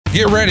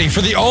Get ready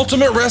for the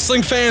ultimate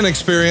wrestling fan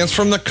experience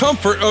from the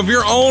comfort of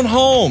your own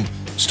home.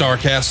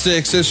 StarCast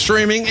 6 is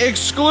streaming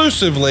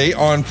exclusively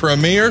on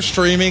Premier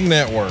Streaming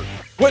Network.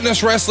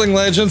 Witness wrestling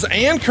legends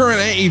and current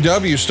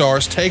AEW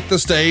stars take the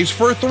stage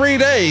for 3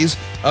 days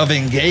of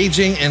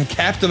engaging and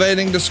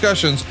captivating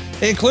discussions,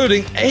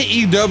 including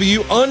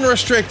AEW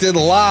Unrestricted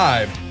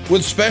Live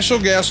with special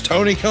guest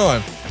Tony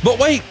Khan. But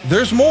wait,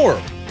 there's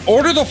more.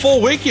 Order the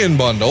full weekend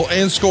bundle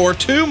and score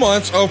 2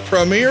 months of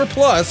Premier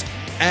Plus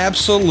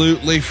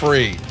absolutely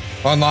free.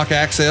 Unlock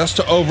access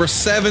to over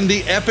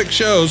 70 epic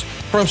shows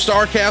from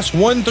StarCast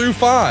 1 through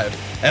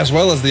 5, as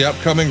well as the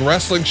upcoming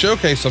Wrestling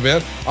Showcase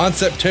event on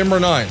September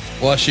 9th.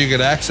 Plus, you get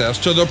access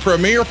to the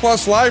Premier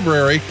Plus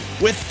library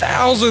with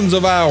thousands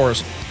of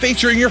hours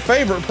featuring your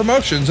favorite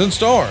promotions and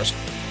stars.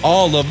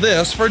 All of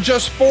this for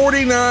just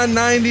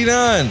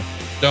 $49.99.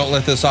 Don't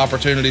let this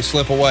opportunity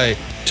slip away.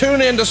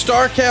 Tune in to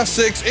StarCast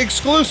 6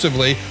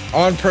 exclusively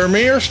on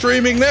Premier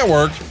Streaming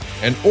Network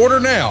and order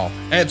now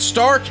at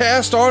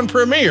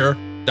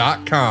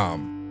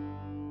StarCastOnPremiere.com.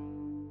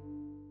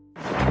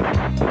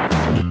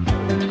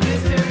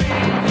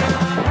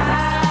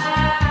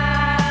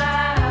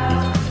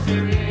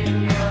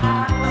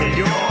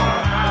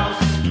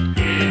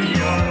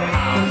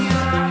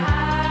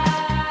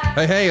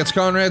 Hey, it's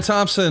Conrad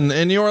Thompson,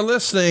 and you're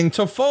listening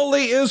to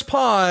Foley is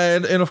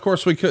Pod. And of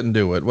course, we couldn't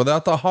do it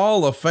without the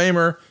Hall of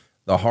Famer,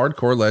 the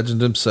hardcore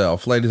legend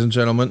himself. Ladies and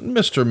gentlemen,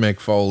 Mr. Mick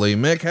Foley.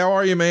 Mick, how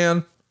are you,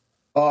 man?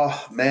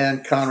 Oh,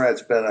 man,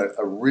 Conrad's been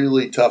a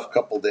really tough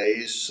couple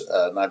days,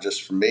 not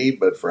just for me,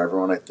 but for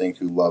everyone, I think,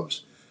 who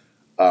loves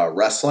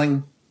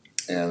wrestling.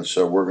 And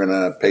so we're going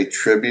to pay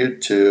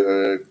tribute to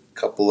a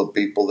couple of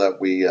people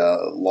that we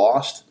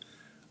lost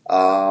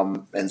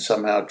and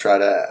somehow try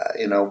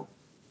to,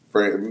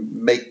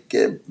 make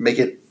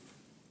it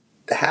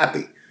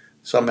happy.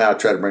 Somehow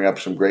try to bring up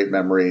some great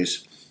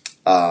memories.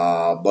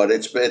 But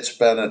it's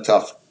been a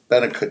tough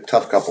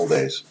couple of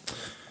days.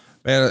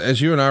 Man, as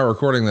you and I were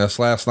recording this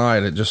last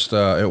night, it just,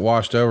 it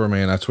washed over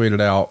me and I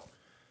tweeted out,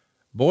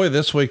 boy,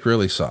 this week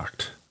really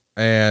sucked.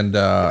 And,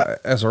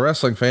 as a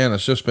wrestling fan,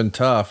 it's just been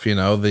tough.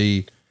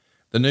 The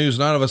news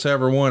none of us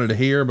ever wanted to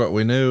hear, but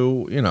we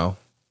knew,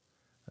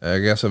 I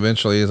guess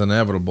eventually is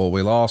inevitable.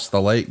 We lost the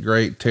late,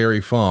 great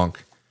Terry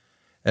Funk.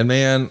 And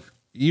man,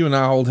 you and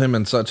I hold him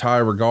in such high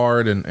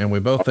regard. And we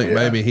both think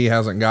maybe he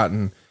hasn't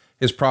gotten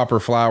his proper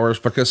flowers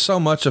because so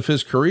much of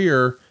his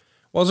career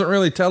wasn't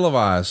really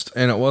televised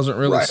and it wasn't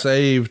really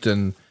saved.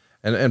 And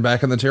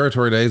back in the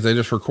territory days, they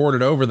just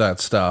recorded over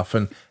that stuff.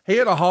 And he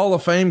had a Hall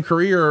of Fame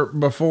career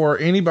before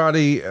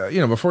anybody,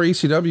 before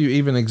ECW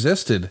even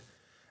existed.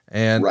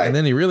 And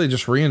then he really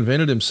just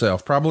reinvented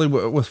himself, probably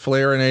with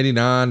Flair in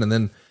 '89. And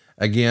then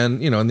again,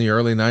 in the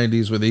early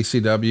 '90s with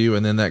ECW,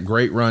 and then that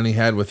great run he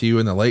had with you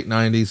in the late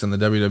 '90s in the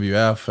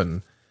WWF.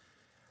 And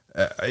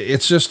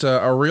it's just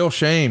a real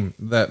shame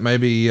that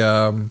maybe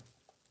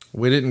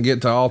we didn't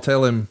get to all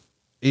tell him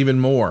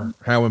even more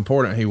how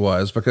important he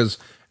was, because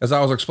as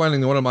I was explaining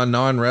to one of my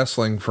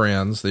non-wrestling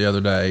friends the other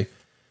day,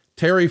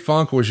 Terry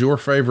Funk was your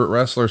favorite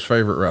wrestler's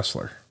favorite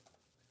wrestler.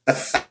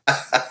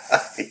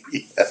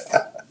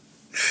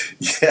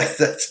 Yeah,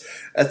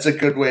 that's a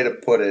good way to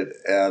put it.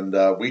 And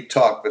we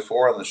talked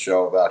before on the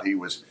show about he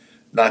was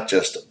not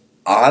just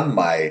on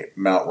my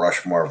Mount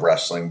Rushmore of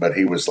wrestling, but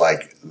he was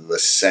like the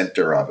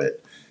center of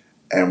it.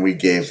 And we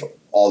gave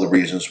all the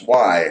reasons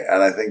why.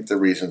 And I think the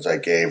reasons I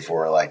gave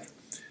were like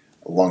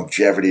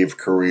longevity of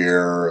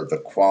career, the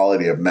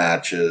quality of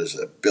matches,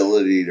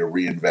 ability to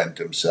reinvent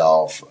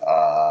himself,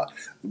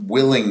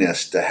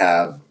 willingness to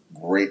have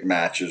great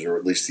matches, or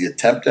at least the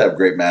attempt to have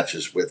great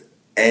matches with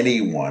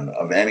anyone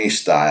of any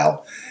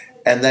style.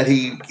 And that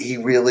he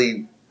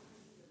really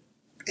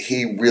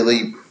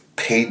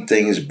paid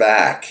things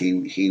back.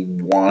 He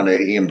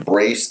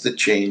embraced the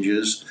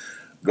changes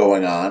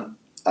going on,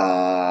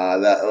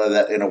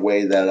 that in a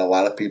way that a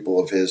lot of people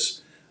of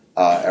his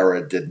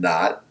era did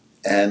not.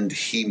 And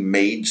he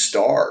made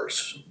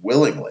stars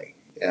willingly.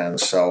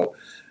 And so,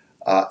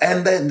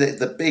 and then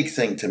the big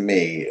thing to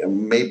me,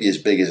 maybe as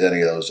big as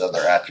any of those other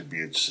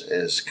attributes,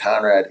 is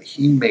Conrad,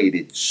 he made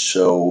it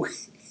so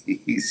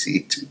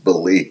easy to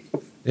believe.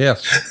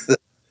 Yes.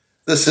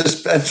 The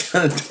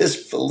suspension of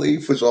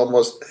disbelief was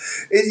almost,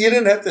 you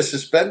didn't have to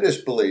suspend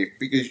disbelief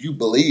because you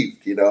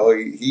believed,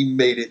 he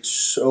made it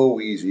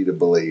so easy to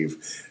believe,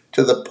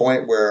 to the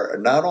point where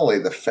not only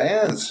the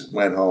fans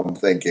went home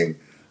thinking,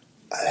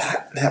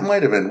 that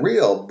might have been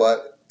real,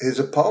 but his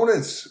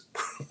opponents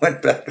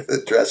went back to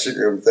the dressing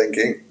room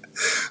thinking,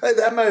 hey,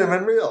 that might have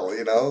been real.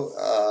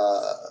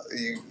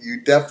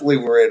 You definitely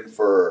were in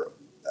for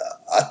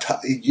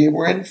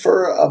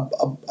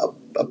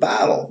a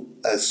battle.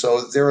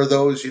 So there are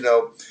those,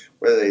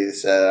 where they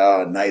said,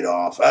 "Oh, night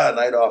off."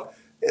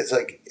 It's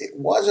like it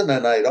wasn't a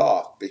night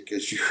off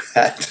because you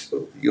had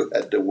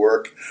to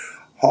work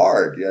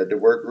hard. You had to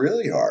work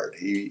really hard.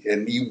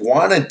 You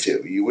wanted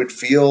to.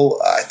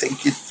 I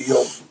think you'd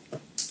feel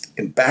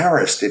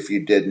embarrassed if you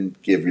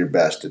didn't give your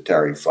best to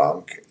Terry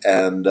Funk.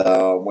 And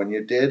when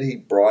you did, he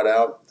brought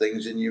out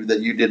things in you that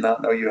you did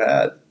not know you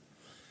had.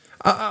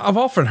 I've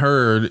often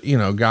heard,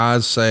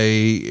 guys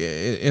say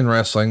in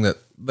wrestling that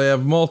they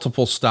have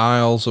multiple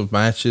styles of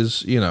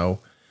matches,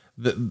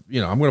 that,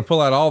 I'm going to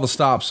pull out all the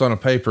stops on a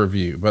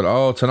pay-per-view,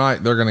 but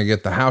tonight they're going to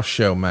get the house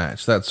show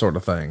match, that sort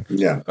of thing.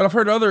 Yeah. But I've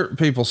heard other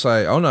people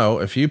say, oh no,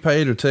 if you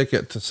paid a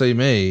ticket to see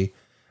me,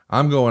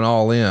 I'm going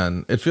all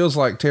in. It feels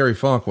like Terry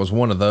Funk was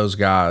one of those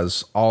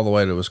guys all the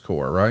way to his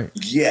core, right?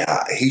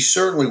 Yeah, he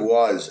certainly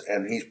was.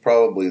 And he's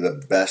probably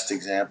the best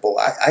example.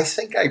 I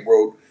think I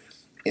wrote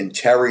in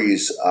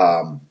Terry's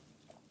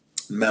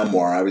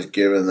memoir, I was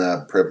given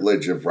the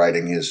privilege of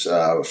writing his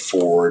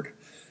foreword.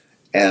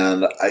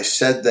 And I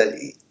said that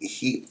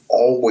he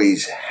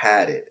always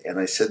had it. And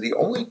I said the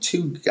only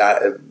two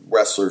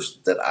wrestlers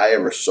that I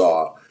ever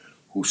saw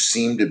who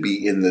seemed to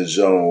be in the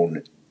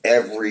zone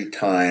every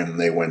time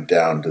they went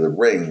down to the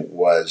ring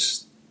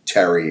was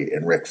Terry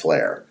and Ric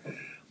Flair.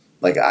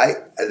 Like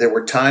there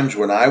were times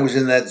when I was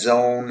in that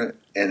zone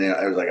and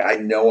I was like, I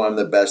know I'm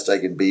the best I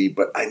can be,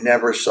 but I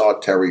never saw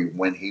Terry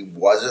when he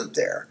wasn't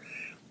there.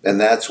 And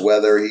that's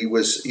whether he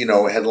was,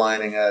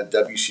 headlining a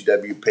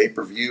WCW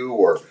pay-per-view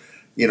or,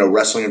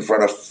 wrestling in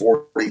front of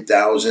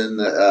 40,000 in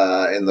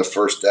the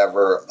first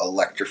ever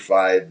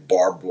electrified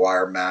barbed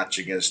wire match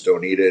against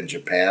Onita in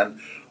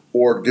Japan,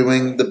 or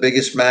doing the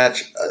biggest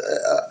match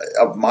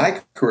of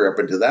my career up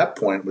until that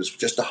point was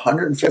just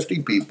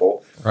 150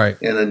 people right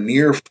in a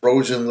near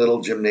frozen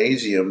little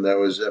gymnasium that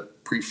was a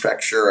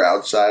prefecture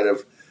outside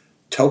of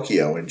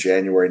Tokyo in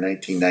January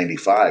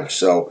 1995.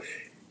 So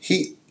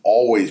he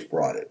always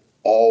brought it,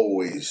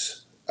 always.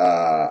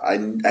 I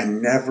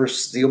never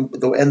see him.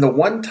 And the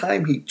one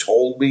time he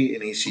told me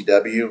in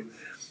ECW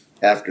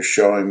after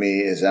showing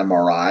me his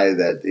MRI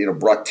that,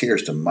 brought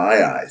tears to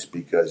my eyes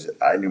because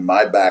I knew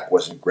my back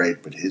wasn't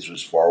great, but his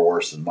was far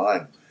worse than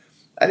mine.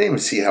 I didn't even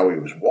see how he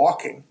was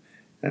walking.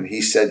 And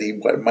he said he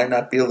might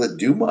not be able to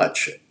do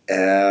much.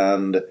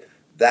 And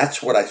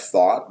that's what I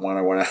thought when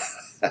I went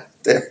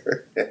out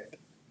there.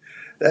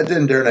 That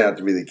didn't turn out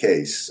to be the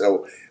case.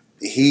 So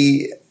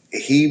he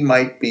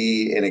might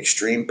be in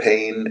extreme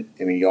pain,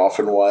 and he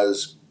often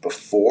was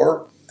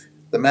before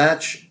the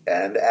match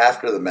and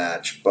after the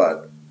match.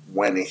 But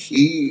when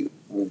he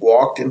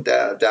walked down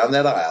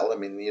that aisle,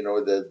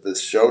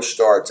 the show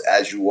starts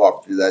as you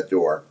walk through that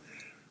door.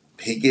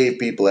 He gave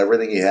people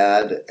everything he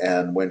had,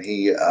 and when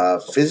he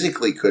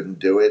physically couldn't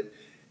do it,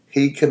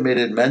 he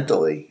committed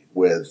mentally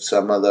with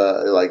some of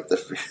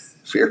the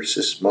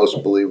fiercest,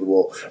 most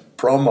believable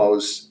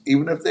promos,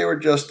 even if they were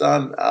just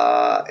on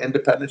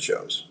independent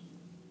shows.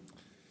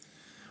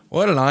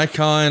 What an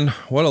icon,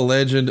 what a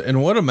legend,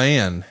 and what a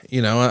man.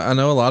 I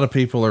know a lot of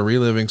people are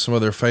reliving some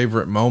of their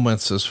favorite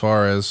moments as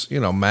far as,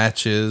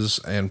 matches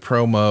and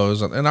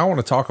promos. And I want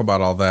to talk about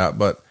all that,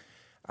 but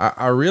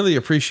I really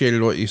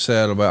appreciated what you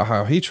said about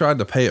how he tried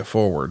to pay it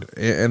forward.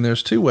 And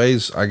there's two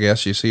ways, I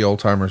guess, you see old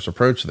timers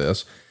approach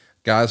this: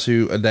 guys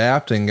who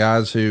adapt and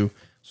guys who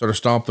sort of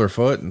stomp their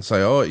foot and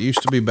say, oh, it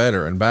used to be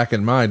better and back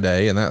in my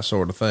day and that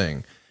sort of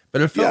thing.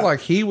 But it felt like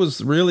he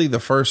was really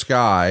the first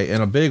guy in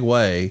a big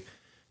way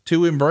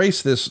to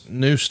embrace this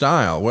new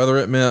style, whether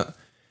it meant,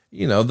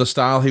 the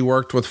style he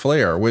worked with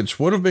Flair, which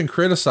would have been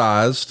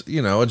criticized,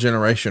 a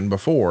generation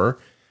before.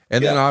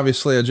 And then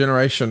obviously the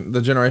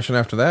generation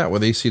after that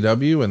with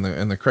ECW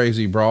and the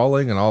crazy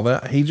brawling and all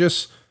that. He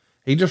just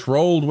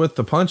rolled with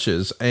the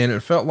punches, and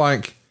it felt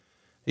like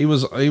he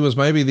was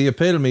maybe the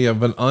epitome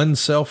of an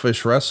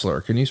unselfish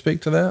wrestler. Can you speak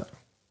to that?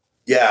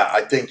 Yeah,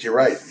 I think you're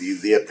right.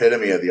 The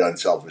epitome of the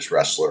unselfish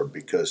wrestler,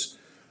 because,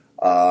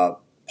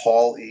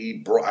 Paul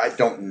E. I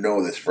don't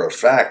know this for a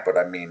fact, but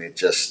it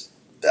just,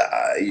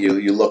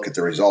 you look at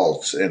the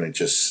results and it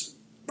just,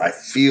 I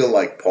feel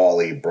like Paul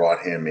E.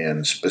 brought him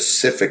in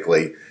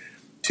specifically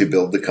to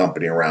build the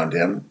company around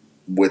him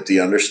with the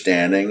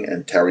understanding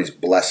and Terry's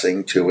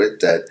blessing to it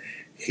that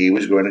he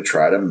was going to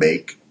try to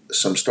make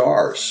some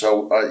stars.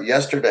 So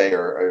yesterday,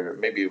 or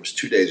maybe it was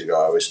 2 days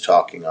ago, I was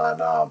talking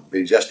on, it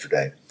was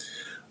yesterday,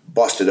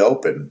 Busted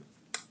Open.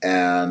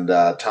 And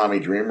Tommy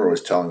Dreamer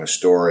was telling a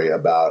story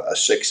about a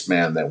sixth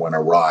man that went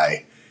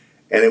awry.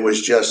 And it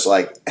was just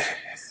like,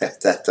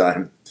 at that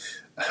time,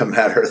 a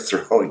matter of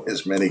throwing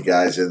as many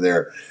guys in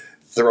there,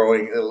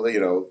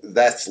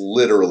 that's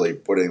literally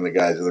putting the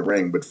guys in the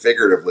ring, but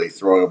figuratively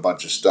throwing a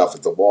bunch of stuff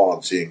at the wall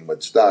and seeing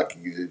what stuck.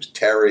 It was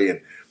Terry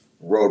and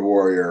Road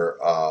Warrior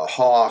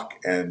Hawk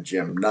and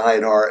Jim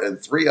Neidhart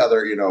and three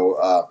other,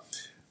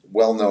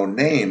 well-known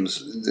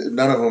names.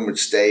 None of them would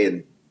stay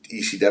in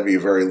ECW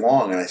very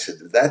long, and I said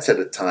that's at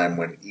a time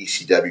when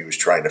ECW was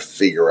trying to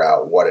figure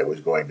out what it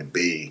was going to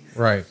be.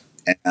 Right.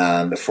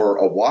 And for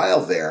a while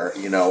there,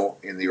 in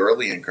the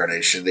early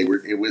incarnation,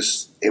 it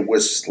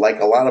was like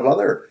a lot of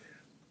other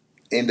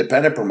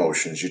independent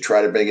promotions. You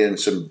try to bring in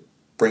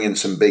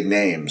some big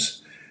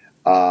names,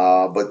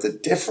 but the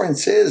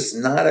difference is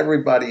not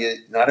every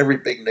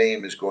big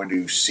name is going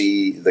to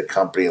see the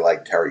company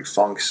like Terry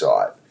Funk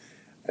saw it.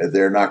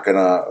 They're not going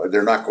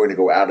to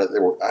go out of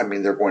there.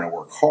 They're going to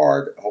work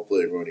hard.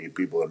 Hopefully, they're going to get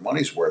people their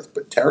money's worth.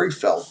 But Terry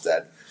felt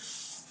that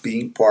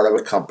being part of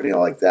a company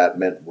like that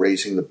meant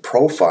raising the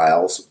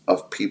profiles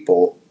of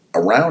people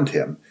around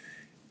him.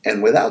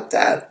 And without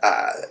that,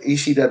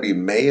 ECW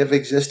may have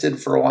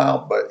existed for a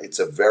while, but it's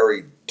a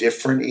very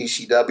different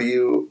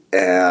ECW,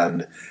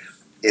 and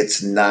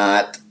it's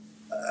not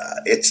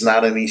an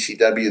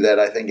ECW that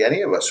I think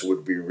any of us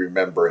would be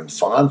remembering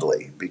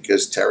fondly,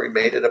 because Terry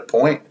made it a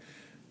point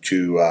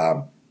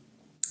to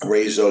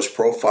raise those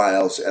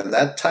profiles, and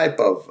that type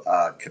of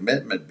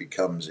commitment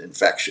becomes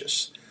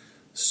infectious.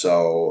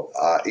 So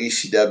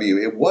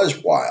ECW, it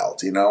was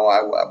wild.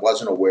 I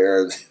wasn't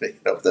aware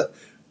of the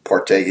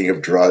partaking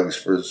of drugs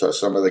for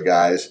some of the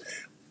guys,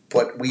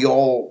 but we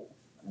all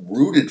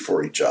rooted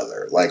for each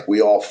other. Like, we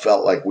all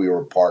felt like we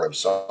were part of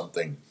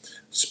something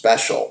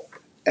special.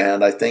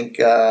 And I think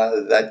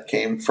that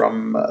came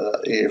from,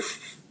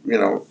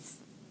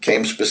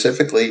 came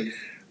specifically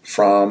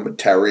from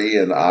Terry,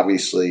 and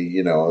obviously,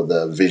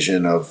 the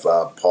vision of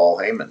Paul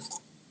Heyman.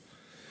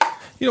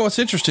 What's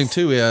interesting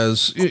too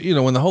is,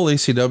 when the whole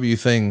ECW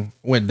thing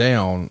went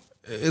down,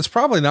 it's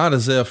probably not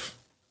as if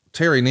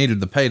Terry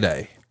needed the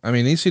payday. I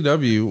mean,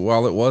 ECW,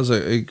 while it was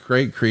a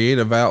great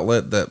creative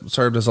outlet that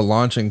served as a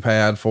launching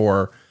pad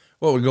for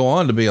what would go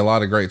on to be a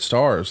lot of great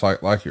stars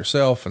like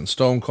yourself and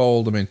Stone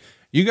Cold. I mean,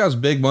 you guys'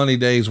 big money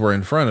days were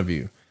in front of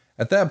you.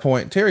 At that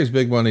point, Terry's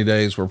big money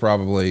days were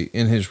probably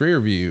in his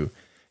rear view.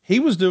 He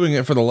was doing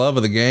it for the love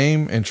of the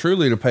game and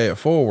truly to pay it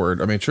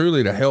forward. I mean,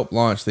 truly to help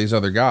launch these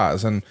other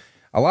guys. And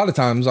a lot of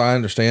times I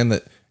understand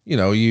that,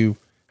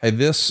 hey,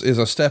 this is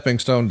a stepping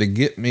stone to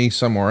get me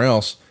somewhere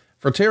else.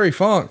 For Terry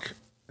Funk,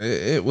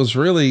 it was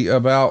really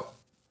about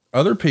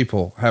other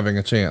people having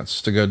a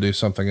chance to go do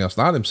something else,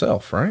 not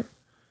himself, right?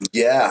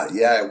 Yeah,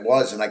 it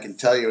was. And I can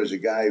tell you, as a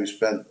guy who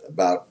spent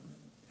about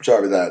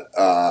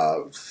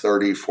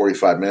 30,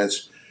 45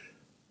 minutes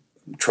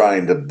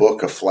trying to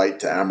book a flight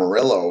to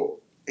Amarillo,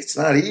 it's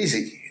not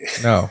easy.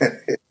 No.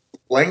 It's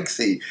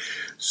lengthy.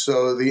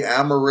 So the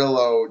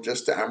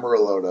just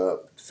Amarillo to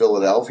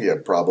Philadelphia,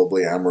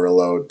 probably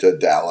Amarillo to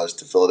Dallas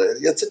to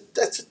Philadelphia,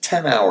 that's a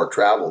 10-hour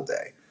travel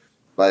day.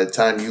 By the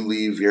time you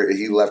leave here,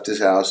 he left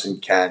his house in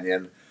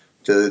Canyon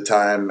to the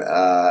time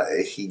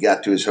he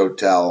got to his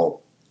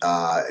hotel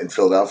in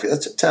Philadelphia.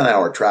 That's a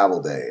 10-hour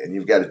travel day, and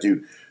you've got to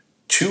do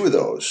two of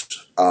those.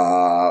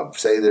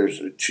 Say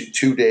there's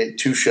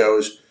two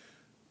shows,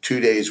 2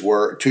 days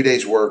work, 2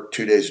 days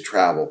of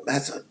travel.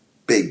 That's a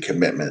big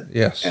commitment.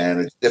 Yes.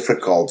 And it's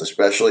difficult,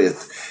 especially at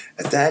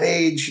that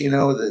age,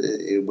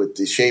 with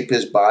the shape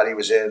his body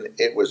was in.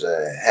 It was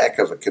a heck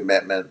of a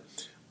commitment,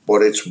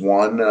 but it's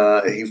one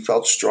he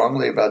felt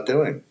strongly about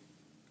doing.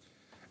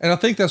 And I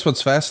think that's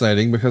what's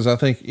fascinating, because I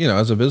think,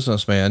 as a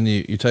businessman,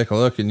 you take a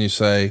look and you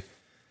say,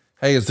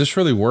 hey, is this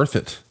really worth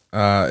it?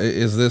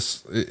 Is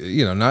this,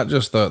 not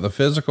just the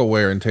physical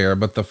wear and tear,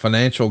 but the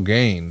financial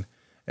gain?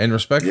 And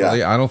respectfully,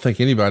 yeah. I don't think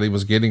anybody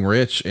was getting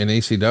rich in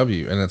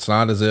ECW, and it's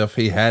not as if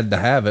he had to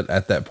have it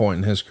at that point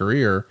in his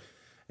career.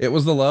 It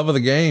was the love of the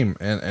game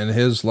and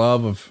his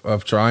love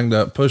of trying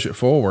to push it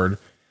forward.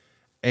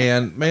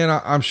 And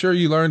man, I'm sure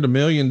you learned a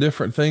million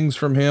different things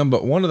from him,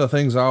 but one of the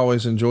things I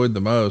always enjoyed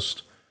the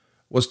most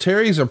was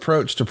Terry's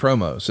approach to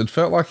promos. It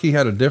felt like he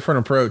had a different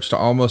approach to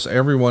almost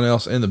everyone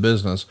else in the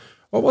business.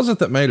 What was it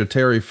that made a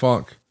Terry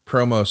Funk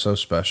promo so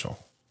special?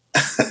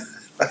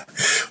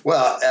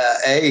 Well,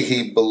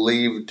 he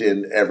believed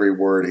in every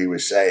word he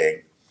was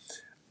saying.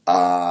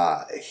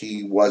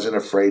 He wasn't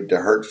afraid to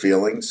hurt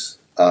feelings.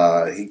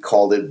 He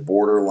called it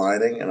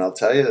borderlining, and I'll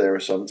tell you, there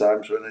were some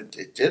times when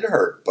it did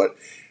hurt, but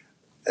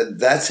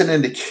that's an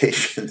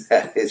indication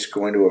that it's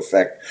going to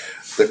affect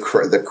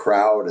the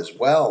crowd as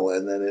well,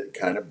 and then it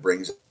kind of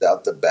brings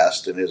out the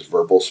best in his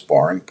verbal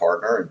sparring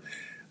partner. And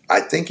I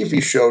think if you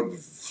showed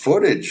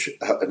footage,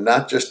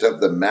 not just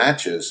of the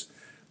matches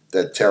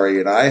that Terry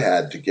and I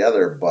had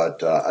together,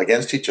 but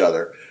against each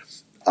other,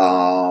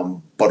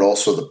 but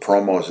also the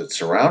promos that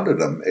surrounded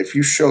them, if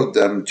you showed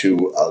them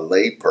to a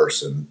lay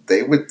person,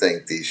 they would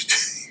think these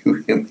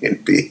two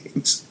human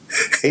beings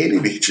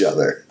hated each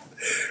other.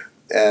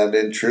 And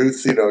in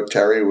truth,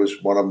 Terry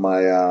was one of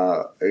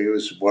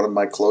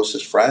my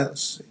closest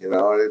friends.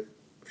 I'm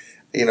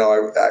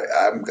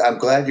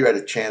glad you had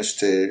a chance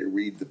to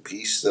read the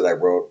piece that I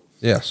wrote.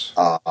 Yes.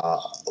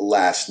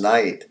 Last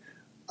night.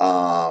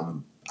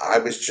 I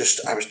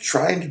was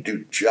trying to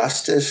do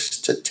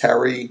justice to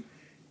Terry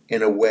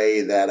in a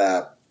way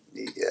that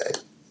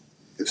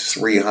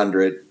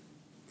 300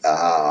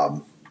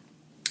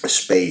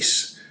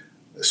 space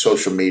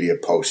social media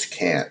post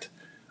can't.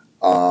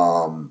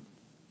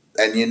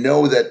 And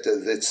that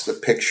it's the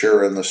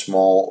picture and the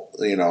small,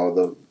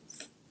 the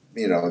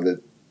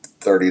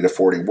 30 to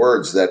 40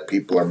 words that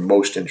people are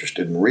most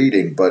interested in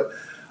reading. But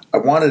I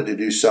wanted to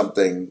do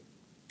something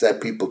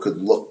that people could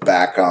look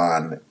back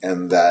on,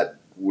 and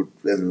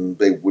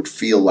they would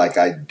feel like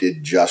I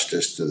did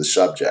justice to the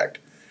subject.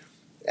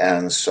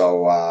 And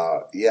so,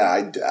 I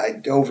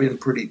dove in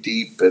pretty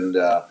deep. And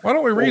why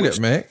don't we read it,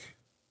 Mick?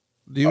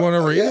 Do you want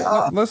to read it?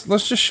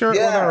 Let's just share it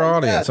with our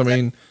audience. I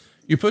mean,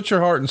 you put your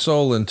heart and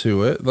soul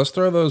into it. Let's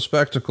throw those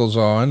spectacles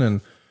on,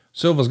 and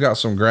Silva's got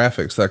some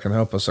graphics that can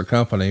help us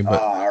accompany.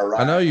 But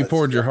I know you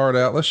poured your heart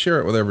out. Let's share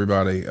it with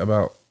everybody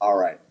about. All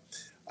right.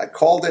 I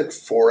called it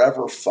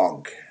Forever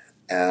Funk.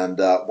 And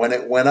when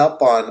it went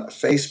up on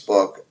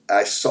Facebook,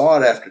 I saw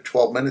it after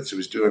 12 minutes. It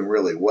was doing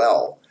really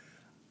well.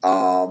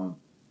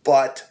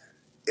 But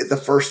the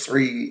first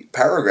three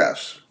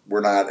paragraphs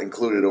were not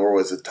included or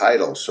was the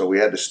title. So we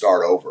had to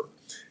start over.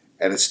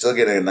 And it's still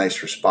getting a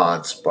nice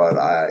response. But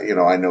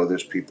I know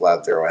there's people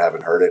out there who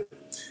haven't heard it.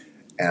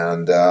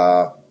 And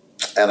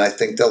I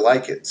think they'll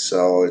like it.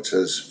 So it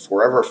says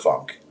Forever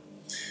Funk.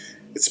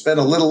 It's been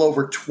a little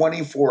over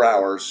 24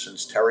 hours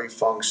since Terry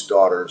Funk's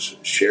daughters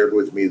shared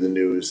with me the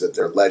news that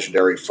their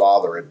legendary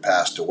father had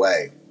passed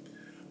away.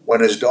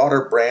 When his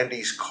daughter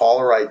Brandy's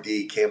caller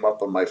ID came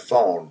up on my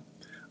phone,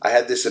 I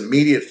had this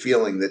immediate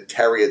feeling that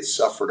Terry had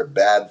suffered a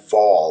bad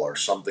fall or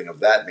something of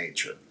that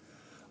nature.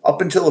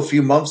 Up until a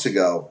few months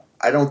ago,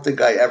 I don't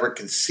think I ever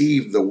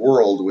conceived the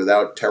world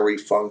without Terry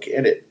Funk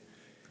in it.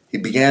 He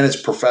began his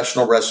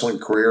professional wrestling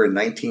career in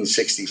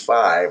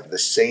 1965, the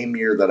same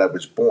year that I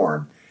was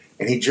born,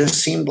 and he just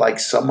seemed like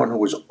someone who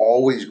was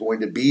always going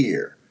to be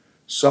here,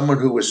 someone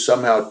who was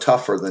somehow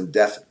tougher than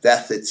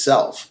death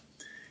itself.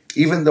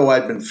 Even though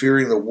I'd been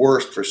fearing the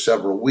worst for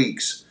several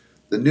weeks,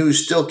 the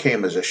news still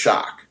came as a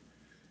shock.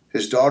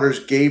 His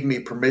daughters gave me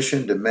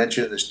permission to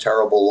mention this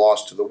terrible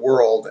loss to the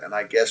world, and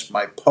I guess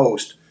my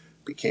post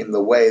became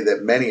the way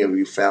that many of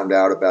you found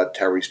out about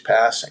Terry's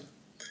passing.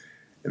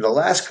 In the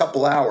last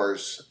couple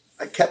hours,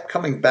 I kept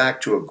coming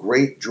back to a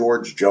great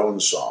George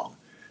Jones song,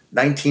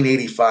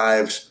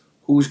 1985's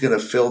Who's Gonna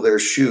Fill Their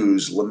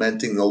Shoes,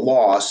 lamenting the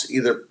loss,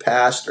 either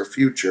past or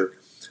future,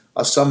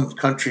 of some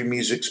country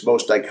music's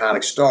most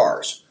iconic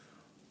stars.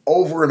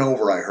 Over and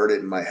over I heard it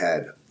in my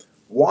head.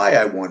 Why,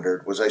 I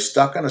wondered, was I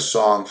stuck on a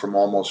song from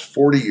almost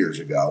 40 years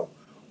ago,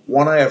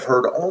 one I have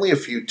heard only a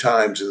few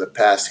times in the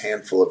past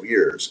handful of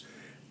years?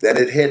 Then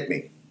it hit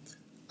me.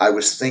 I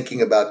was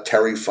thinking about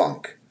Terry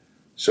Funk.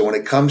 So when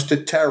it comes to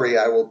Terry,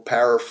 I will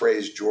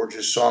paraphrase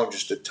George's song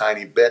just a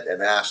tiny bit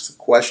and ask the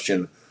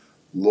question,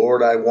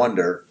 Lord, I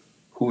wonder,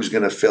 who's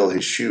going to fill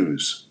his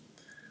shoes?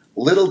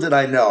 Little did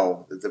I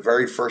know that the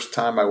very first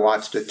time I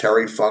watched a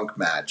Terry Funk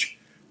match,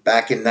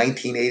 back in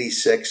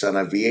 1986 on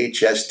a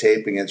VHS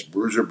tape against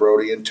Bruiser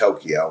Brody in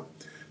Tokyo,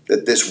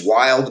 that this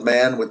wild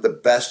man with the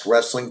best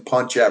wrestling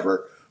punch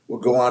ever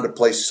would go on to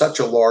play such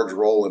a large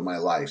role in my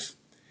life.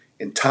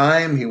 In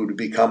time, he would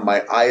become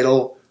my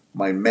idol,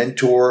 my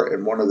mentor,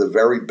 and one of the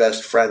very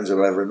best friends I've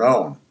ever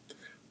known.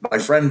 My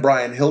friend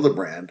Brian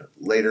Hildebrand,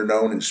 later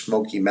known in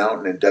Smoky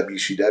Mountain and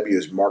WCW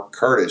as Mark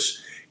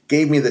Curtis,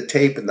 gave me the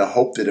tape in the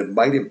hope that it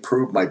might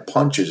improve my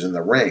punches in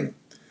the ring.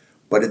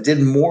 But it did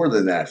more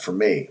than that for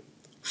me.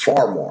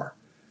 Far more.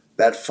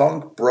 That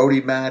Funk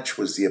Brody match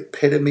was the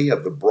epitome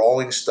of the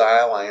brawling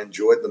style I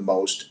enjoyed the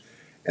most,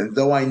 and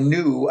though I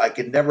knew I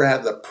could never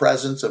have the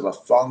presence of a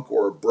Funk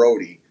or a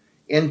Brody,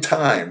 in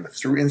time,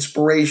 through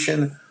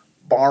inspiration,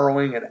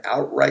 borrowing, and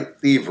outright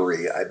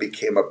thievery, I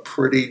became a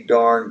pretty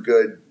darn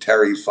good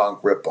Terry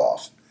Funk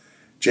ripoff.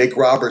 Jake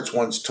Roberts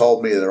once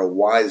told me that a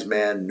wise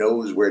man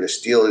knows where to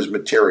steal his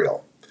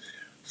material.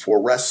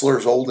 For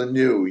wrestlers old and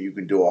new, you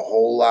can do a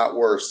whole lot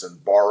worse than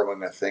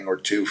borrowing a thing or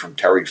two from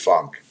Terry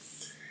Funk.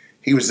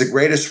 He was the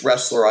greatest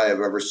wrestler I have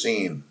ever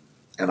seen,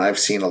 and I've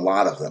seen a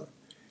lot of them.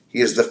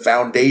 He is the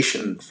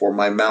foundation for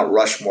my Mount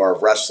Rushmore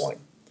of wrestling.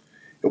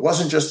 It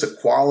wasn't just the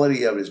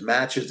quality of his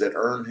matches that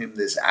earned him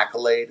this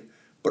accolade,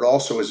 but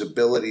also his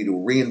ability to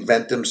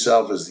reinvent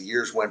himself as the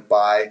years went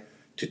by,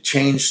 to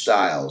change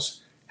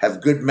styles, have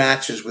good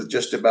matches with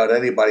just about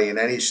anybody in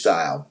any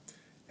style,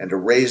 and to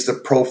raise the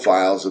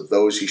profiles of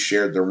those he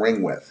shared the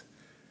ring with.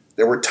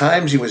 There were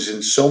times he was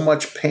in so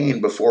much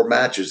pain before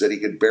matches that he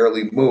could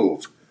barely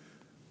move,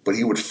 but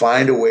he would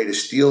find a way to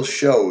steal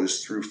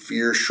shows through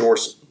sheer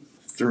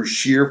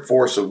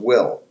force of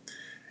will.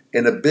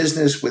 In a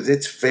business with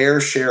its fair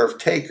share of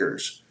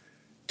takers,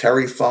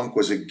 Terry Funk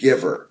was a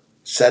giver,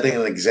 setting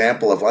an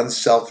example of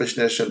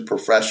unselfishness and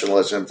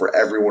professionalism for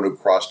everyone who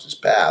crossed his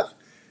path.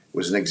 It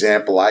was an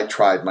example I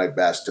tried my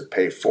best to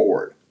pay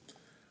forward.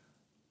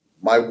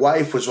 My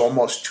wife was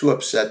almost too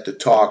upset to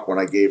talk when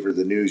I gave her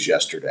the news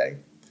yesterday.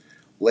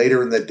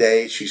 Later in the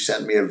day, she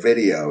sent me a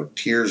video,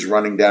 tears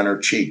running down her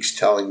cheeks,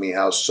 telling me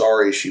how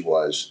sorry she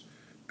was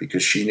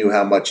because she knew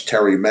how much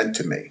Terry meant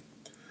to me.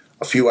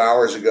 A few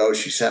hours ago,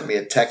 she sent me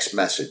a text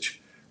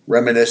message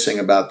reminiscing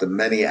about the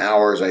many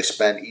hours I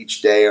spent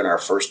each day in our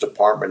first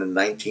apartment in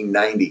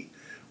 1990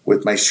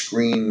 with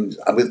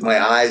my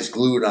eyes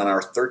glued on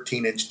our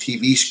 13-inch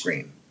TV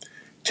screen,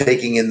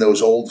 taking in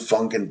those old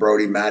Funk and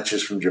Brody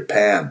matches from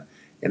Japan,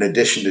 in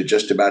addition to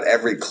just about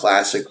every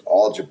classic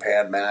All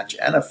Japan match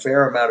and a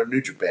fair amount of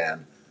New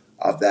Japan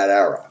of that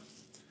era.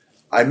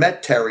 I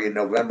met Terry in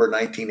November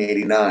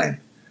 1989,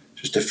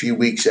 just a few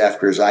weeks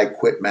after his I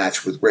Quit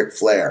match with Ric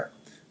Flair,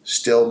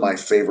 still my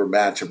favorite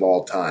match of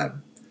all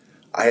time.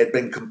 I had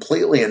been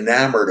completely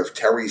enamored of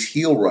Terry's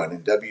heel run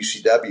in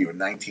WCW in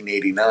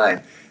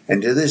 1989,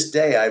 and to this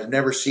day I've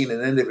never seen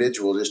an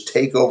individual just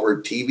take over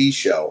a TV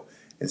show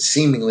and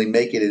seemingly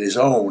make it his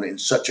own in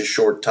such a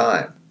short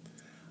time.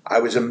 I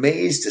was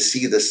amazed to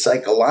see the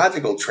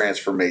psychological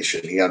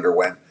transformation he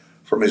underwent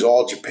from his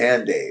All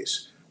Japan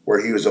days, where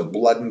he was a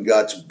blood and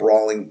guts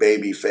brawling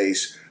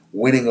babyface,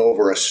 winning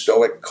over a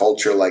stoic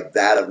culture like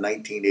that of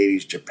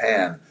 1980s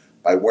Japan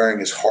by wearing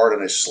his heart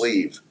on his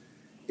sleeve,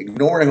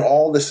 ignoring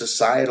all the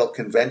societal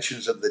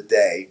conventions of the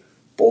day,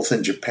 both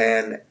in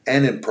Japan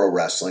and in pro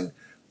wrestling,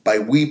 by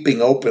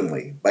weeping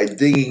openly, by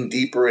digging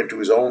deeper into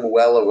his own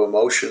well of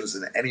emotions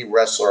than any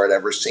wrestler I'd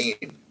ever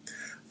seen.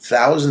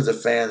 Thousands of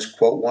fans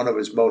quote one of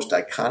his most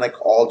iconic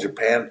All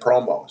Japan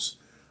promos,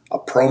 a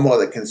promo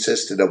that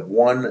consisted of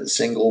one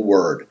single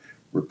word,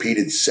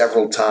 repeated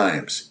several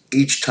times,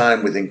 each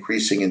time with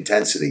increasing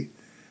intensity.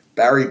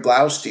 Barry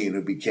Blaustein,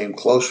 who became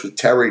close with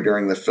Terry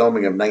during the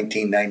filming of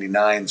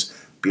 1999's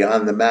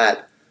Beyond the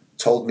Mat,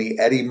 told me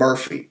Eddie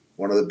Murphy,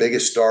 one of the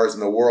biggest stars in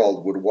the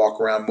world, would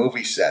walk around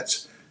movie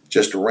sets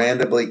just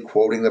randomly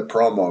quoting the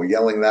promo,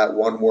 yelling that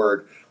one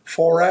word,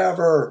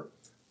 "forever,"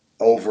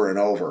 over and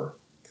over.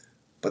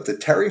 But the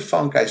Terry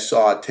Funk I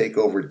saw take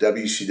over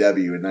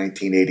WCW in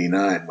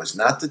 1989 was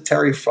not the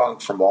Terry Funk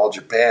from All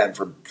Japan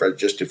from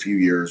just a few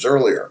years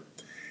earlier.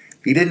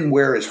 He didn't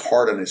wear his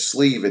heart on his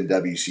sleeve in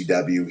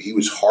WCW. He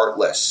was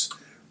heartless,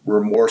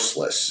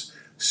 remorseless,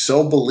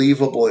 so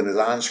believable in his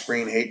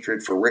on-screen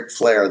hatred for Ric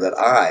Flair that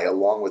I,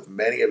 along with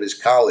many of his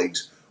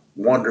colleagues,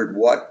 wondered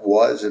what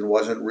was and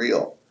wasn't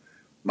real.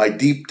 My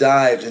deep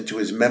dives into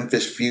his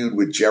Memphis feud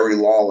with Jerry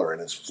Lawler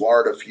and his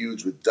Florida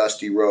feuds with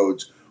Dusty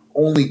Rhodes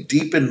only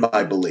deepened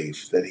my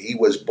belief that he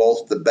was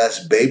both the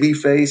best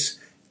babyface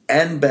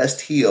and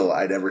best heel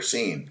I'd ever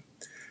seen.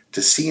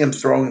 To see him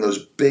throwing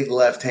those big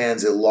left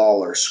hands at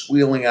Lawler,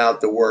 squealing out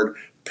the word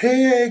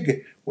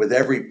 "pig" with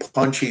every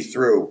punch he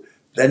threw,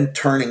 then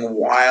turning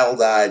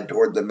wild-eyed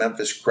toward the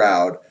Memphis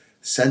crowd,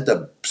 set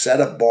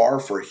a bar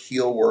for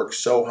heel work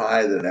so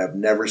high that I've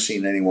never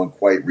seen anyone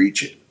quite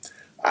reach it.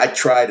 I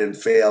tried and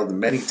failed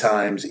many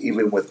times,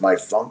 even with my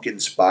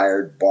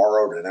funk-inspired,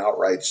 borrowed, and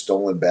outright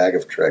stolen bag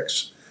of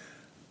tricks.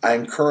 I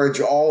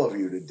encourage all of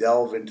you to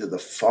delve into the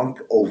funk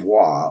au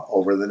revoir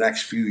over the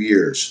next few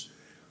years,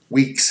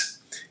 weeks.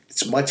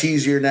 It's much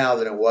easier now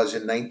than it was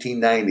in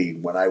 1990,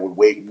 when I would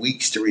wait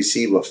weeks to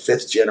receive a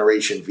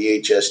fifth-generation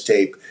VHS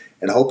tape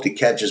and hope to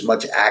catch as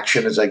much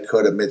action as I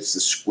could amidst the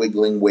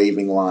squiggling,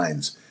 waving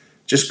lines.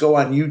 Just go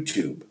on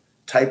YouTube.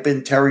 Type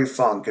in Terry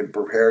Funk and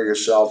prepare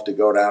yourself to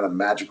go down a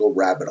magical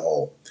rabbit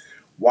hole.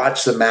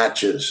 Watch the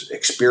matches,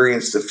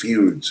 experience the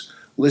feuds,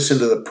 listen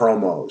to the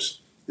promos.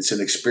 It's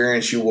an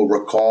experience you will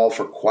recall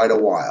for quite a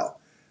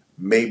while,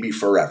 maybe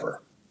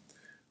forever.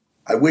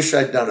 I wish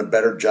I'd done a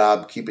better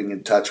job keeping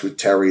in touch with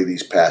Terry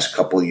these past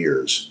couple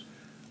years.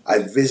 I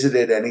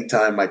visited any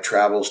time my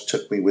travels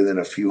took me within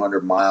a few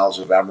hundred miles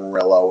of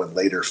Amarillo and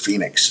later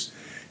Phoenix.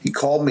 He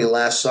called me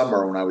last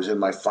summer when I was in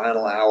my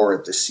final hour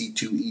at the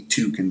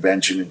C2E2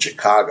 convention in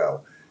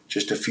Chicago,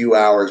 just a few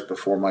hours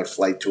before my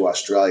flight to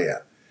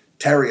Australia.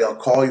 "Terry, I'll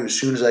call you as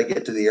soon as I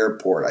get to the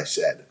airport," I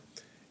said.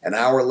 An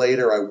hour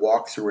later, I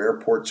walked through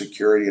airport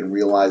security and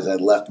realized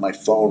I'd left my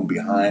phone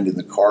behind in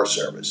the car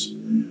service.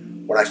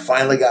 When I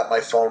finally got my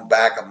phone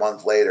back a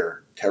month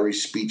later,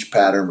 Terry's speech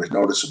pattern was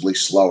noticeably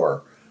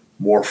slower,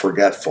 more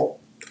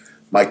forgetful.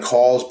 My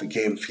calls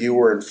became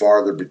fewer and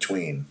farther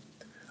between.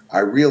 I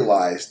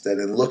realized that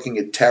in looking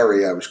at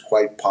Terry, I was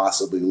quite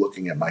possibly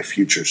looking at my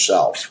future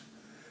self.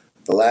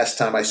 The last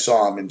time I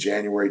saw him in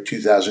January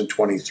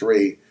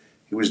 2023,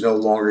 he was no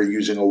longer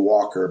using a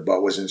walker,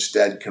 but was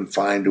instead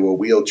confined to a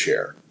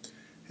wheelchair.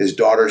 His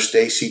daughter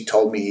Stacy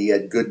told me he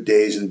had good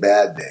days and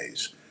bad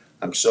days.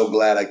 I'm so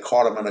glad I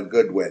caught him on a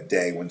good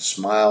day when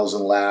smiles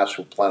and laughs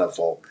were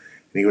plentiful,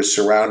 and he was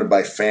surrounded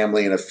by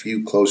family and a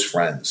few close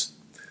friends.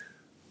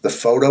 The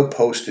photo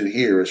posted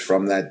here is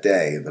from that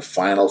day, the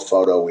final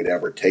photo we'd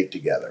ever take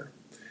together.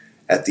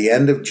 At the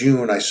end of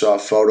June, I saw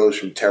photos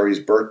from Terry's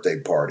birthday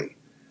party.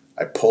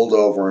 I pulled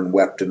over and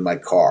wept in my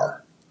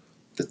car.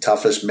 The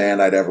toughest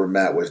man I'd ever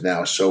met was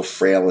now so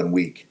frail and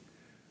weak.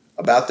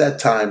 About that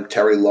time,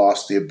 Terry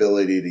lost the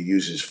ability to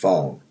use his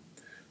phone.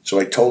 So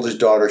I told his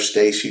daughter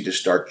Stacy to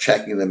start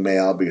checking the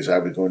mail because I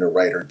was going to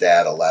write her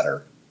dad a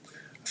letter.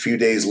 A few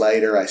days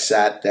later, I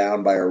sat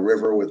down by a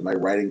river with my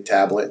writing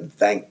tablet and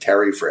thanked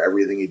Terry for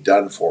everything he'd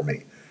done for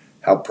me,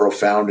 how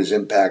profound his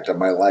impact on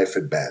my life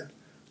had been.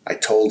 I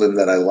told him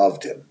that I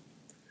loved him.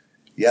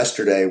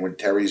 Yesterday, when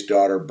Terry's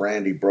daughter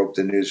Brandy broke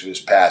the news of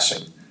his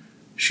passing,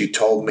 she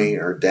told me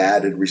her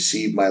dad had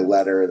received my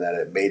letter and that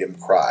it made him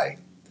cry.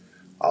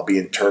 I'll be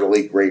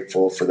eternally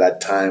grateful for that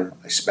time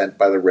I spent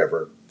by the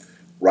river,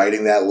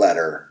 writing that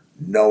letter,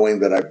 knowing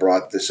that I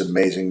brought this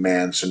amazing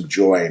man some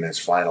joy in his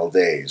final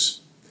days.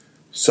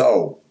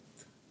 So,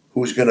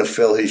 who's going to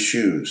fill his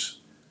shoes?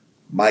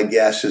 My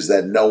guess is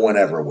that no one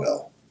ever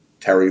will.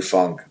 Terry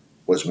Funk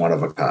was one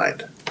of a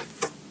kind.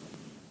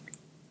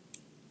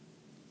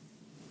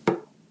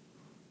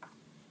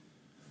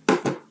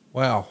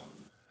 Wow.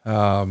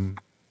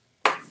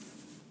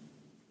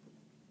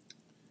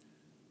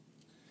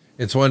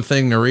 It's one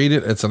thing to read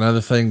it. It's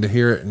another thing to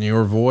hear it in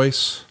your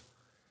voice.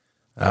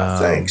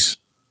 Thanks.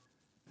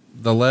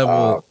 The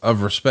level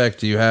of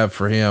respect you have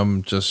for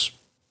him just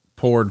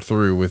poured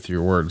through with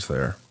your words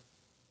there.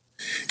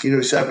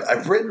 So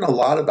I've written a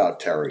lot about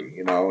Terry,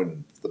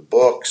 and the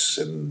books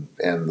and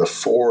the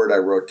foreword I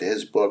wrote to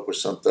his book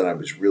was something I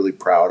was really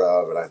proud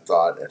of. And I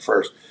thought at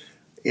first,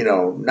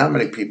 not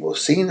many people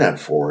have seen that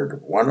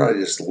foreword. Why don't I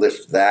just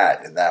lift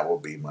that and that will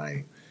be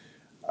my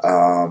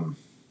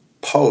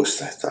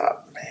post? I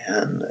thought,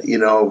 man,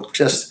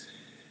 just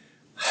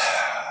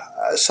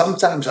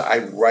sometimes I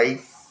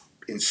write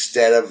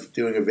instead of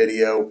doing a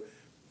video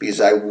because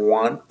I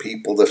want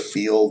people to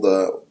feel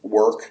the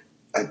work.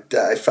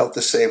 I felt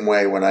the same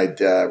way when I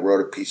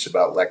wrote a piece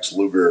about Lex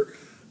Luger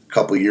a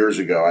couple of years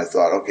ago. I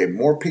thought, okay,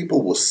 more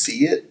people will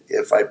see it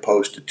if I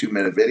post a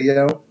 2-minute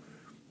video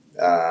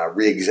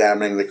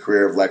re-examining the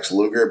career of Lex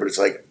Luger, but it's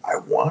like I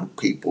want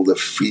people to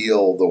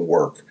feel the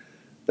work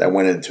that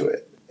went into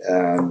it.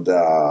 And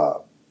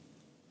the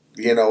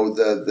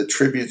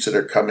tributes that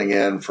are coming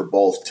in for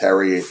both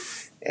Terry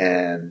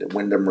and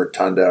Wyndham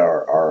Rotunda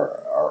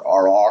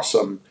are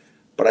awesome.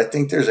 But I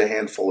think there's a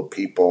handful of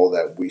people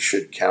that we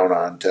should count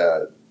on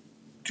to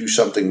do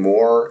something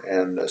more,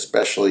 and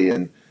especially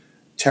in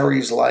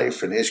Terry's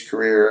life and his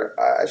career,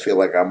 I feel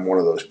like I'm one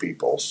of those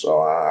people.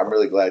 So I'm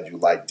really glad you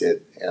liked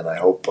it, and I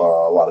hope a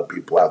lot of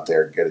people out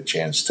there had a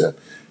chance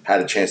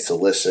to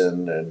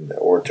listen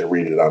or to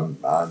read it on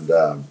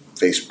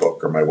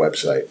Facebook or my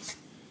website.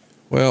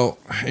 Well,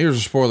 here's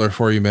a spoiler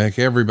for you, Mick.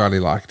 Everybody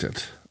liked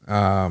it.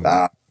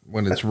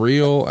 When it's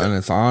real and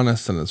it's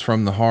honest and it's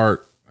from the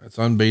heart, it's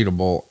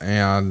unbeatable.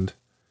 And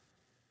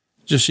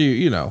just,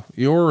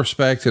 your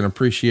respect and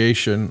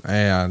appreciation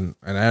and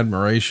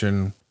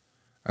admiration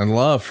and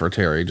love for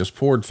Terry just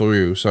poured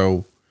through.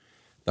 So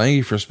thank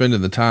you for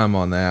spending the time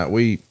on that.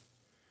 We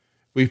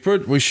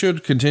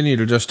should continue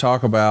to just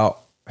talk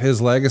about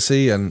his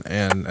legacy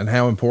and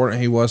how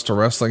important he was to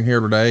wrestling here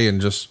today, and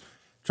just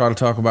try to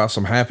talk about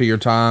some happier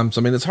times.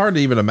 I mean, it's hard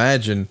to even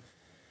imagine.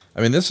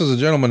 I mean, this is a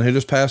gentleman who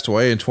just passed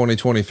away in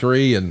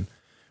 2023. And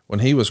when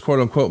he was quote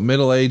unquote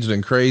middle-aged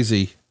and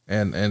crazy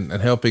and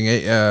helping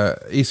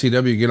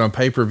ECW get on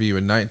pay-per-view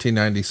in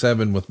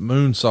 1997 with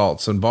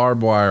moonsaults and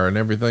barbed wire and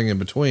everything in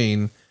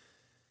between,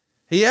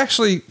 he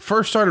actually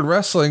first started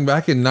wrestling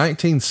back in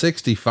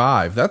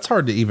 1965. That's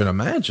hard to even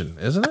imagine,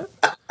 isn't it?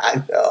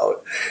 I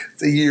know.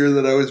 The year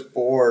that I was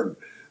born.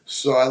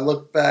 So I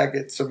look back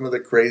at some of the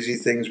crazy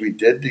things we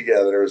did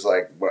together. It was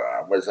like,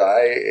 was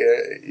I,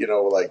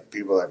 like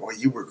people are like, well,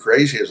 you were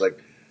crazy. I was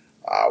like,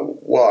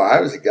 well, I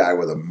was a guy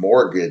with a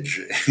mortgage,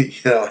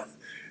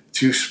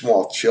 2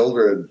 small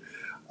children.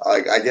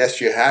 I guess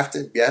you have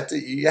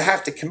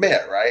to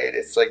commit, right?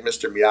 It's like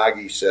Mr.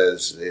 Miyagi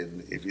says,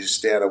 if you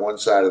stand on one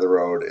side of the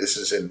road,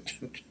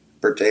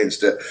 pertains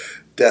to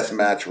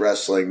deathmatch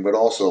wrestling, but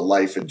also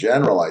life in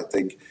general. I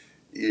think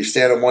you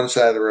stand on one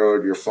side of the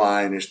road, you're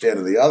fine. You stand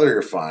on the other,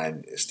 you're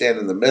fine. You stand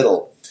in the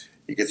middle,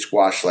 you get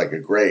squashed like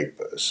a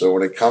grape. So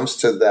when it comes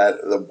to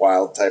the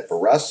wild type of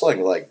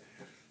wrestling, like,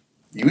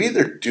 you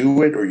either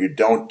do it or you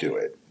don't do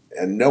it.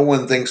 And no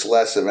one thinks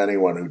less of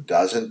anyone who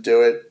doesn't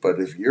do it.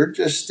 But if you're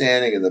just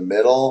standing in the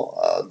middle,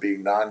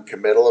 being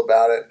non-committal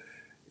about it,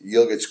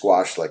 you'll get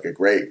squashed like a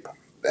grape.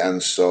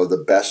 And so the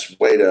best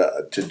way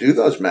to do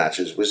those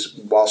matches was,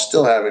 while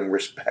still having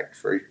respect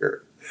for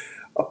your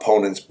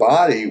opponent's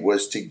body,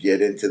 was to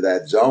get into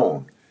that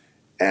zone.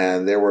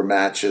 And there were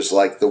matches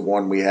like the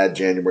one we had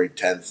January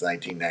 10th,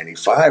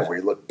 1995, where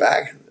you look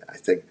back and I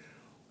think,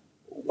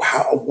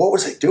 wow, what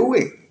was I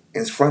doing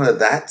in front of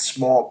that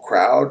small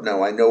crowd?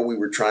 Now, I know we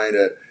were trying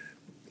to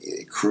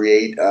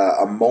create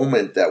a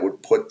moment that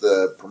would put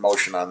the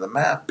promotion on the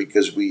map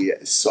because we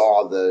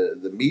saw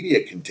the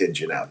media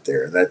contingent out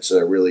there. That's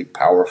a really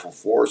powerful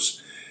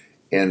force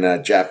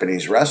in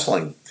Japanese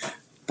wrestling.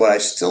 But I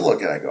still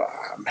look at it, I go,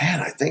 oh, man,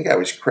 I think I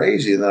was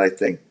crazy. And then I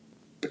think,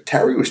 but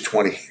Terry was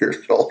 20 years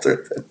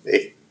older than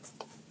me.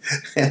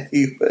 And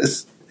he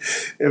was,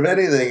 if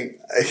anything,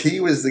 he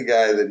was the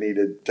guy that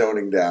needed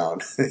toning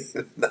down,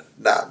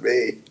 not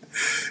me.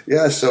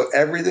 Yeah, so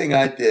everything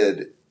I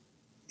did,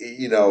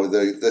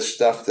 the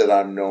stuff that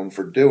I'm known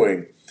for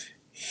doing,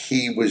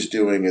 he was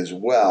doing as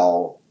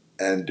well,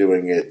 and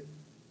doing it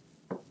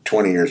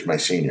 20 years my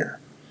senior.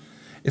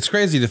 It's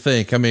crazy to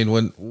think. I mean,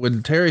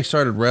 when Terry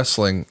started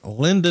wrestling,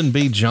 Lyndon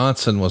B.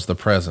 Johnson was the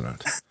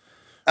president.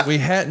 We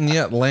hadn't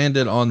yet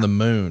landed on the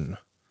moon.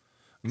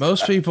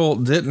 Most people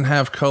didn't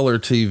have color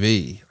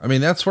TV. I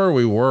mean, that's where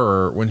we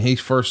were when he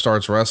first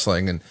starts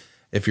wrestling. And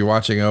if you're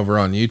watching over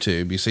on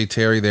YouTube, you see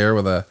Terry there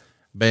with a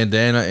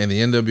bandana and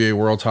the NWA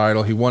World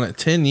title. He won it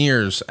 10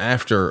 years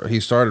after he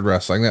started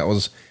wrestling. That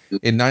was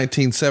in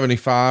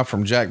 1975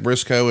 from Jack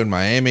Briscoe in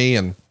Miami.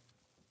 And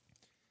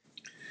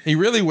he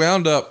really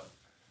wound up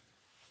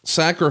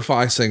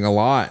sacrificing a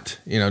lot.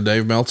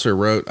 Dave Meltzer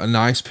wrote a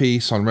nice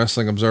piece on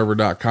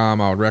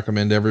WrestlingObserver.com. I would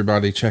recommend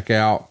everybody check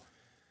out,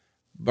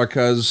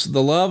 because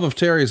the love of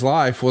Terry's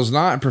life was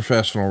not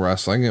professional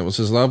wrestling. It was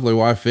his lovely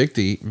wife,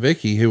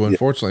 Vicky, who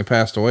unfortunately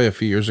passed away a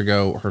few years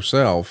ago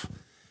herself.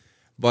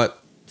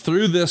 But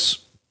through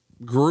this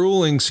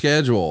grueling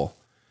schedule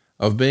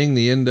of being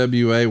the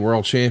NWA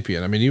world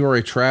champion, I mean, you were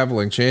a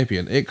traveling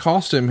champion. It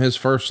cost him his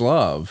first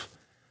love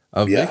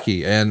of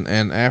Vicky. And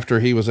after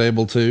he was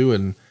able to,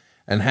 and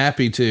and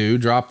happy to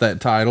drop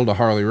that title to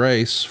Harley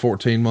Race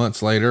 14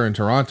 months later in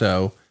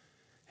Toronto,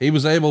 he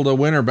was able to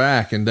win her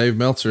back. And Dave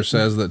Meltzer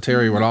says that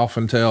Terry would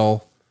often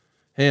tell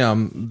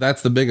him,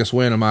 that's the biggest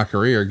win of my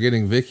career,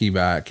 getting Vicky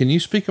back. Can you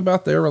speak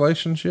about their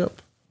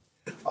relationship?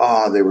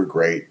 Oh, they were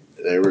great.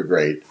 They were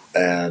great.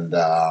 And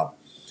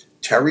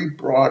Terry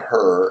brought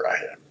her,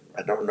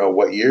 I don't know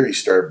what year he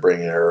started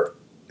bringing her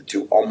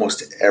to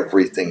almost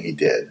everything he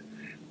did.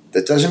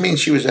 That doesn't mean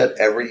she was at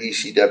every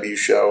ECW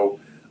show,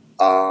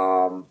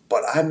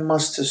 but I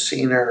must have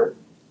seen her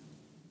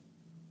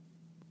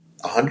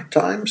 100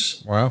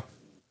 times. Wow.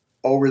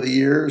 Over the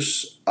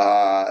years.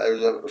 There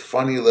was a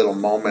funny little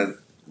moment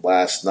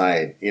last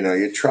night. You know,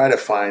 you try to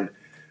find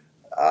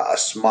a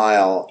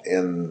smile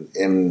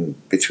in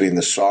between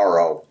the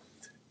sorrow.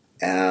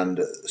 And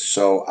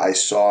so I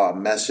saw a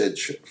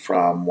message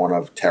from one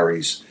of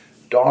Terry's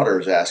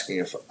daughters asking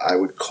if I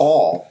would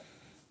call.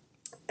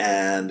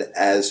 And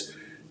as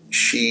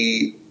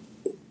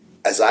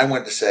I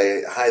went to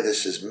say, hi,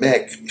 this is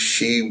Mick,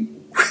 she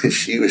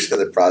was in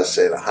the process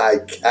saying, hi,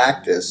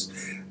 Cactus.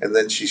 And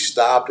then she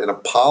stopped and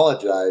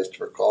apologized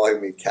for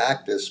calling me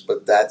Cactus,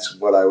 but that's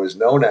what I was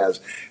known as.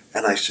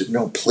 And I said,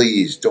 no,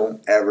 please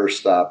don't ever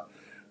stop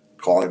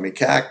calling me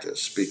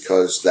Cactus,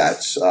 because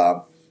that's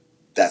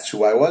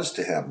who I was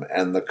to him.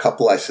 And the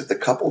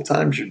couple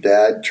times your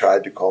dad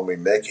tried to call me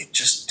Mick, it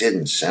just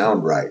didn't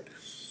sound right.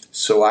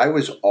 So I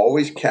was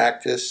always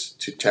Cactus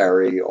to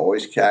Terry,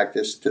 always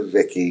Cactus to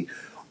Vicky,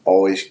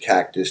 always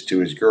Cactus to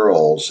his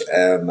girls.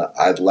 And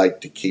I'd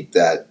like to keep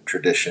that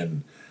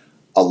tradition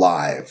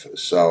alive.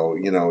 So,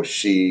 you know,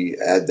 she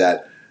had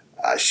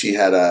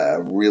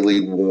a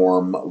really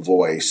warm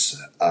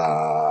voice.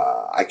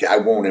 I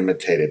won't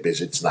imitate it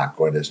because it's not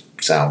going to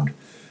sound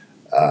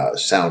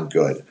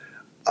good.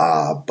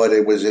 But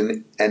it was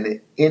an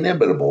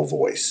inimitable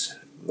voice,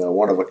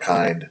 one of a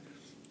kind.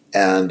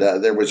 And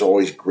there was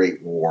always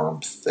great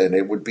warmth. And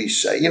it would be,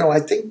 you know, I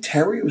think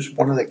Terry was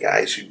one of the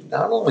guys who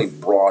not only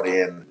brought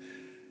in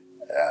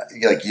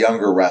like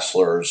younger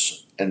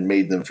wrestlers and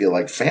made them feel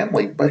like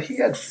family, but he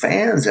had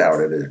fans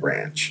out at his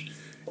ranch.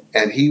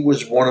 And he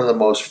was one of the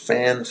most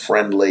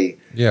fan-friendly.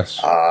 Yes.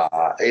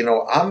 You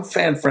know, I'm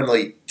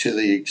fan-friendly to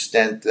the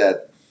extent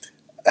that,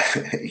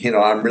 you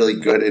know, I'm really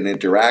good in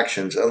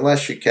interactions,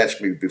 unless you catch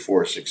me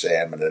before 6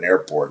 a.m. at an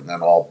airport, and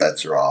then all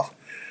bets are off.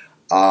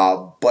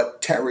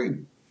 But Terry,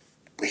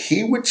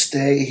 he would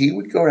stay, he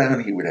would go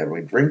down, he would have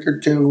a drink or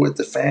two with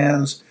the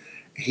fans.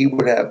 He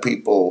would have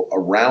people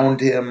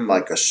around him,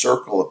 like a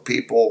circle of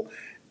people.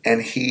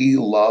 And he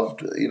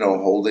loved, you know,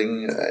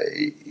 holding,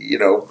 you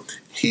know,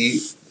 he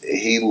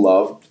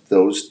loved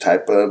those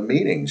type of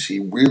meetings. He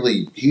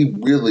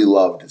really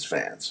loved his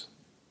fans.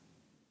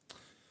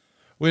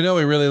 We know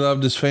he really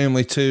loved his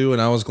family too.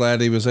 And I was glad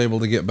he was able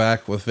to get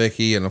back with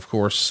Vicky. And of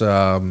course, you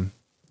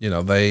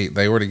know,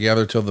 they were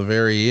together till the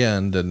very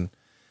end, and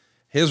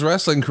his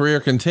wrestling career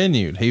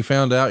continued. He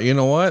found out, you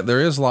know what,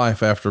 there is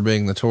life after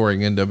being the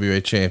touring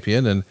NWA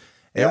champion, and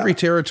every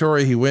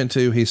territory he went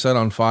to, he set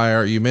on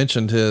fire. You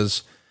mentioned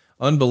his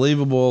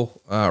unbelievable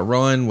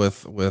run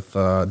with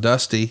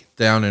Dusty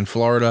down in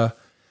Florida,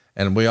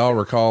 and we all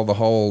recall the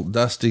whole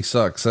Dusty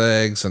sucks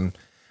eggs. And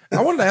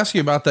I wanted to ask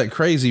you about that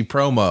crazy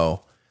promo.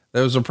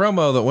 There was a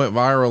promo that went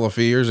viral a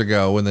few years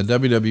ago when the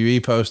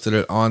WWE posted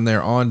it on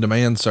their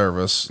on-demand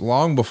service,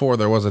 long before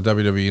there was a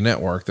WWE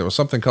network. There was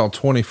something called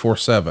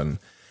 24/7.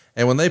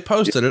 And when they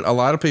posted it, a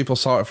lot of people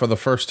saw it for the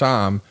first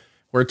time,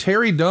 where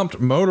Terry dumped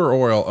motor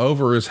oil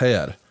over his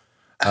head.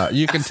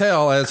 You can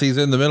tell as he's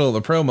in the middle of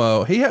the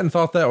promo, he hadn't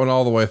thought that one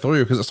all the way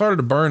through, because it started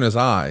to burn his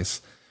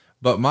eyes.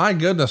 But my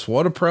goodness,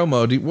 what a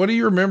promo. What do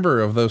you remember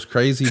of those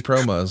crazy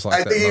promos?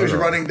 Like I think he was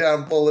running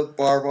down Bullet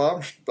Bob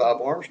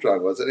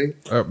Armstrong, wasn't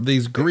he?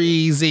 These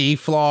greasy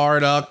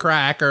Florida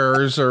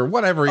crackers or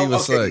whatever he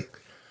was saying.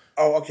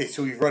 Oh, okay.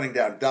 So he's running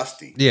down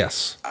Dusty.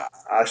 Yes.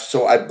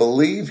 So I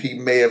believe he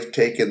may have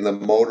taken the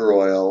motor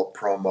oil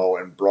promo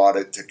and brought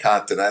it to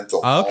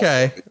Continental.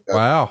 Okay.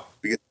 Wow.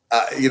 Because,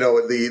 you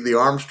know, the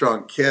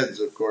Armstrong kids,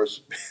 of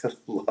course,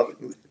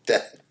 loving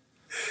that.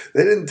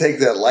 They didn't take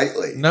that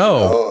lightly. No.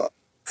 You know?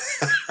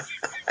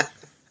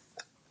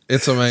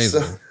 It's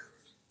amazing. So,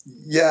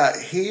 yeah,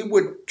 he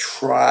would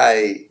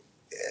try.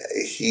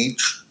 He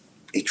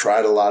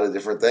tried a lot of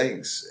different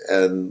things,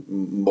 and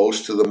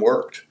most of them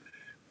worked.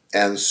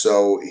 And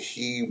so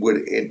he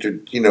would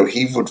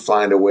he would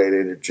find a way to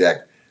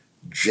interject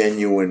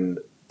genuine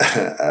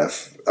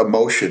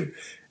emotion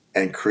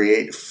and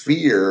create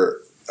fear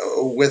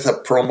with a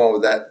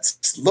promo that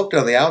looked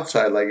on the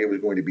outside like it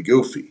was going to be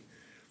goofy.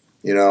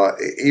 You know,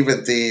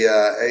 even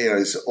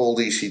his old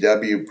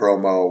ECW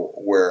promo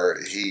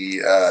where he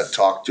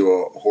talked to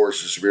a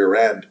horse's rear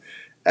end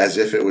as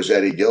if it was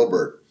Eddie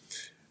Gilbert,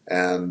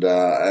 and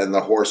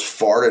the horse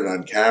farted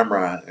on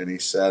camera, and he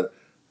said,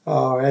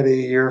 "Oh,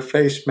 Eddie, your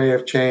face may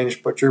have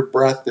changed, but your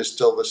breath is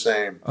still the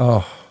same."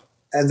 Oh,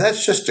 and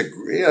that's just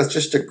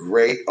a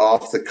great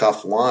off the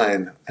cuff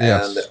line,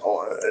 yes.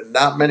 And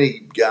not many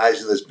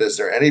guys in this business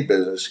or any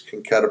business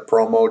can cut a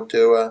promo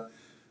to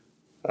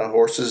a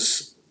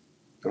horse's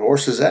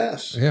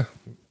ass. Yeah.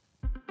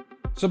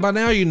 So by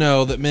now you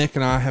know that Mick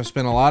and I have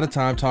spent a lot of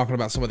time talking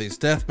about some of these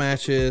death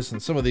matches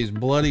and some of these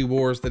bloody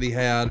wars that he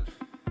had.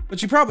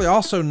 But you probably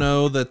also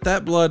know that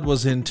that blood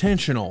was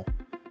intentional.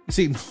 You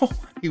see,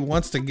 nobody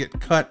wants to get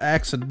cut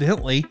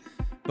accidentally,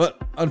 but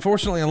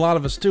unfortunately a lot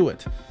of us do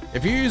it.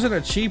 If you're using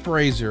a cheap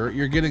razor,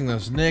 you're getting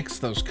those nicks,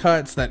 those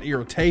cuts, that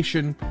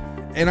irritation.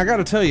 And I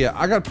gotta tell you,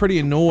 I got pretty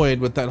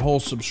annoyed with that whole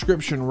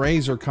subscription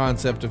razor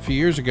concept a few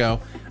years ago.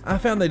 I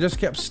found they just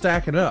kept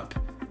stacking up.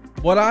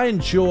 What I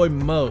enjoy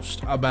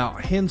most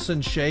about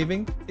Henson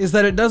shaving is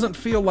that it doesn't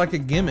feel like a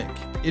gimmick.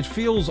 It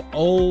feels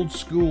old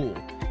school.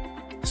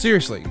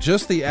 Seriously,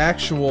 just the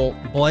actual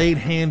blade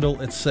handle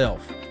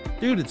itself.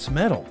 Dude, it's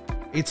metal.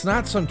 It's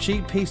not some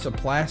cheap piece of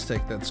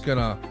plastic that's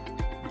gonna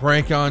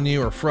break on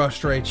you or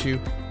frustrate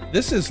you.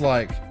 This is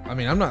like, I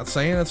mean, I'm not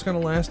saying it's gonna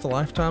last a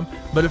lifetime,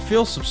 but it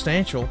feels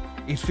substantial.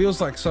 It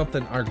feels like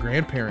something our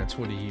grandparents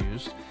would have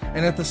used.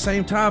 And at the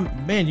same time,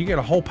 man, you get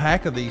a whole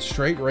pack of these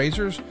straight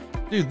razors.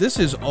 Dude, this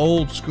is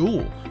old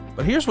school.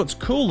 But here's what's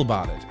cool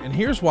about it, and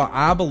here's why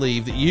I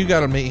believe that you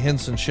gotta meet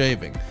Henson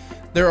Shaving.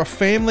 They're a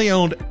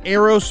family-owned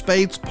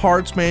aerospace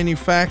parts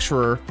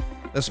manufacturer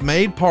that's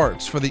made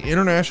parts for the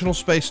International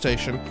Space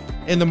Station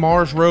and the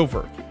Mars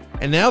rover.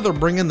 And now they're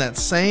bringing that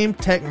same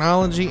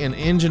technology and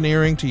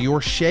engineering to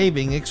your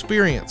shaving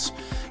experience.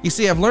 You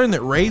see, I've learned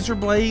that razor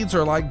blades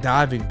are like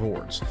diving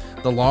boards.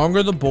 The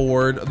longer the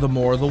board, the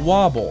more the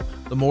wobble.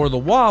 The more the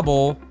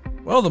wobble,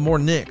 well, the more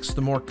nicks,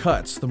 the more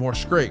cuts, the more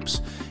scrapes.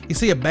 You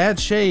see, a bad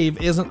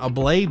shave isn't a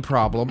blade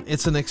problem,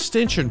 it's an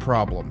extension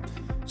problem.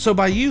 So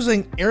by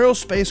using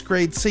aerospace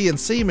grade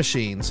CNC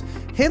machines,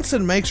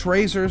 Henson makes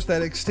razors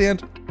that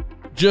extend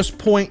just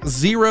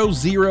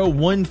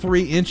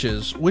 0.0013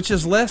 inches, which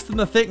is less than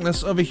the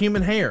thickness of a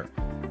human hair.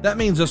 That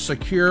means a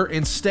secure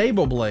and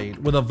stable blade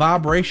with a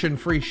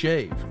vibration-free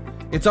shave.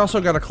 It's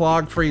also got a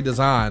clog-free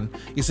design.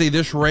 You see,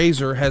 this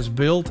razor has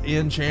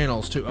built-in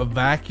channels to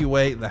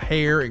evacuate the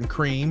hair and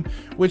cream,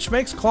 which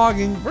makes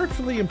clogging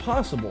virtually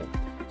impossible.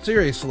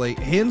 Seriously,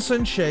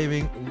 Henson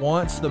Shaving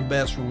wants the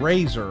best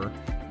razor,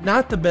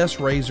 not the best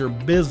razor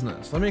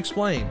business. Let me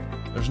explain.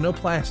 There's no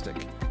plastic.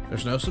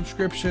 There's no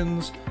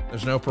subscriptions.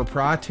 There's no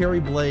proprietary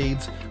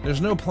blades.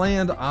 There's no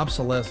planned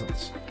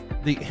obsolescence.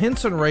 The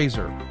Henson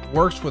razor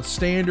works with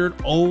standard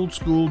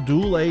old-school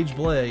dual-age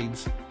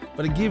blades,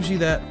 but it gives you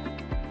that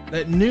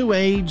new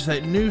age,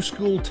 that new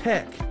school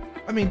tech.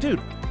 I mean,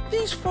 dude,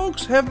 these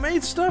folks have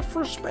made stuff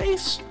for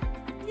space.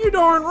 You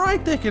darn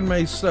right they can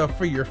make stuff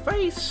for your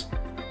face.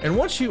 And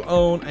once you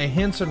own a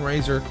Henson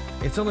razor,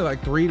 it's only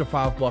like $3 to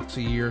 $5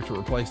 a year to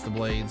replace the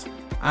blades.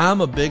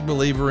 I'm a big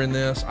believer in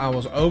this. I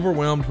was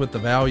overwhelmed with the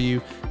value.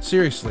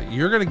 Seriously,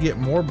 you're gonna get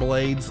more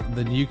blades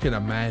than you can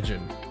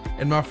imagine.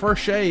 In my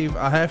first shave,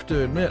 I have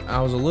to admit, I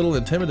was a little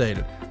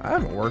intimidated. I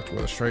haven't worked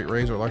with a straight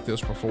razor like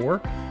this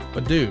before,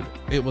 but dude,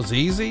 it was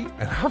easy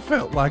and I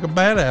felt like a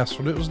badass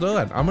when it was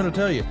done. I'm gonna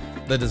tell you,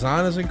 the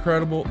design is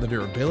incredible, the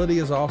durability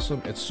is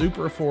awesome, it's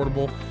super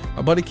affordable.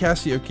 My buddy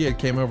Cassio Kid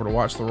came over to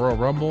watch the Royal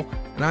Rumble,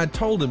 and I had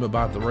told him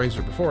about the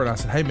razor before, and I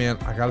said, hey man,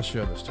 I gotta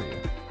show this to you.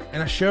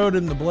 And I showed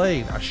him the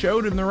blade, I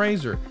showed him the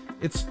razor.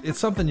 It's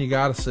something you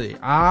gotta see.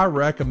 I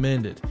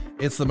recommend it.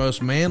 It's the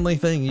most manly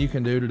thing you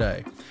can do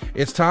today.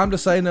 It's time to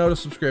say no to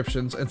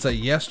subscriptions and say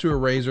yes to a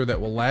razor that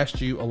will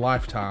last you a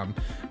lifetime.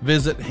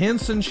 Visit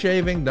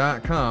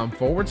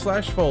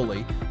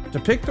hensonshaving.com/Foley to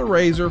pick the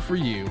razor for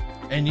you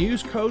and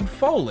use code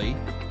Foley,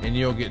 and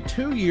you'll get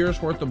 2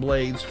 years worth of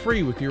blades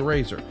free with your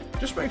razor.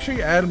 Just make sure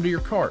you add them to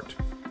your cart.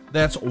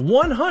 That's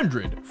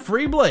 100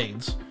 free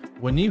blades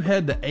when you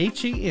head to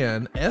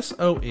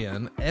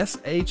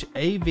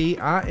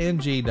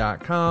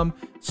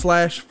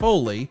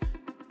hensonshaving.com/Foley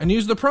and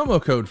use the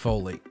promo code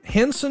Foley.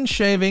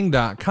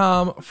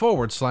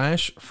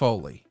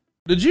 hensonshaving.com/Foley.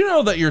 Did you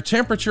know that your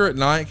temperature at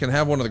night can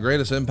have one of the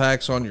greatest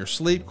impacts on your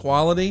sleep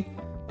quality?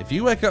 If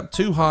you wake up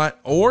too hot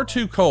or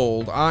too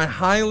cold, I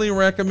highly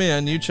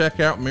recommend you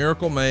check out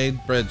Miracle Made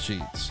bed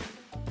sheets.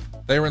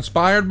 They were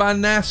inspired by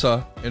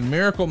NASA, and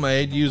Miracle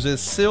Made uses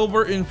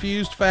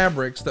silver-infused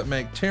fabrics that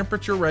make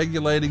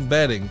temperature-regulating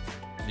bedding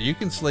so you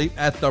can sleep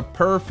at the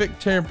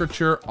perfect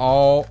temperature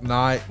all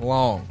night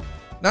long.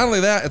 Not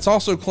only that, it's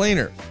also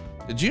cleaner.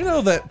 Did you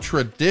know that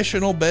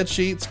traditional bed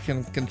sheets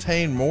can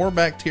contain more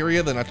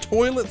bacteria than a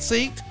toilet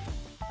seat?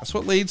 That's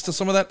what leads to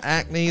some of that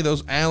acne,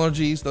 those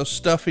allergies, those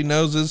stuffy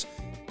noses.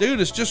 Dude,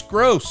 it's just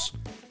gross.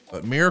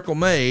 But Miracle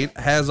Made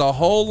has a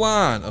whole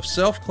line of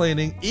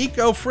self-cleaning,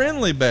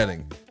 eco-friendly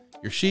bedding.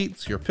 Your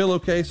sheets, your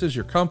pillowcases,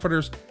 your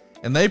comforters,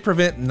 and they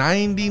prevent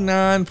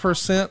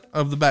 99%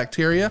 of the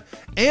bacteria,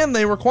 and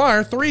they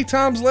require 3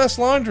 times less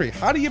laundry.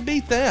 How do you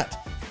beat that?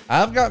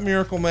 I've got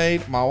Miracle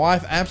Made. My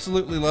wife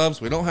absolutely loves.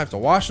 We don't have to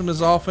wash them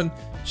as often.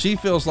 She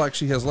feels like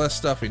she has less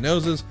stuffy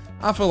noses.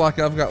 I feel like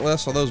I've got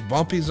less of those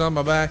bumpies on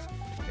my back.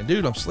 And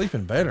dude, I'm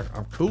sleeping better.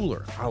 I'm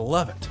cooler. I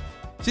love it.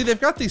 See, they've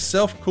got these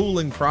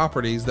self-cooling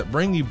properties that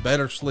bring you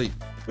better sleep.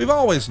 We've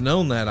always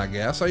known that, I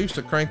guess. I used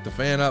to crank the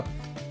fan up,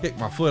 kick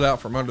my foot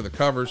out from under the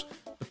covers.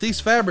 But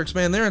these fabrics,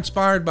 man, they're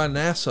inspired by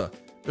NASA.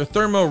 They're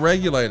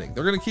thermoregulating.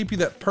 They're going to keep you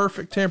that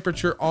perfect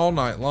temperature all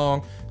night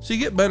long so you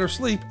get better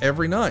sleep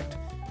every night.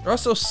 They're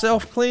also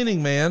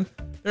self-cleaning, man.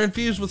 They're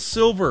infused with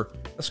silver.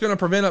 That's going to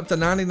prevent up to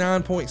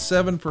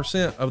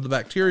 99.7% of the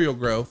bacterial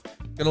growth.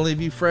 Going to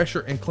leave you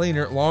fresher and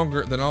cleaner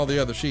longer than all the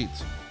other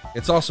sheets.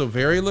 It's also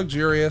very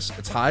luxurious.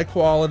 It's high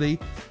quality.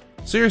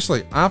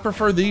 Seriously, I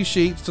prefer these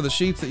sheets to the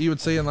sheets that you would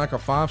see in like a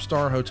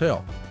 5-star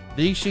hotel.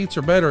 These sheets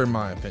are better in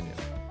my opinion.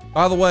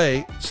 By the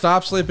way,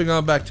 stop sleeping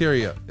on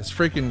bacteria. It's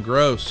freaking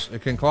gross.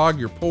 It can clog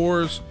your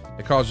pores.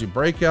 It causes you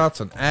breakouts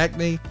and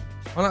acne.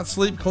 Why not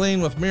sleep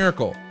clean with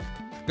Miracle?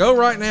 Go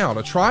right now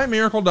to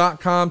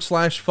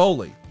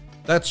trymiracle.com/Foley.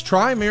 That's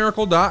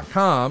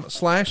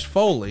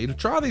trymiracle.com/Foley to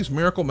try these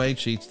Miracle Made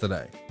sheets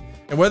today.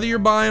 And whether you're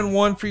buying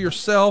one for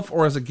yourself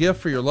or as a gift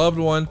for your loved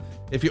one,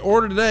 if you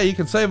order today, you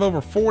can save over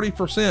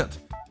 40%.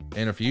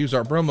 And if you use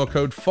our promo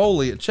code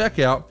Foley at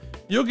checkout,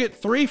 you'll get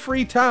 3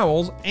 free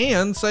towels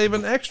and save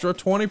an extra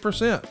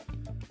 20%.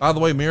 By the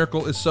way,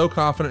 Miracle is so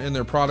confident in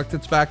their product,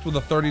 it's backed with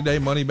a 30-day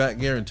money-back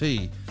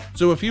guarantee.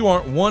 So if you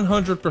aren't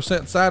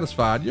 100%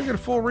 satisfied, you'll get a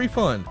full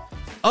refund.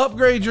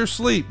 Upgrade your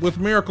sleep with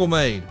Miracle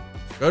Made.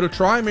 Go to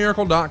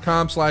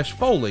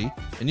trymiracle.com/Foley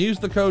and use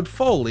the code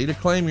Foley to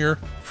claim your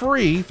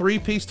free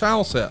 3-piece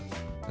towel set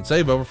and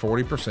save over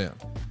 40%.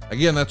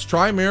 Again, that's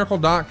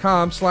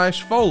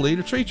trymiracle.com/Foley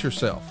to treat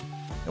yourself.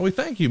 And we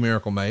thank you,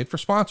 Miracle Made, for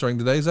sponsoring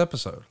today's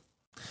episode.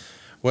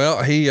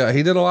 Well, he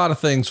did a lot of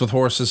things with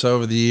horses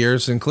over the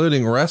years,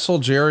 including wrestle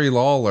Jerry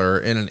Lawler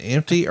in an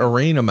empty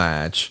arena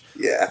match.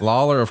 Yeah.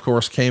 Lawler, of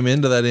course, came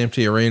into that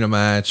empty arena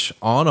match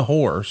on a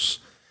horse.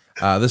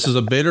 This is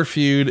a bitter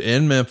feud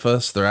in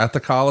Memphis. They're at the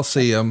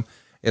Coliseum.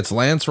 It's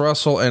Lance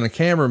Russell and a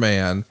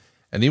cameraman.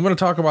 And you want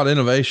to talk about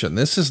innovation.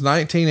 This is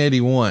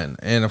 1981.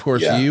 And of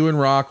course, you and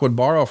Rock would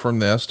borrow from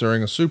this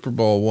during a Super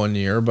Bowl one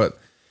year, but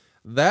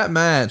that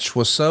match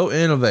was so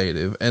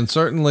innovative. And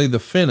certainly the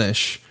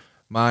finish,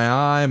 my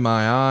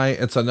eye,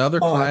 it's another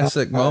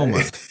classic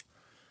moment.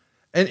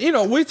 And,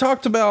 we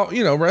talked about,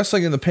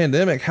 wrestling in the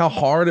pandemic, how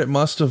hard it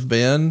must have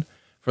been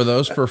for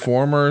those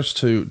performers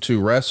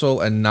to wrestle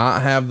and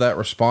not have that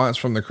response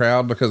from the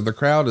crowd, because the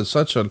crowd is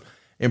such an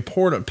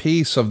important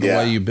piece of the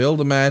way you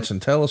build a match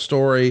and tell a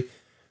story.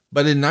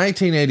 But in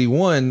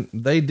 1981,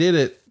 they did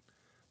it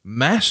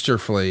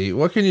masterfully.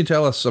 What can you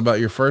tell us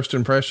about your first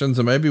impressions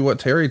and maybe what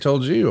Terry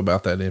told you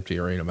about that empty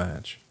arena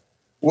match?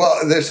 Well,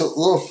 there's a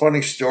little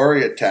funny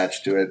story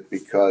attached to it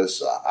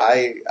because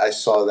I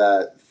saw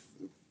that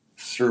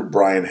through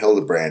Brian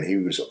Hildebrand. He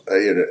was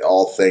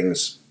all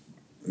things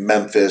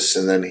Memphis,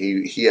 and then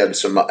he had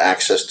some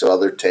access to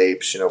other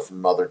tapes,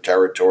 from other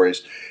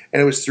territories.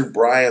 And it was through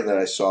Brian that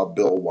I saw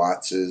Bill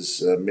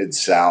Watts's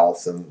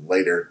Mid-South and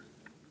later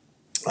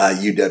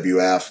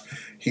UWF.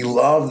 He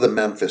loved the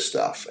Memphis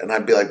stuff. And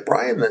I'd be like,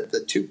 Brian,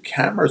 the two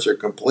cameras are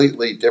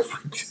completely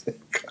different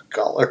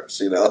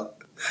colors,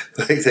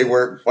 like they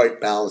weren't quite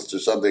balanced or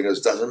something. It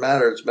goes, doesn't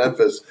matter, it's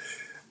Memphis.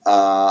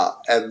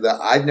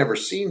 I'd never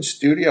seen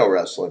studio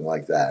wrestling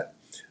like that.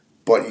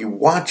 But you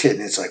watch it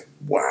and it's like,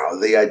 wow,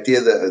 the idea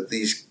that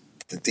these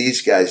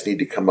guys need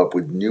to come up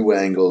with new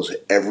angles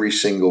every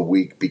single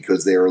week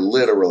because they are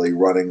literally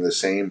running the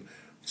same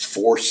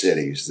 4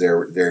 cities.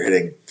 They're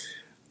hitting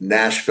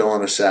Nashville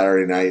on a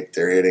Saturday night.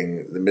 They're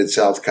hitting the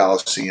Mid-South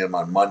Coliseum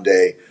on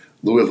Monday,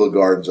 Louisville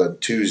Gardens on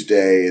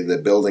Tuesday, the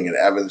building in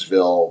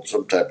Evansville,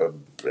 some type of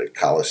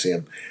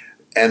Coliseum.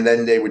 And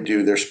then they would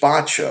do their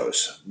spot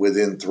shows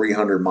within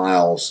 300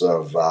 miles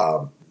of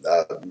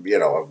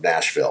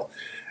Nashville.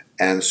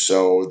 And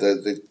so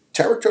the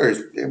territory,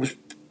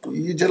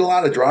 you did a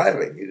lot of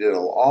driving. You did an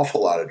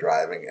awful lot of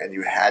driving, and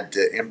you had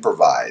to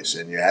improvise,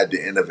 and you had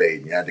to innovate,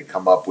 and you had to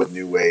come up with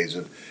new ways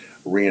of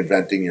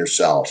reinventing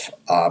yourself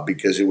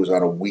because it was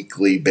on a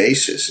weekly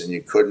basis, and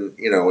you couldn't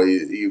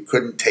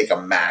take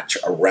a match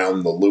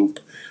around the loop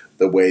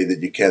the way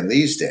that you can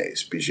these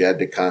days because you had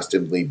to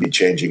constantly be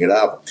changing it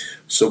up.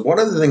 So one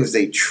of the things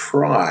they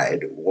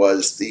tried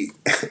was the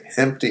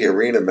empty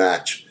arena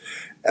match.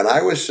 And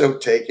I was so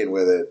taken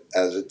with it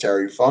as a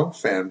Terry Funk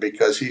fan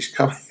because he's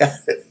coming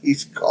at it.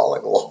 He's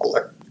calling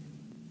Lawler.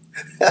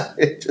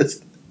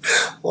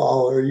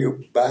 Lawler,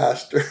 you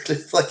bastard.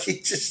 It's like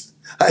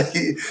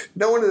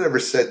no one had ever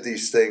said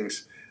these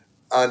things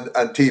on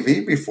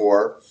TV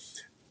before.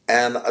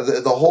 And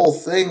the whole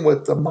thing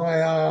with the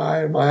my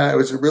eye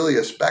was really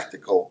a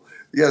spectacle.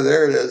 Yeah,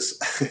 there it is.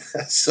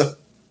 So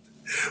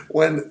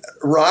when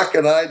Rock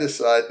and I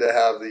decided to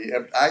have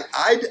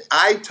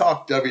I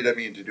talked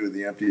WWE into doing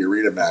the empty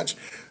arena match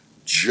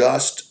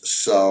just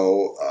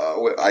so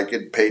I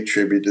could pay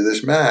tribute to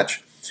this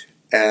match.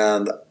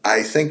 And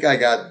I think I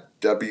got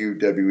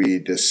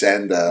WWE to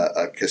send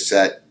a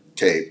cassette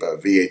tape, a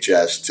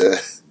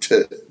VHS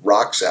to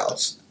Rock's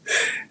house.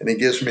 And he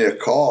gives me a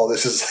call.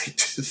 This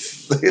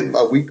is like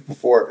a week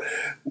before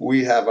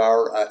we have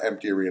our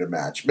empty arena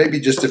match, maybe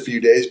just a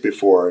few days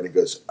before. And he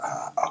goes,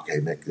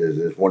 okay, Nick,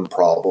 there's one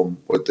problem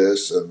with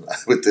this and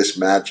with this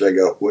match. I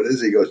go, what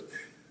is it? He goes,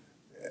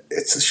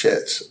 it's the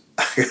shits.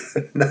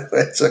 No,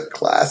 it's a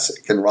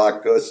classic. And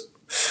Rock goes,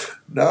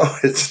 No,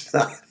 it's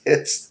not.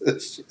 It's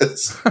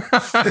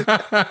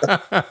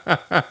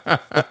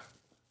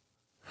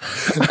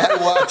I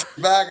watched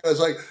it back and I was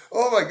like,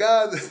 oh my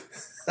God,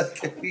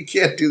 you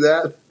can't do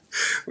that.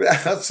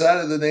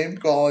 Outside of the name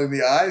calling,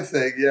 the eye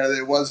thing, yeah,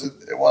 it wasn't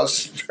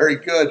very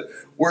good.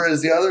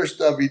 Whereas the other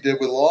stuff he did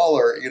with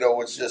Lawler,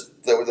 was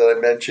just that I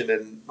mentioned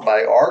in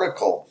my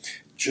article,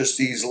 just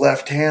these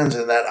left hands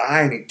in that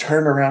eye, and he'd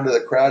turn around to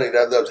the crowd, he'd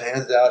have those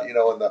hands out, in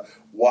the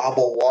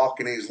wobble walk,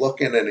 and he's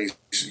looking, and he's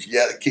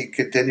keep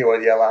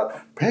continuing to yell out,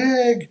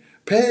 "Peg,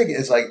 Peg!"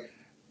 It's like,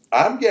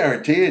 I'm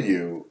guaranteeing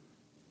you,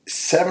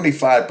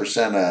 75%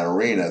 of that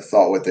arena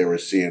thought what they were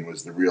seeing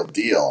was the real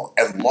deal.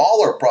 And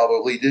Lawler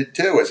probably did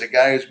too. As a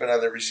guy who's been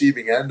on the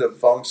receiving end of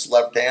Funk's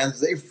left hands,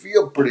 they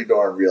feel pretty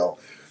darn real.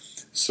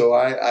 So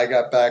I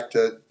got back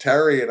to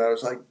Terry and I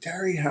was like,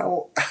 Terry,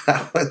 how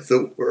in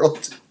the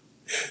world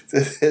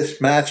did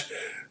this match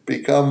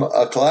become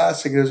a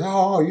classic? He goes,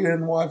 oh, you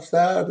didn't watch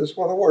that? It's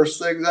one of the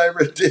worst things I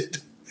ever did.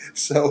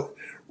 So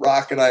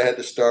Rock and I had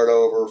to start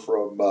over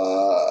from.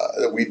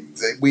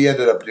 We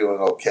ended up doing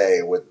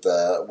okay with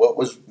what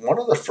was one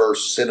of the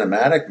first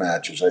cinematic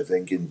matches, I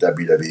think, in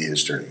WWE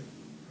history.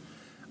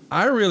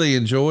 I really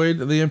enjoyed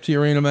the empty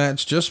arena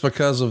match just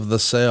because of the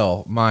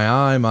sell. My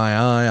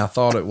eye. I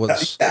thought it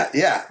was.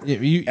 Yeah.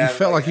 You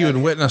felt like you had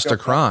witnessed a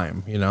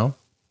crime,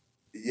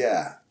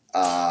 Yeah.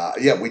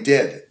 Yeah, we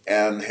did,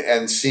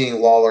 and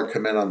seeing Lawler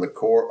come in on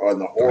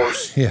the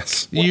horse.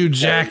 Yes, you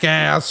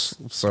jackass!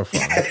 So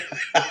funny.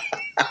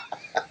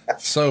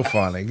 So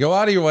funny. Go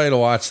out of your way to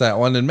watch that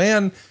one. And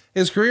man,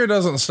 his career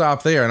doesn't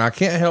stop there. And I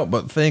can't help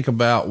but think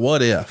about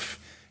what if,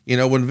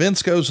 when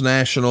Vince goes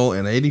national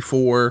in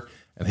 84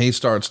 and he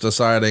starts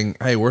deciding,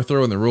 hey, we're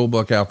throwing the rule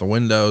book out the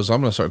windows.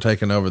 I'm going to start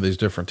taking over these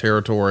different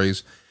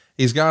territories.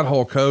 He's got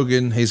Hulk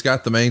Hogan. He's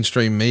got the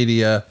mainstream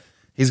media.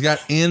 He's got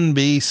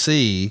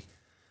NBC.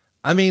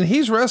 I mean,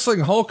 he's wrestling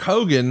Hulk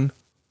Hogan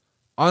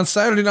on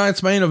Saturday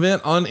night's main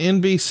event on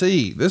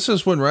NBC. This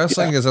is when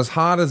wrestling is as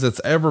hot as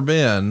it's ever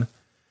been.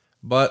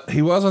 But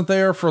he wasn't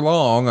there for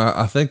long.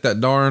 I think that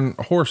darn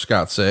horse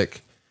got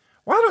sick.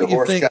 Why don't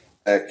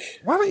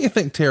you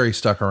think Terry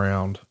stuck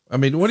around? I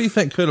mean, what do you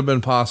think could have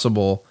been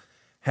possible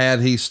had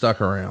he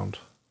stuck around?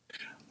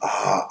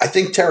 I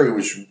think he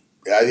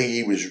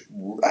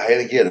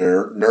had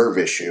a nerve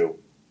issue.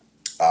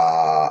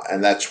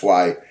 And that's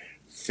why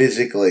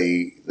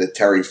physically the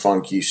Terry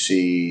Funk you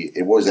see,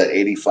 it was at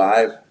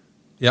 85.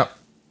 Yep.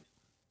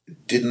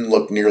 Didn't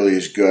look nearly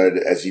as good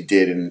as he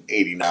did in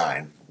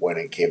 89 when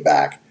he came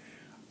back.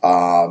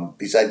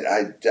 Because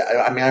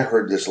I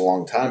heard this a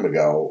long time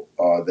ago,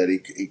 that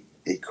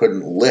he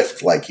couldn't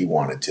lift like he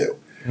wanted to.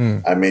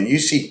 I mean, you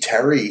see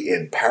Terry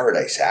in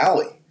Paradise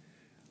Alley,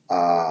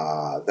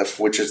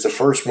 which is the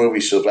first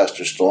movie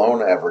Sylvester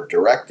Stallone ever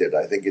directed.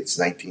 I think it's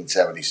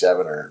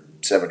 1977 or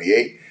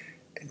 78.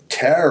 And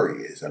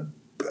Terry is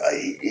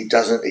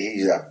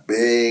he's a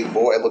big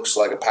boy. It looks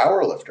like a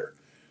power lifter.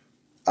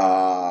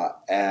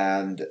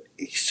 And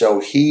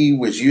so he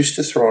was used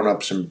to throwing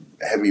up some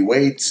heavy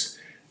weights.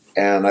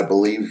 And I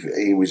believe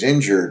he was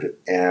injured,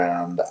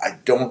 and I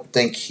don't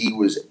think he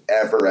was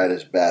ever at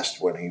his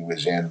best when he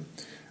was in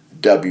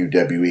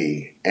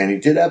WWE. And he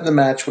did have the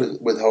match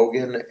with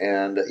Hogan,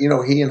 and,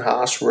 he and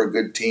Haas were a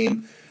good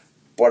team,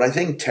 but I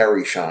think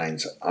Terry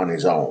shines on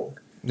his own.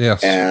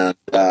 Yes. And,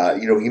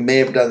 he may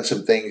have done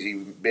some things.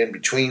 He'd been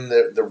between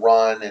the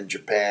run in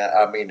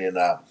in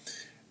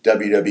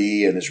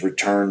WWE and his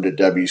return to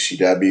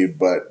WCW,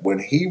 but when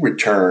he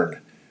returned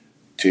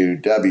to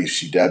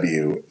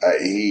WCW,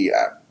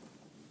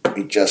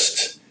 he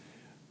just,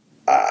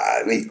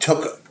 he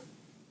took,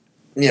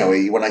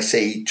 when I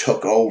say he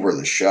took over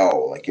the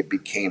show, like it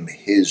became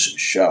his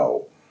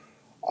show.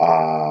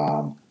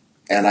 And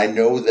I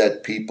know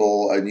that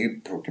people, and you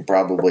can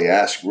probably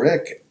ask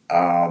Rick,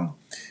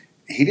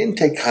 he didn't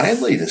take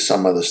kindly to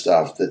some of the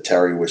stuff that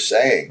Terry was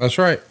saying. That's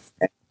right.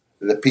 And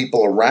the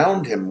people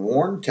around him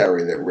warned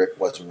Terry that Rick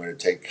wasn't going to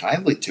take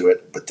kindly to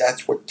it, but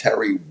that's what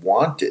Terry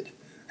wanted.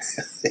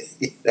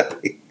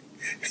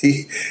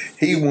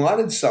 He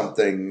wanted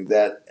something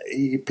that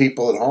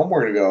people at home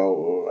were going to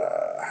go,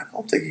 I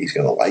don't think he's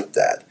going to like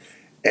that.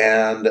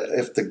 And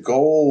if the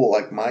goal,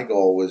 like my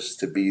goal, was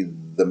to be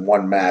the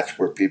one match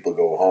where people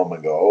go home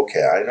and go,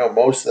 okay, I know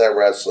most of that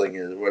wrestling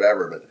is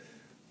whatever, but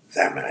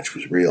that match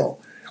was real.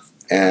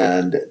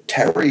 And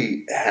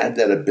Terry had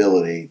that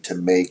ability to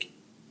make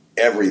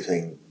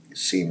everything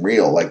seem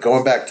real. Like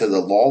going back to the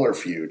Lawler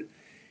feud,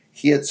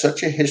 he had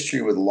such a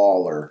history with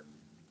Lawler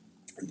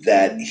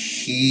that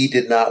he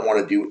did not want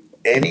to do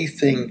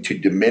anything to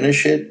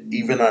diminish it,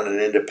 even on an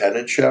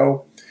independent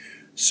show.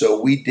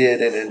 So we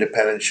did an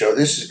independent show.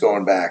 This is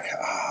going back,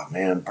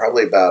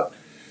 probably about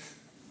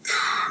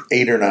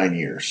 8 or 9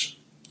 years.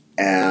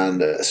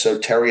 And so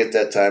Terry at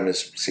that time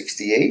is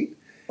 68.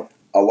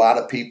 A lot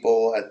of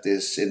people at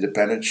this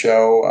independent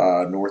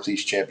show,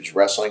 Northeast Championship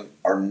Wrestling,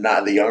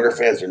 the younger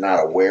fans are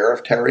not aware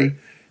of Terry.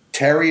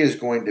 Terry is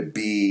going to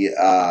be,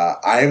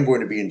 I am going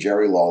to be in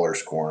Jerry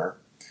Lawler's corner.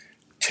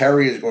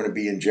 Terry is going to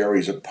be in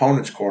Jerry's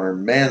opponent's corner,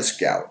 Man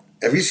Scout.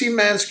 Have you seen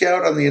Man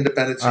Scout on the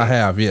independent scene? I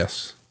have,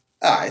 yes.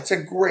 It's a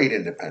great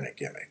independent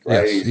gimmick,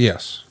 right?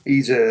 Yes.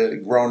 He's a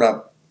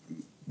grown-up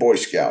Boy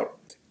Scout.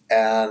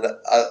 And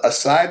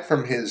aside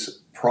from his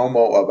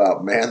promo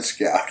about Man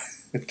Scout,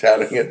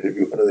 touting it to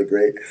be one of the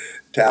great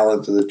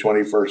talents of the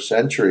 21st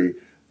century,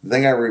 the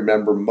thing I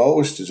remember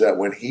most is that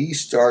when he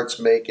starts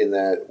making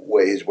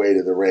his way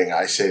to the ring,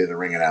 I say to the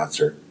ring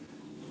announcer,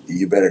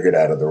 "You better get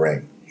out of the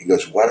ring." He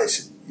goes, "What?" I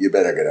said, "You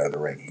better get out of the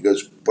ring." He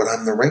goes, "But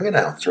I'm the ring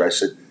announcer." I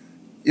said,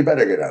 "You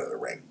better get out of the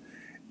ring."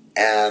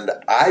 And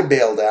I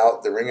bailed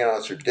out. The ring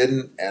announcer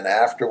didn't. And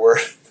afterward,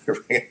 the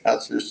ring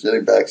announcer's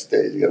sitting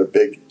backstage. He got a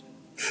big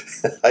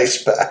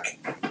ice pack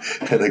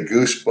and a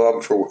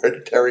goosebump for where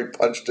Terry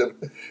punched him.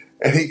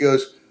 And he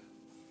goes,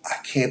 "I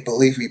can't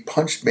believe he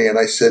punched me." And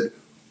I said,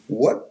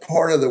 "What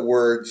part of the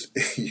words,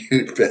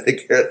 'you'd better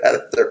get out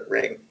of the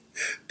ring,'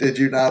 did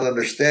you not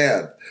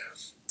understand?"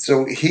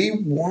 So he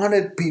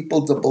wanted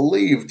people to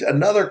believe.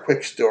 Another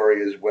quick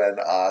story is when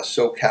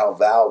SoCal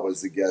Val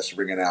was the guest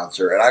ring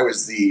announcer, and I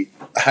was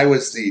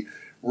the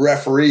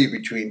referee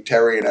between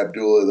Terry and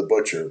Abdullah the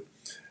Butcher.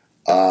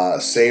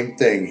 Same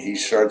thing. He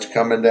starts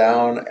coming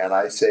down, and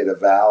I say to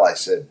Val, I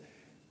said,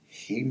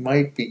 "He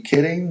might be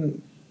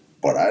kidding,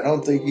 but I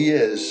don't think he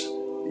is.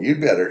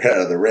 You'd better get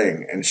out of the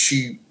ring." And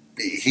she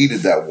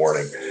heeded that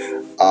warning.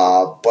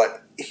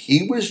 But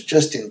he was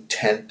just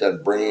intent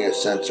on bringing a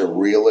sense of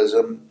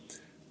realism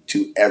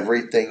to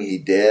everything he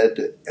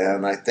did.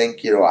 And I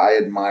think, I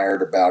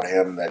admired about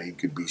him that he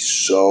could be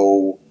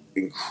so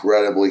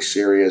incredibly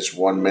serious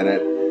one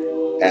minute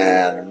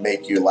and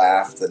make you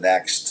laugh the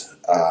next.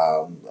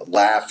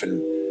 Laugh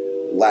and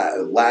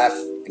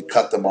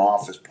cut them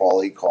off, as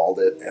Paulie called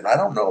it. And I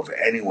don't know if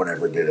anyone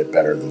ever did it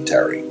better than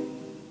Terry.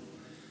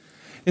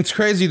 It's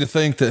crazy to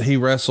think that he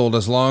wrestled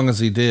as long as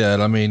he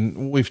did. I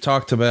mean, we've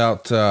talked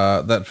about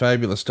that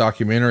fabulous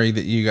documentary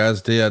that you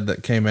guys did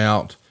that came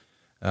out,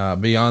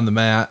 Beyond the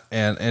Mat.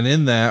 And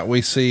in that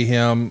we see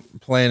him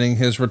planning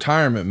his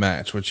retirement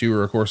match, which you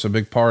were of course a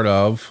big part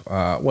of.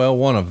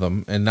 One of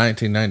them in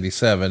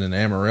 1997 in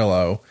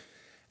Amarillo.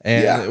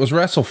 And It was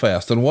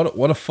WrestleFest, and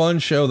what a fun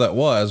show that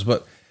was.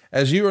 But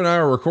as you and I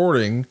are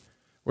recording,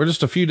 we're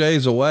just a few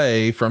days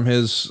away from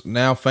his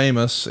now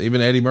famous,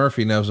 even Eddie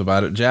Murphy knows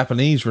about it,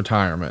 Japanese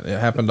retirement. It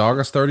happened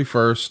August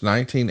 31st,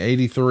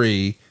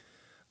 1983,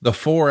 the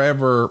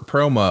Forever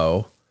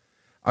promo.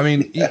 I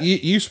mean,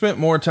 you spent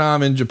more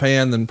time in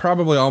Japan than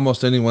probably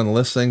almost anyone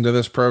listening to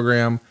this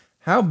program.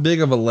 How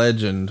big of a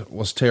legend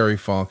was Terry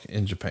Funk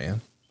in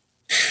Japan?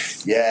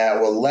 Yeah,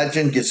 well,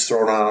 legend gets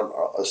thrown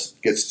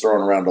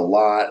around a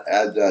lot,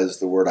 as does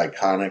the word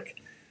iconic.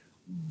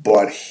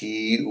 But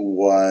he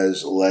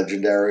was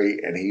legendary,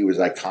 and he was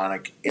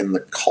iconic in the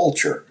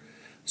culture.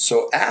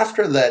 So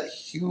after that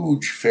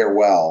huge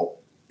farewell,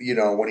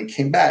 when he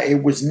came back,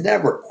 it was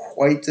never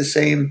quite the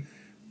same,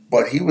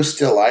 but he was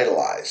still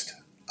idolized.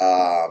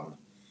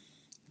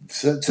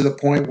 So to the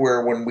point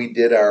where when we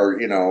did our,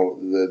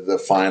 the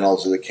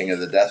finals of the King of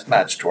the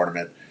Deathmatch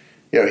tournament,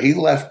 he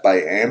left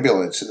by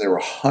ambulance, and there were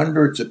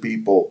hundreds of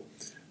people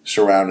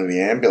surrounding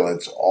the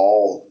ambulance,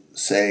 all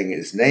saying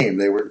his name.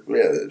 They were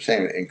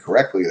saying it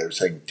incorrectly. They were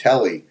saying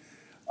Telly.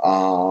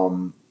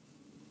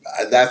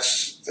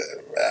 That's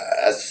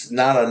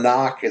not a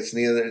knock. It's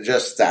neither.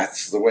 Just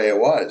that's the way it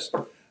was.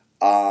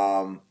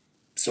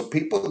 So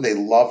people, they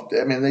loved.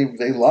 I mean,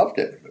 they loved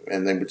him,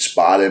 and they would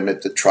spot him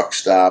at the truck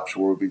stops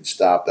where we'd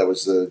stop. That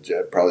was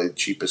probably the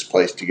cheapest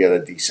place to get a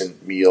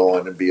decent meal,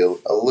 and it'd be a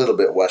little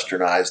bit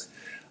westernized.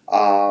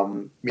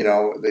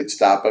 They'd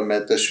stop him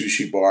at the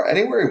sushi bar.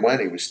 Anywhere he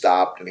went, he was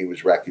stopped and he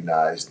was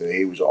recognized, and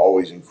he was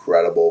always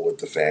incredible with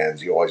the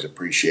fans. He always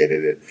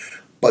appreciated it.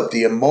 But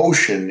the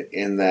emotion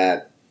in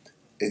that,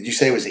 did you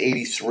say it was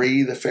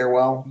 83, the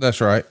farewell? That's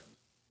right.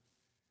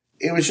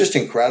 It was just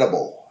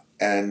incredible.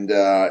 And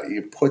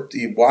you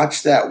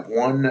watch that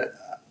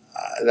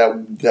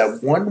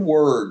one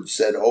word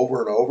said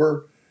over and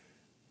over.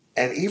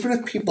 And even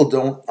if people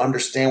don't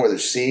understand what they're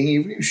seeing,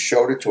 even if you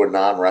showed it to a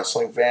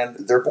non-wrestling fan,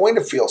 they're going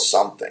to feel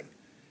something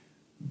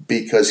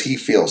because he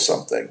feels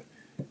something.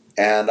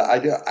 And I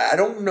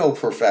don't know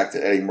for a fact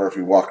that Eddie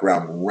Murphy walked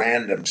around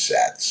random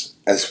sets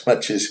as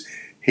much as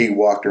he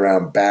walked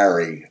around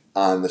Barry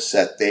on the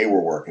set they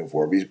were working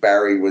for. Because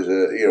Barry was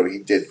he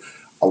did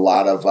a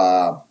lot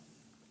of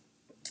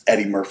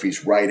Eddie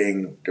Murphy's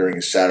writing during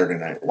his Saturday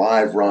Night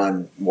Live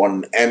run,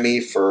 won an Emmy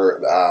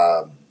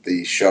for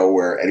the show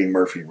where Eddie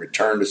Murphy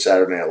returned to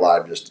Saturday Night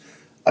Live just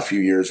a few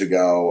years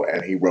ago,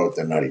 and he wrote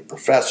The Nutty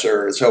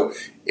Professor. So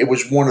it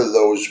was one of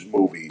those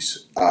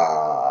movies. So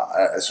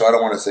I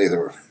don't want to say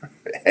that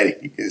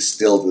Eddie is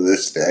still to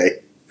this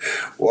day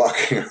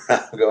walking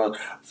around going,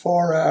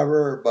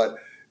 "Forever," but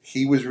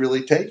he was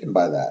really taken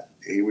by that.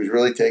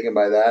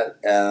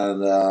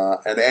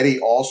 And Eddie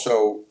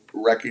also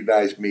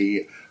recognized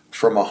me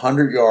from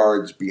 100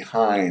 yards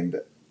behind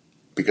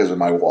because of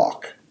my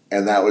walk.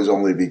 And that was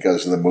only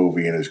because of the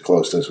movie and his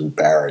closeness with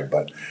Barry.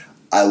 But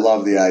I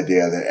love the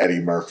idea that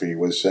Eddie Murphy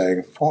was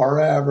saying,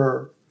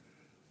 "Forever,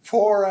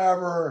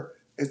 forever."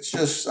 it's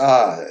just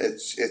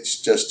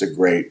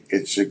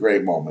it's a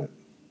great moment.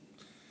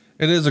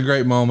 It is a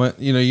great moment.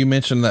 You know, you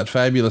mentioned that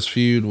fabulous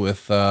feud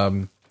with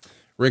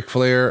Ric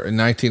Flair in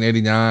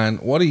 1989.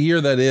 What a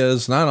year that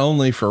is, not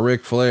only for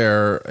Ric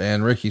Flair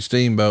and Ricky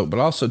Steamboat, but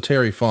also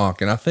Terry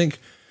Funk. And I think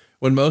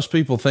when most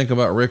people think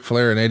about Ric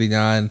Flair in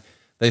 89,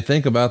 they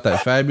think about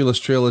that fabulous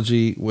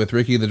trilogy with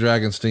Ricky the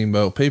Dragon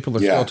Steamboat. People are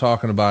still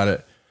talking about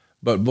it.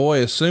 But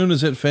boy, as soon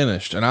as it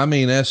finished, and I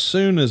mean as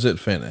soon as it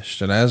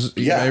finished, and as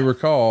you may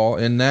recall,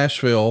 in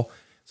Nashville,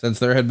 since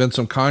there had been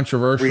some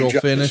controversial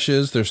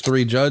finishes, there's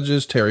 3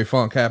 judges. Terry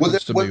Funk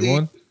happens to be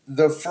one.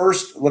 The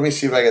first, let me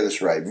see if I get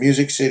this right.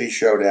 Music City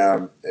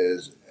Showdown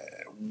is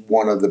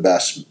one of the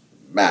best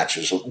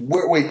matches.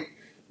 Wait,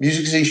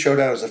 Music City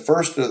Showdown was the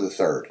first or the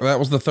third? That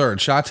was the third.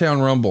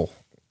 Chi-Town Rumble.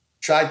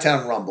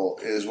 Chi-Town Rumble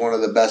is one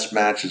of the best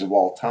matches of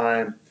all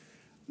time.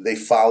 They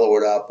follow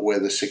it up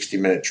with a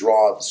 60-minute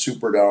draw at the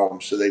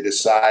Superdome. So they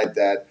decide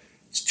that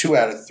it's 2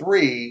 out of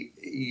 3.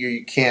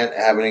 You can't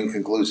have an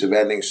inconclusive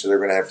ending, so they're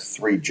going to have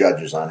 3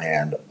 judges on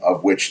hand,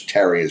 of which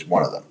Terry is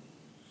one of them.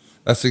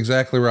 That's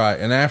exactly right.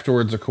 And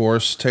afterwards, of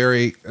course,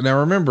 Terry, now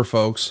remember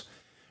folks,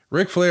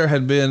 Ric Flair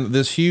had been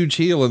this huge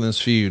heel in this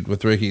feud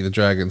with Ricky the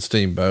Dragon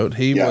Steamboat.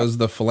 He was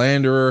the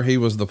philanderer. He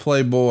was the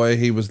playboy.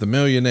 He was the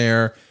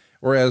millionaire.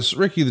 Whereas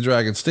Ricky the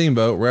Dragon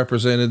Steamboat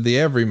represented the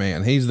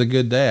everyman. He's the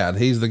good dad.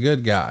 He's the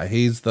good guy.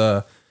 He's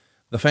the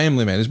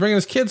family man. He's bringing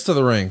his kids to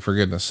the ring, for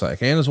goodness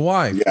sake, and his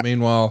wife. Yeah.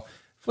 Meanwhile,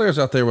 Flair's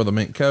out there with a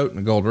mink coat and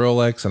a gold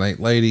Rolex and 8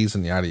 ladies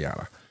and yada,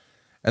 yada.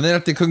 And then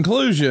at the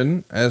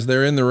conclusion, as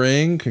they're in the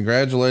ring,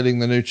 congratulating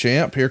the new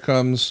champ, here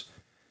comes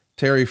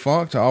Terry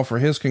Funk to offer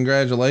his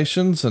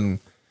congratulations and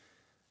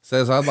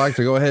says, I'd like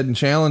to go ahead and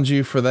challenge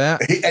you for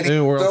that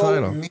new world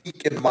title.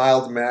 Meek and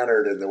mild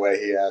mannered in the way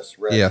he asked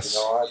Rick. Yes.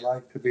 You know, I'd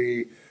like to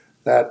be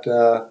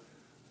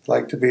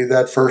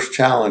that first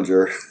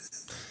challenger.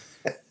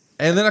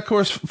 And then, of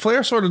course,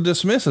 Flair sort of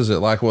dismisses it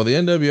like, well, the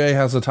NWA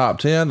has a top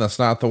 10. That's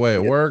not the way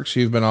it works.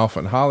 You've been off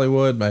in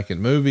Hollywood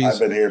making movies. I've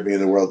been here being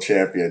the world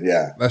champion.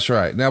 Yeah, that's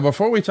right. Now,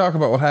 before we talk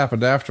about what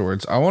happened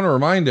afterwards, I want to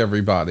remind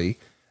everybody,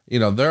 you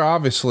know, they're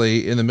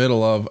obviously in the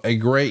middle of a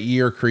great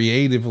year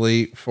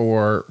creatively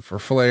for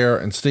Flair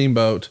and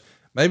Steamboat.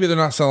 Maybe they're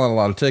not selling a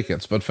lot of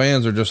tickets, but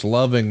fans are just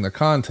loving the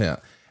content.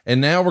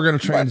 And now we're going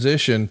to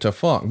transition to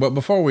Funk. But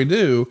before we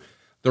do,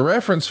 the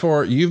reference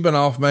for you've been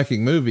off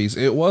making movies,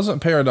 it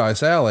wasn't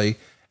Paradise Alley.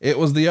 It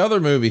was the other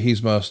movie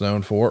he's most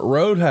known for,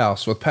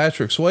 Roadhouse with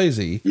Patrick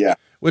Swayze,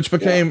 which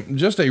became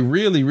just a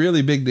really,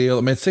 really big deal.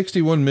 It made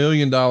 $61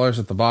 million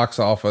at the box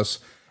office.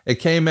 It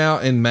came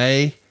out in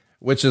May,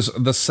 which is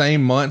the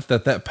same month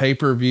that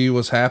pay-per-view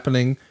was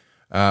happening,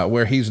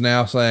 where he's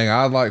now saying,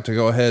 I'd like to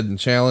go ahead and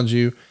challenge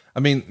you.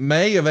 I mean,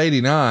 May of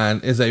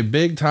 89 is a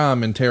big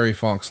time in Terry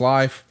Funk's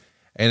life.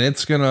 And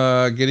it's going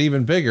to get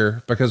even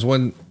bigger because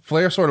when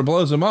Flair sort of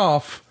blows him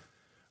off,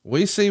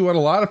 we see what a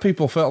lot of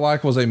people felt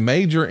like was a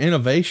major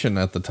innovation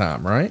at the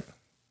time, right?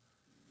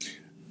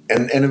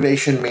 And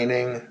innovation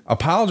meaning? A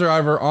pile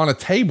driver on a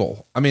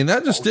table. I mean,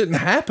 that just didn't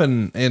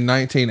happen in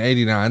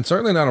 1989,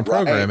 certainly not in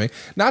programming.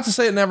 Right. Not to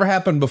say it never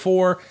happened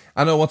before.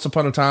 I know once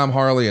upon a time,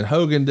 Harley and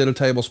Hogan did a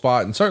table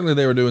spot, and certainly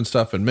they were doing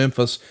stuff in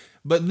Memphis.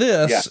 But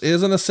this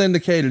isn't a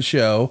syndicated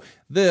show.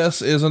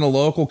 This isn't a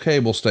local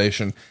cable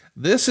station.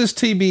 This is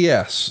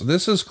TBS.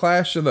 This is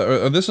Clash of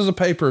this is a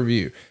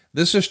pay-per-view.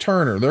 This is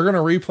Turner. They're going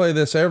to replay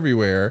this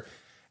everywhere.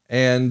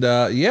 And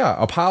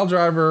a pile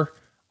driver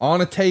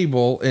on a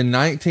table in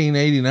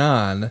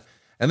 1989,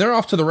 and they're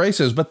off to the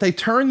races, but they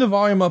turned the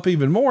volume up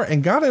even more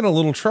and got in a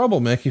little trouble,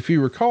 Mick, if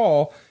you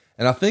recall.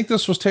 And I think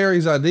this was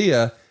Terry's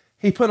idea.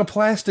 He put a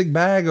plastic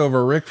bag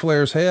over Ric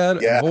Flair's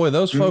head. Yeah. And boy,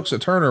 those folks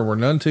at Turner were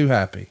none too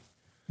happy.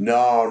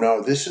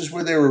 No. This is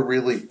where they were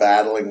really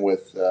battling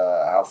with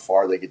how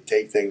far they could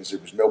take things. There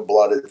was no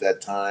blood at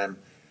that time.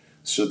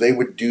 So they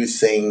would do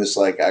things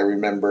like, I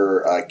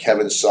remember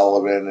Kevin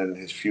Sullivan and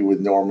his feud with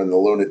Norman the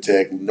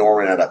Lunatic.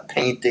 Norman had a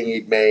painting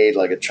he'd made,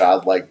 like a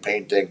childlike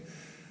painting.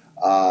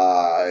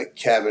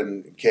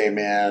 Kevin came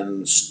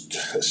in,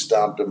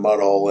 stomped a mud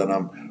hole in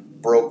him,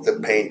 broke the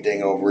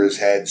painting over his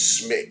head,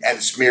 and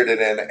smeared it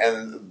in.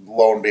 And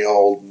lo and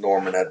behold,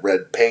 Norman had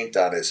red paint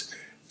on his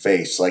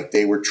face. Like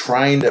they were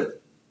trying to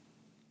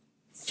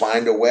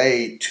find a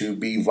way to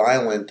be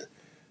violent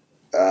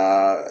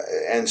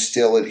and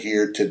still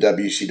adhere to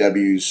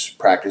WCW's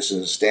practices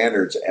and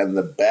standards. And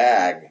the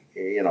bag,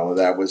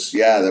 there was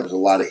a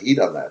lot of heat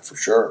on that for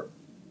sure.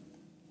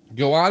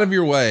 Go out of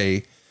your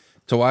way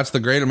to watch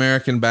the Great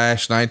American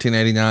Bash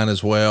 1989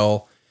 as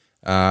well.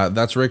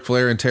 That's Ric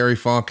Flair and Terry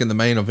Funk in the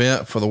main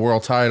event for the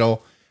world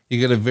title. You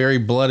get a very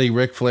bloody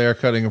Ric Flair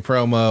cutting a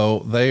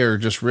promo. They are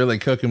just really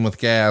cooking with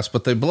gas,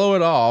 but they blow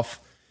it off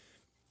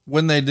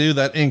when they do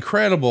that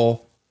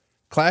incredible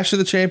Clash of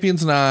the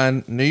Champions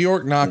 9, New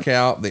York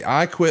Knockout, the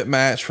I Quit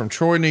match from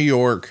Troy, New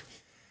York.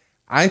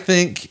 I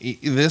think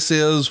this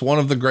is one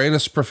of the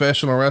greatest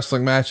professional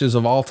wrestling matches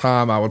of all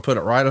time. I would put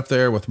it right up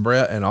there with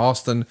Bret and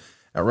Austin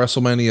at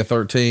WrestleMania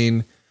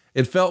 13.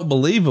 It felt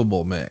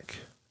believable, Mick.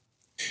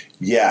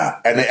 Yeah.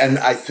 And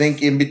I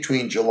think in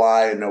between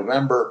July and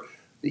November,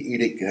 the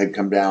edict had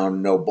come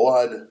down, no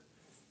blood.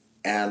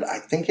 And I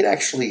think it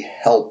actually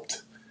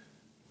helped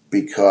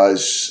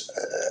because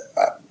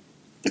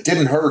it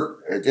didn't hurt.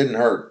 It didn't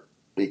hurt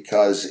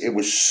because it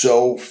was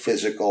so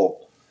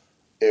physical.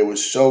 It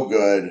was so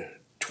good.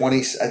 20,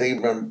 I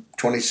think,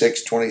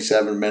 26,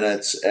 27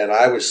 minutes. And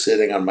I was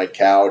sitting on my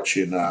couch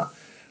in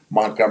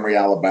Montgomery,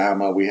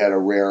 Alabama. We had a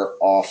rare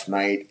off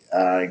night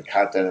in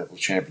Continental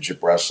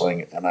Championship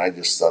Wrestling. And I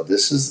just thought,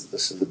 this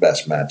is the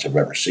best match I've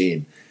ever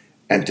seen.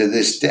 And to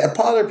this day,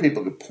 other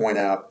people could point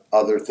out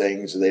other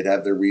things, and they'd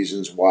have their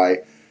reasons why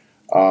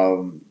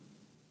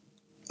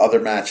other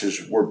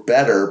matches were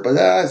better. But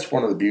that's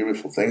one of the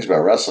beautiful things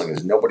about wrestling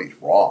is nobody's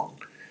wrong.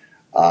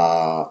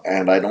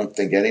 And I don't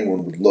think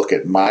anyone would look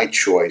at my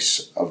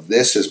choice of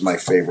this as my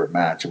favorite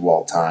match of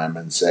all time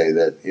and say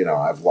that,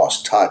 I've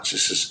lost touch.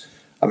 This is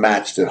a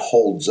match that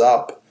holds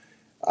up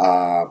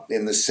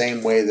in the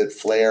same way that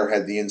Flair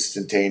had the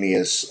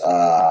instantaneous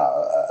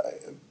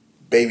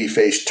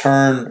babyface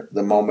turn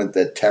the moment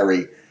that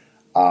Terry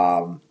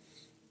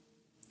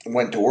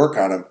went to work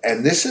on him.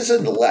 And this is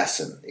a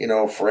lesson,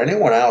 for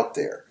anyone out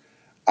there.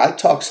 I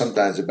talk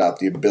sometimes about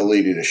the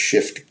ability to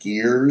shift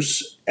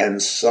gears,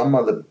 and some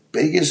of the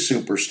biggest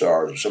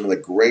superstars, some of the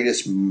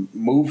greatest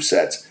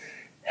movesets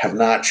have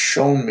not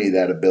shown me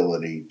that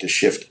ability to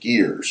shift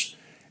gears.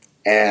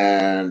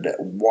 And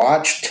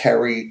watch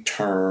Terry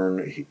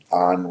turn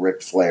on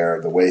Ric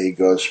Flair, the way he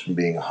goes from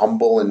being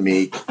humble and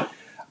meek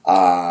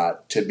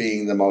to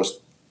being the most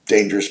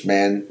dangerous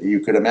man you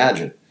could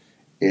imagine.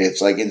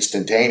 It's like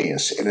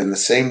instantaneous. And in the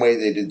same way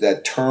they did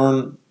that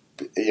turn,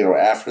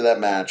 after that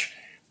match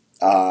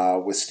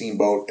with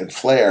Steamboat and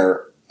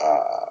Flair,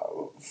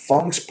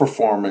 Funk's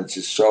performance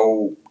is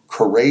so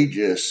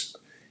courageous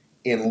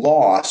in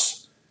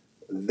loss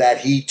that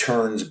he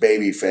turns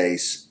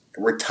babyface,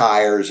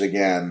 retires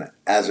again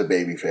as a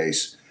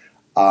babyface.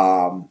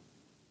 And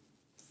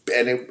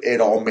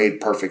it all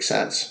made perfect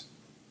sense.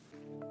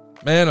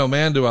 Man, oh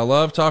man, do I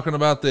love talking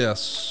about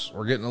this.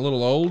 We're getting a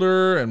little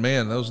older, and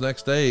man, those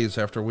next days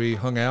after we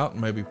hung out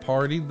and maybe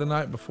partied the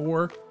night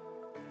before,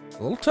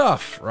 a little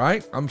tough,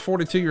 right? I'm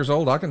 42 years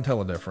old. I can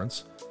tell a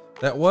difference.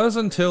 That was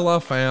until I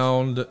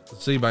found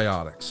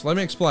ZBiotics. Let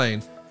me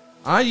explain.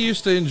 I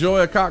used to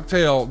enjoy a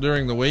cocktail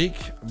during the week,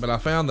 but I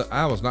found that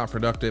I was not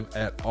productive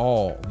at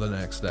all the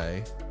next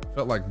day.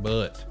 Felt like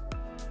butt.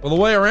 Well,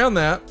 the way around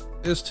that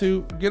is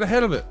to get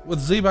ahead of it with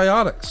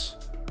ZBiotics.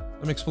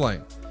 Let me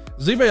explain.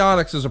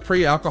 ZBiotics is a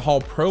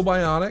pre-alcohol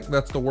probiotic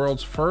that's the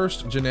world's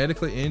first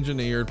genetically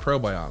engineered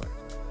probiotic.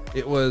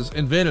 It was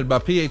invented by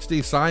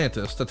PhD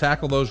scientists to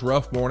tackle those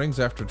rough mornings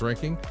after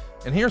drinking.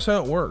 And here's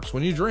how it works.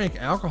 When you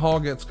drink, alcohol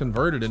gets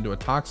converted into a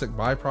toxic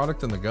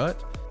byproduct in the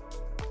gut.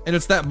 And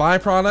it's that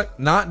byproduct,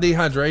 not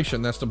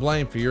dehydration, that's to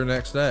blame for your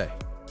next day,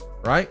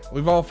 right?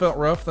 We've all felt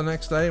rough the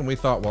next day and we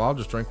thought, well, I'll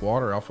just drink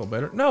water, I'll feel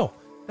better. No,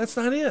 that's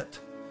not it.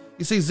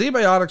 You see,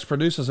 ZBiotics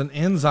produces an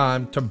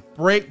enzyme to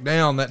break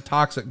down that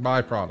toxic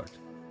byproduct.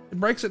 It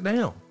breaks it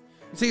down.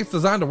 You see, it's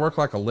designed to work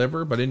like a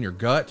liver, but in your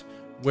gut,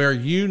 where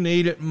you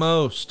need it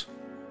most.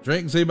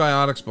 Drink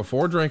ZBiotics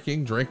before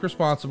drinking, drink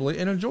responsibly,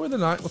 and enjoy the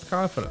night with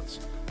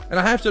confidence. And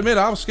I have to admit,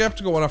 I was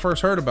skeptical when I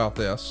first heard about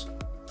this.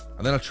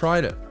 And then I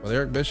tried it with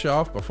Eric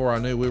Bischoff before I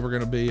knew we were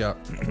going to be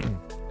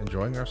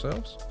enjoying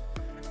ourselves.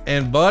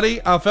 And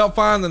buddy, I felt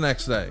fine the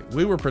next day.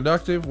 We were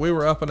productive. We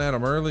were up and at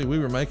 'em early. We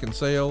were making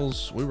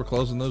sales. We were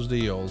closing those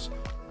deals.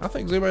 I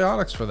think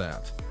ZBiotics for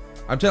that.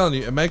 I'm telling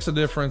you, it makes a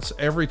difference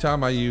every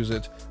time I use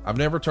it. I've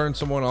never turned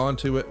someone on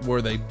to it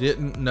where they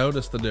didn't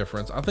notice the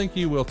difference. I think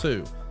you will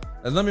too.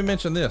 And let me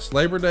mention this.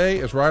 Labor Day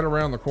is right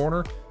around the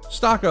corner.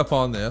 Stock up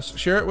on this.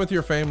 Share it with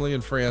your family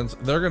and friends.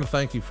 They're going to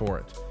thank you for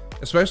it.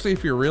 Especially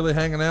if you're really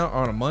hanging out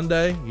on a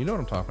Monday. You know what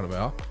I'm talking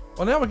about.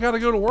 Well, now we got to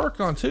go to work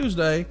on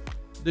Tuesday.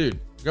 Dude,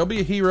 go be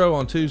a hero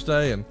on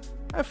Tuesday and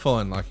have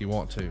fun like you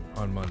want to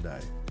on Monday.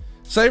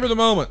 Savor the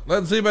moment.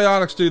 Let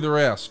ZBiotics do the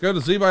rest. Go to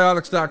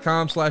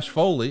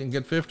zbiotics.com/Foley and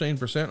get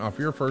 15% off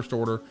your first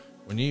order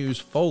when you use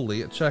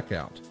Foley at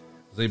checkout.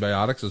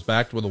 ZBiotics is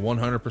backed with a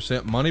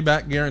 100%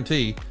 money-back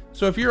guarantee,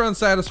 so if you're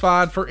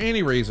unsatisfied for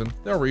any reason,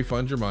 they'll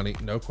refund your money,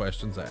 no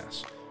questions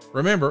asked.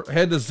 Remember,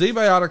 head to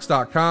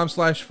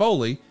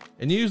zbiotics.com/Foley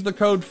and use the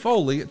code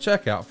Foley at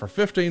checkout for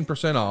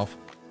 15% off.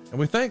 And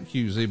we thank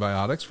you,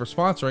 ZBiotics, for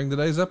sponsoring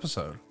today's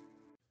episode.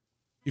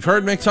 You've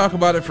heard Mick talk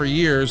about it for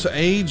years.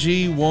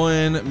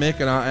 AG1, Mick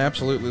and I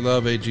absolutely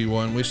love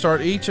AG1. We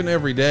start each and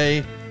every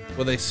day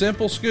with a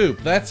simple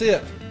scoop. That's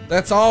it.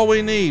 That's all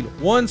we need.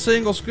 One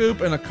single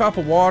scoop and a cup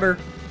of water.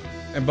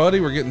 And buddy,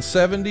 we're getting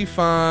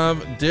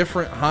 75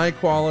 different high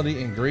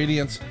quality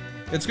ingredients.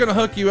 It's going to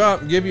hook you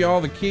up and give you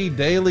all the key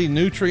daily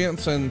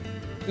nutrients, and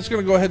it's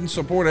going to go ahead and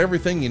support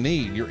everything you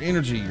need. Your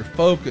energy, your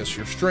focus,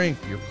 your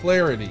strength, your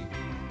clarity.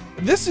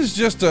 This is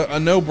just a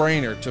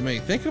no-brainer to me.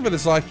 Think of it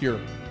as like your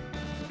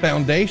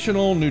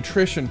foundational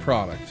nutrition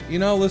product. You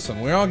know,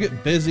 listen, we all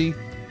get busy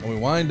and we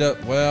wind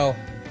up, well,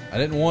 I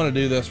didn't want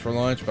to do this for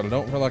lunch, but I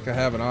don't feel like I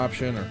have an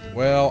option, or,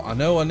 well, I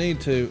know I need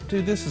to.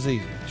 Dude, this is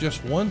easy.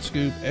 Just one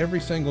scoop every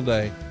single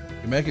day.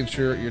 You're making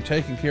sure you're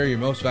taking care of your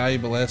most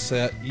valuable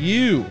asset,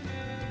 you.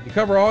 You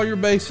cover all your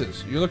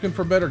bases. You're looking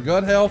for better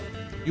gut health.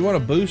 You want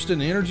to boost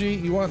in energy.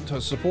 You want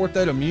to support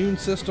that immune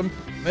system.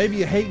 Maybe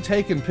you hate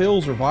taking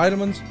pills or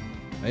vitamins.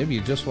 Maybe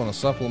you just want a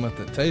supplement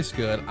that tastes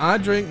good. I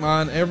drink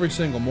mine every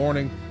single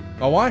morning.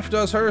 My wife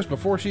does hers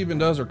before she even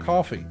does her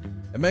coffee.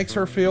 It makes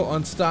her feel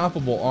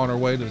unstoppable on her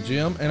way to the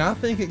gym, and I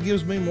think it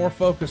gives me more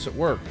focus at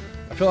work.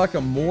 I feel like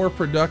I'm more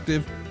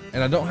productive,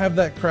 and I don't have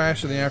that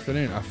crash in the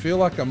afternoon. I feel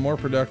like I'm more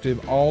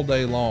productive all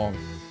day long.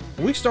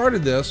 We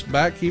started this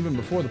back even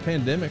before the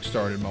pandemic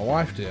started. My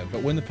wife did.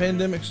 But when the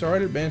pandemic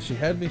started, man, she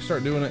had me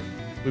start doing it.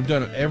 We've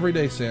done it every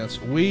day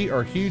since. We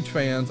are huge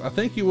fans. I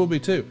think you will be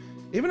too.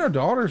 Even our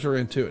daughters are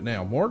into it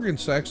now.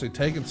 Morgan's actually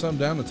taking some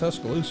down to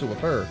Tuscaloosa with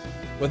her.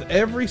 With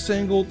every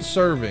single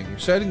serving, you're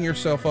setting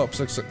yourself up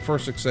for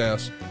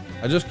success.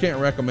 I just can't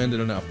recommend it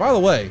enough. By the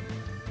way,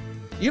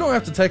 you don't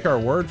have to take our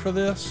word for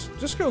this.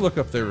 Just go look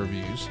up their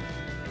reviews.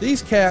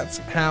 These cats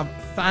have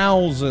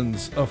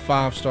thousands of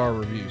 5-star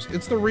reviews.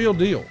 It's the real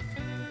deal.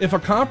 If a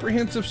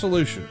comprehensive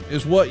solution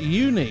is what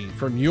you need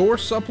from your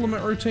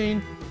supplement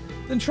routine,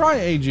 then try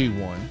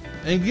AG1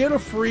 and get a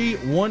free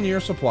 1-year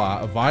supply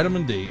of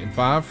vitamin D and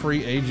 5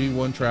 free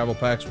AG1 travel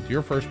packs with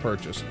your first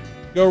purchase.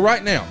 Go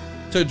right now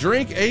to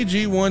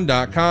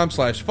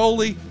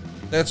drinkag1.com/Foley.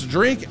 That's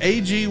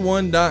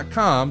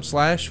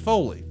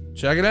drinkag1.com/Foley.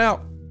 Check it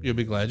out. You'll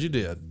be glad you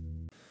did.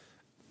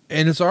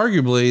 And it's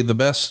arguably the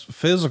best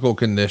physical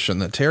condition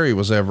that Terry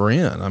was ever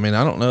in. I mean,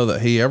 I don't know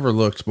that he ever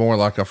looked more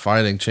like a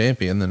fighting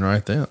champion than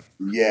right then.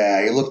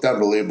 Yeah, he looked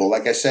unbelievable.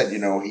 Like I said,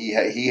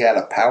 he had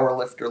a power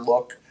lifter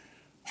look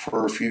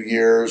for a few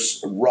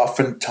years, rough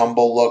and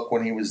tumble look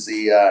when he was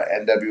the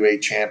NWA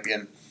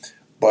champion.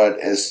 But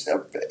as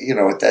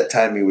at that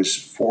time he was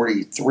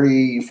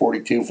 42,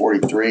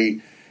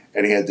 43,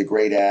 and he had the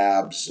great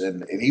abs,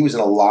 and he was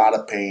in a lot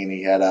of pain.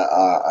 He had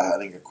I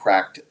think a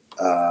cracked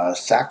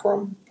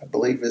sacrum, I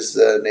believe is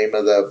the name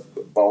of the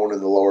bone in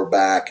the lower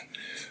back.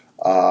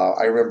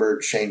 I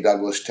remember Shane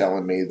Douglas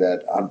telling me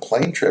that on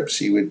plane trips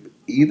he would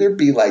either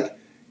be like,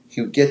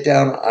 he would get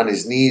down on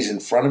his knees in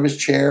front of his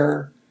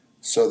chair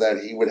so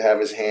that he would have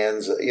his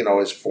hands,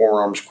 his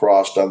forearms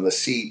crossed on the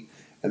seat,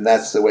 and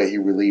that's the way he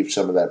relieved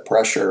some of that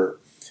pressure.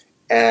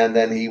 And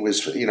then he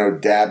was,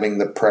 dabbing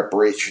the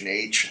Preparation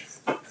H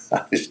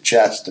on his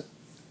chest.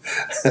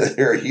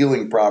 There are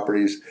healing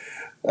properties.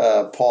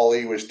 Paul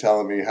E. was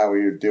telling me how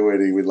he would do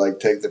it. He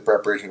would take the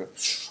preparation.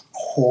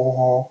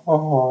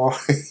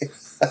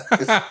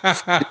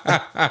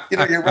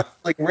 You're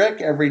wrestling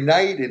Rick every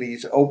night, and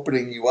he's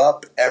opening you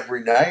up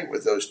every night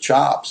with those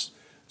chops.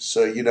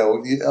 So,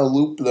 a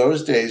loop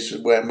those days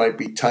might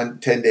be 10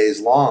 days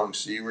long.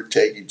 So you were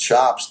taking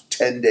chops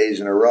 10 days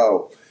in a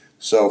row.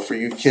 So for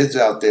you kids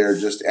out there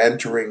just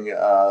entering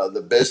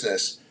the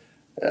business,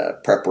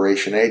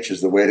 Preparation H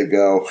is the way to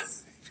go.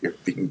 You're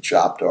being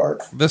chopped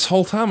hard. This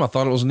whole time I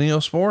thought it was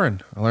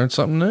Neosporin. I learned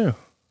something new.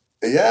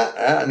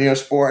 Yeah,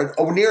 Neosporin.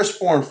 Oh,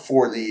 Neosporin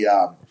for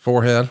the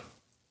forehead.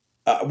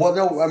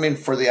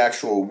 For the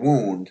actual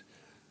wound.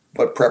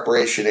 But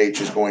Preparation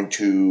H is going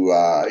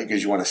to,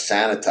 because you want to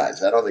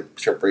sanitize. I don't think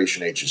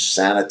Preparation H is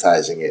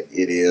sanitizing it.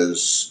 It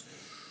is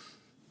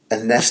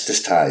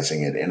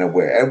anesthetizing it in a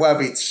way. Well,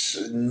 it's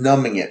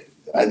numbing it.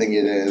 I think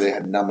they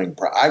had numbing.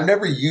 I've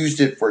never used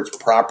it for its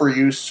proper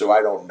use, so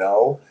I don't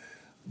know.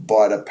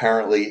 But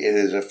apparently it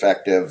is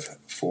effective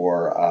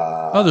for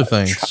other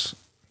things.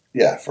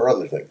 For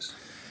other things.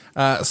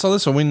 So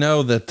listen, we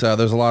know that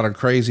there's a lot of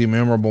crazy,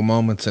 memorable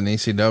moments in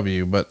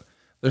ECW, but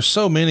there's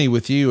so many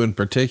with you in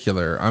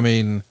particular. I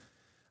mean,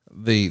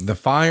 the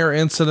fire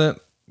incident,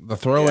 the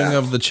throwing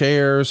of the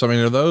chairs. I mean,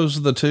 are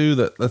those the two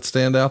that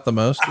stand out the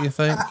most, do you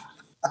think?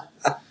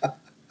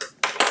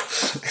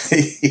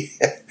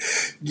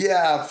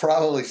 Yeah,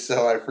 probably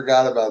so. I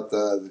forgot about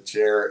the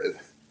chair.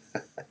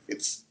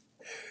 It's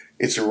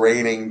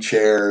raining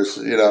chairs.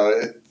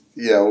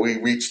 We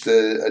reached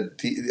a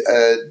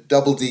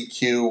double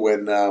DQ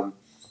when the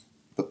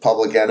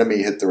Public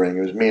Enemy hit the ring.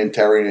 It was me and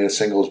Terry in a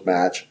singles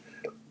match.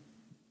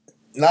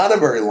 Not a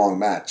very long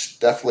match.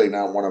 Definitely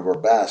not one of our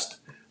best.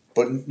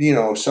 But,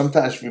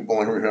 sometimes people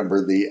only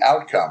remember the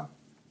outcome.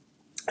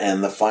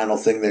 And the final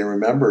thing they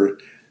remember,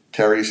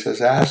 Terry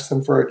says, ask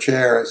them for a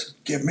chair. I said,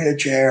 give me a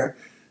chair.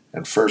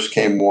 And first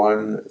came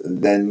one,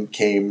 then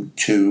came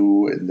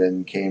two, and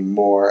then came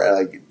more.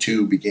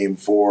 2 became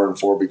 4, and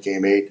 4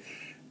 became 8.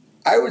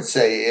 I would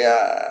say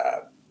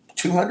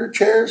 200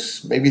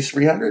 chairs, maybe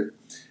 300,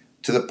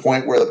 to the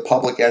point where the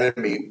Public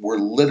Enemy were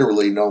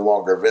literally no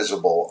longer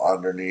visible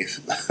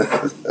underneath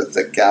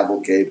the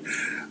cavalcade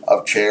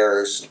of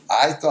chairs.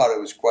 I thought it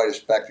was quite a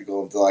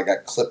spectacle until I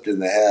got clipped in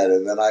the head,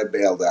 and then I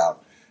bailed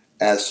out.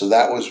 And so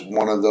that was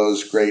one of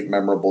those great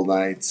memorable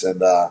nights. And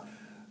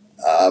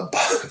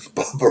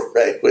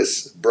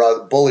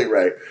Bully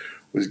Ray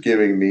was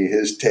giving me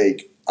his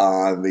take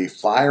on the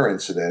fire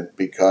incident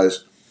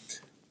because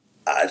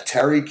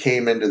Terry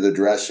came into the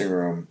dressing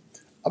room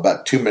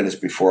about 2 minutes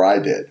before I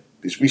did,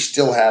 because we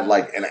still had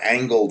an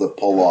angle to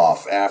pull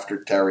off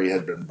after Terry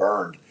had been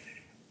burned.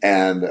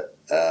 And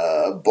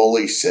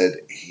Bully said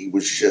he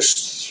was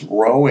just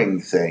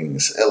throwing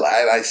things. And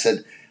I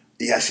said,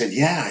 Yeah, I said,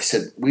 yeah. I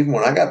said, even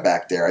when I got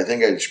back there, I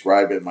think I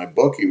described it in my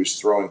book. He was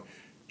throwing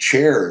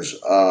chairs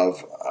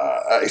of,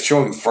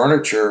 showing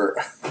furniture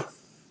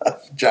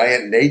of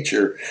giant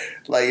nature.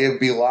 Like it'd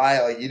be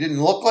like you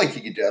didn't look like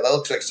you could do that. That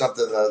looks like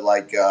something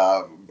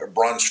that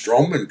Braun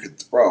Strowman could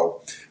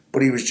throw.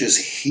 But he was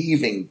just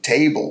heaving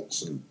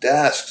tables and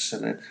desks,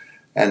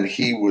 and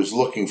he was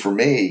looking for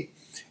me.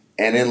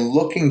 And in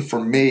looking for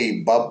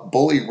me,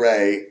 Bully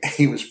Ray,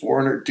 he was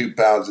 402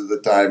 pounds at the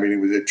time, and he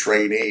was a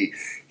trainee.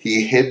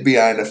 He hid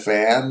behind a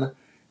fan,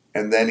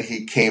 and then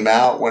he came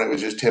out when it was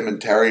just him and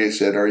Terry. He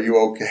said, "Are you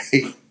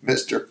okay,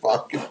 Mr.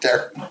 Funk?" And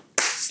Terry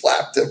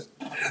slapped him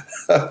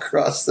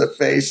across the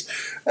face.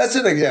 That's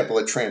an example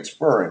of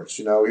transference.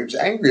 He was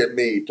angry at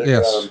me, took it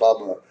out on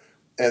Bubba.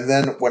 And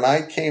then when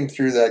I came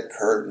through that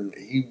curtain,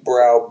 he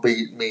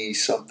browbeat me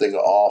something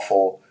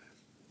awful.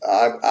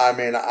 I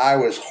mean, I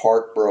was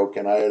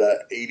heartbroken. I had a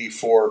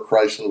 '84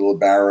 Chrysler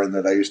LeBaron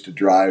that I used to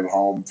drive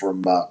home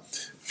from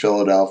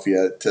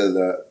Philadelphia to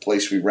the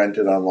place we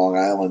rented on Long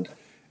Island.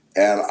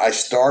 And I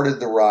started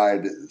the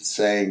ride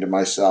saying to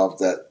myself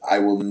that I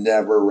will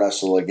never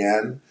wrestle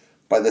again.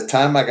 By the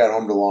time I got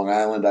home to Long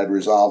Island, I'd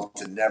resolved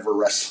to never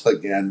wrestle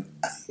again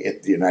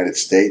in the United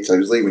States. I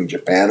was leaving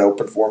Japan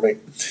open for me.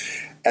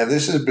 And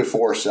this is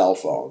before cell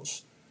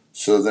phones.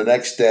 So the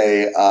next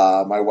day,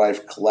 my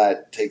wife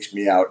Colette takes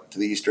me out to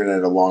the eastern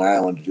end of Long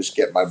Island to just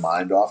get my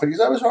mind off it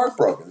because I was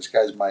heartbroken. This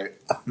guy's my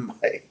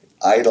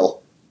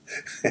idol.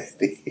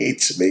 He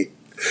hates me.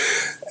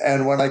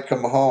 And when I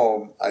come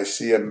home, I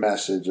see a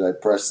message. I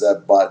press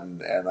that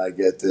button, and I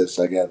get this.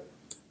 I get,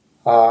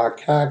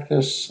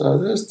 Cactus,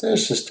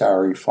 this is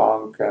Terry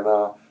Funk, and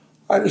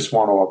I just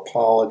want to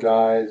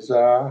apologize.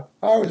 I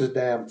was a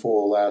damn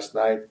fool last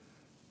night,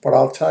 but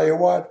I'll tell you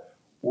what,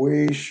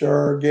 we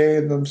sure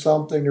gave them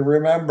something to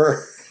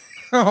remember.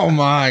 Oh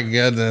my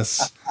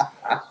goodness.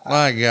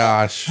 My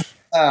gosh.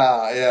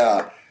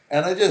 Yeah.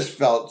 And I just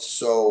felt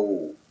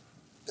so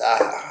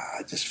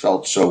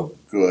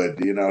good.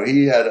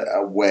 He had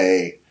a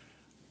way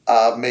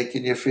of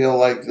making you feel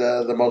like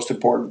the most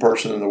important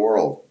person in the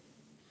world.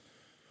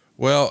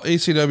 Well,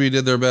 ECW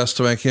did their best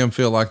to make him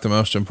feel like the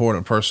most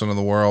important person in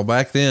the world.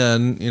 Back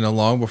then,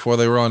 long before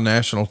they were on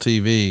national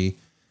TV,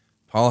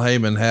 Paul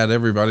Heyman had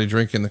everybody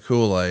drinking the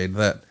Kool-Aid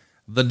that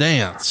the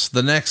dance,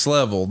 the next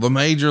level, the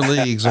major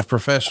leagues of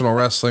professional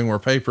wrestling were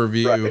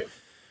pay-per-view. Right.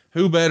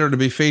 Who better to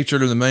be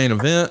featured in the main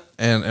event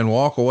and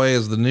walk away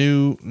as the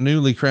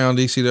newly crowned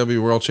ECW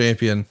world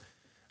champion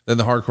than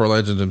the hardcore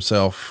legend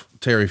himself,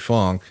 Terry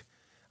Funk.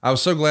 I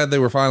was so glad they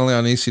were finally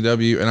on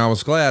ECW, and I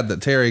was glad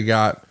that Terry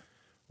got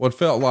what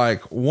felt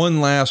like one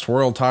last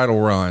world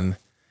title run.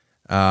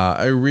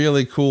 A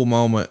really cool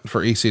moment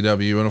for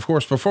ECW. And of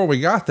course, before we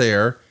got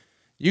there,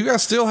 you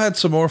guys still had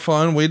some more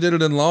fun. We did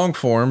it in long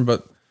form,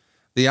 but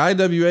the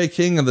IWA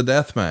King of the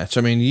Death Match.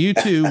 I mean, you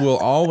two will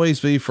always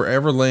be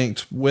forever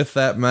linked with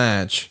that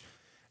match.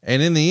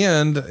 And in the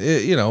end,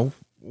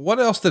 what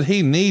else did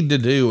he need to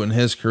do in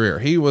his career?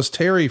 He was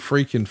Terry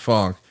freaking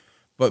Funk,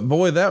 but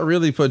boy, that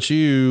really put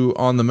you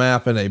on the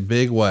map in a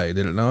big way,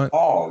 did it not?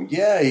 Oh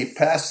yeah. He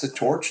passed the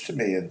torch to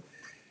me, and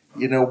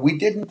we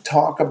didn't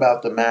talk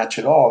about the match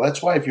at all.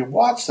 That's why if you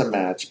watch the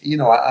match,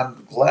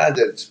 I'm glad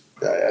that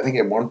I think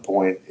at one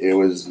point it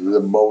was the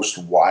most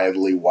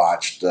widely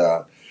watched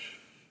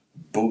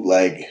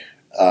bootleg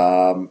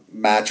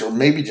match, or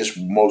maybe just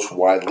most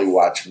widely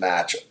watched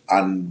match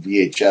on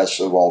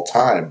VHS of all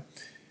time.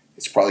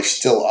 It's probably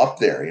still up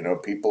there.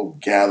 People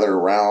gather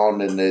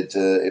around, and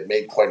it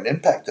made quite an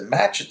impact. The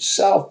match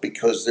itself,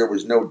 because there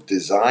was no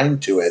design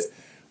to it,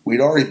 we'd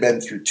already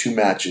been through two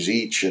matches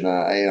each, and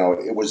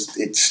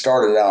it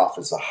started off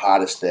as the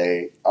hottest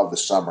day of the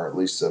summer, at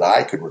least that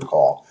I could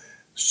recall.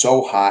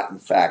 So hot, in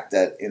fact,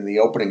 that in the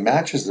opening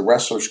matches, the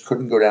wrestlers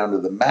couldn't go down to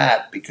the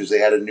mat because they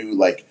had a new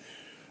they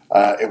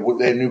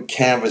had a new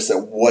canvas that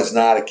was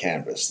not a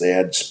canvas. They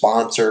had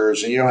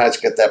sponsors, and how it's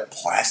got that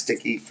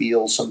plasticky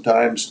feel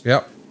sometimes.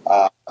 Yep.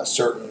 A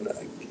certain,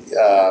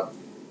 I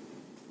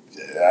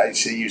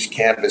use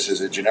canvas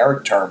as a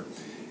generic term,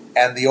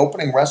 and the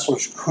opening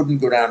wrestlers couldn't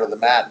go down to the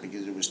mat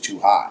because it was too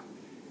hot.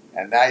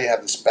 And now you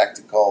have the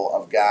spectacle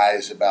of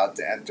guys about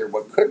to enter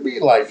what could be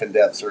life and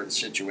death certain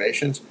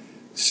situations,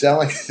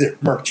 selling their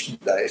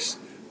merchandise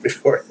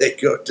before they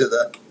go to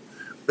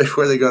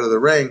the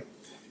ring.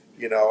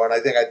 And I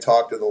think I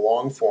talked in the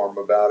long form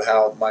about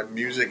how my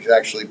music is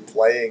actually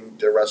playing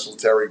to wrestle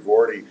Terry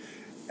Gordy,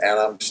 and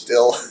I'm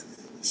still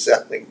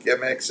selling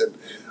gimmicks. And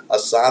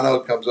Asano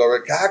comes over,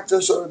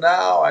 Cactus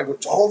now. I go,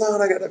 hold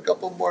on, I got a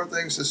couple more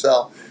things to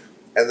sell.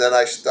 And then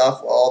I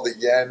stuff all the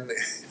yen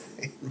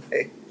in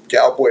my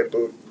cowboy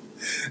boot,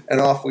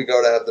 and off we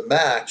go to have the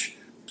match.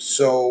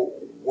 So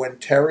when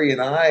Terry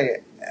and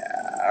I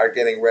are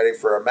getting ready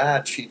for a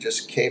match, he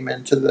just came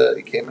into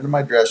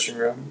my dressing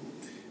room,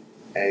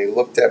 and he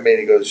looked at me and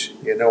he goes,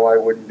 I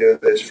wouldn't do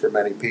this for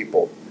many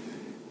people.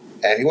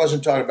 And he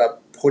wasn't talking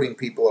about putting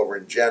people over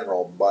in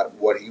general, but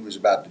what he was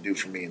about to do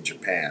for me in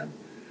Japan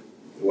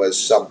was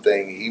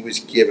something he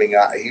was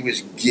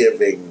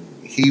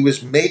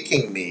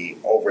making me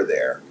over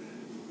there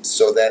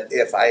so that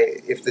if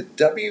the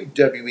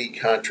WWE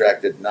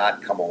contract did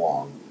not come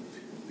along,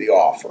 the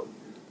offer,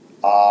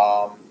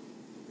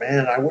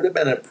 man, I would have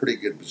been in a pretty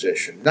good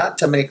position. Not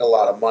to make a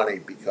lot of money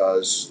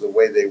because the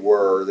way they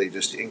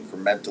just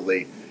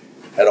incrementally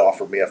had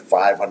offered me a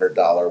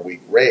 $500 a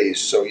week raise.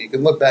 So you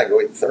can look back and go,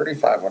 wait,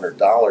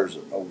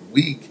 $3,500 a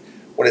week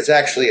when it's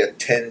actually a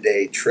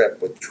 10-day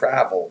trip with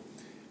travel.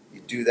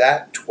 You do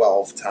that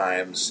 12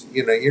 times,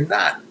 you're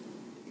not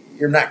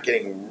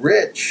getting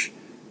rich.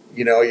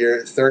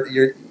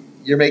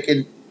 You're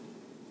making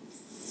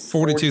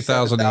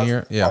 42,000 a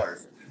year. Yeah.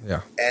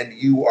 Yeah. And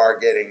you are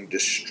getting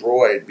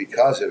destroyed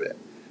because of it.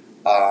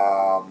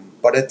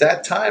 But at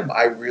that time,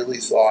 I really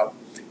thought,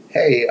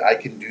 hey, I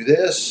can do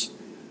this.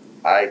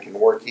 I can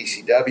work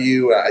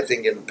ECW. I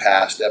think in a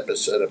past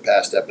episode,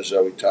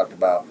 we talked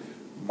about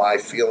my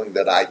feeling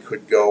that I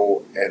could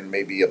go and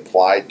maybe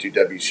apply to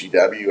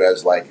WCW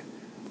as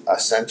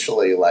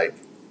essentially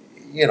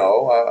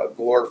a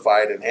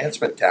glorified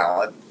enhancement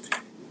talent.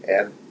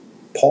 And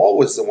Paul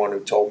was the one who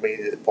told me,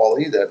 Paul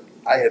E., that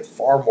I had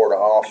far more to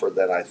offer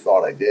than I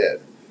thought I did.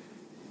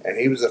 And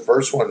he was the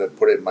first one that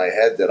put it in my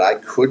head that I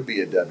could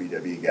be a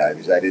WWE guy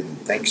because I didn't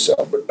think so.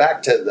 But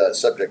back to the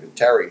subject of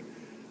Terry,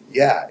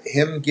 yeah,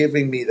 him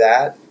giving me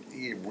that,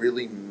 he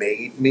really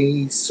made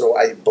me. So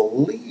I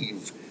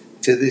believe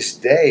to this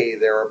day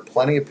there are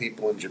plenty of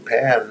people in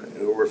Japan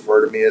who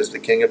refer to me as the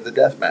king of the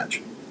death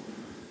match.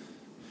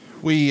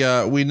 We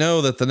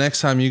know that the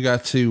next time you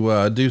got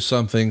to do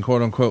something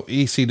quote unquote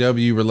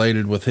ECW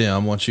related with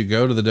him, once you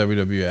go to the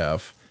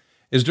WWF,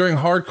 is during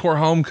Hardcore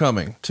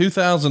Homecoming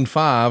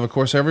 2005. Of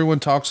course, everyone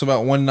talks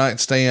about One Night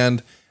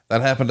Stand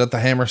that happened at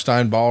the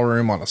Hammerstein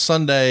Ballroom on a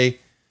Sunday,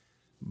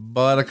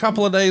 but a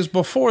couple of days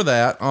before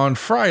that, on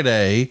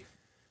Friday,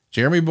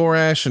 Jeremy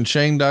Borash and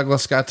Shane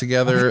Douglas got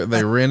together.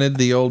 They rented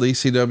the old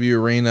ECW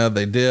arena.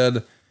 They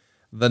did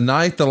The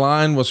Night the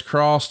Line Was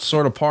Crossed,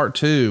 sort of part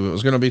 2. It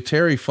was going to be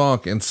Terry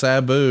Funk and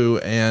Sabu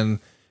and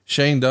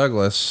Shane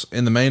Douglas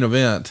in the main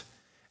event.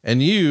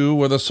 And you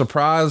were the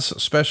surprise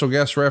special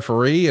guest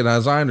referee. And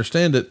as I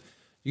understand it,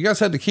 you guys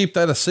had to keep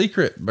that a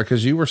secret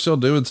because you were still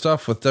doing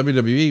stuff with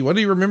WWE. What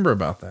do you remember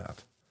about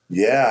that?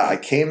 Yeah, I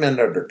came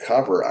in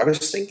undercover. I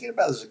was thinking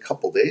about this a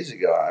couple days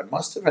ago. I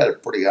must have had a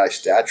pretty high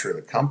stature in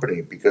the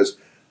company because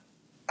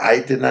I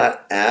did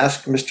not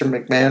ask Mr.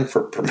 McMahon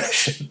for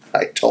permission.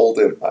 I told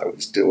him I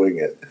was doing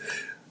it.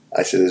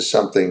 I said, there's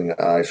something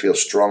I feel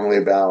strongly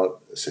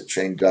about. I said,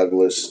 Shane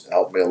Douglas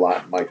helped me a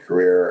lot in my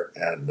career,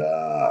 and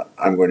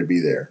I'm going to be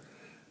there.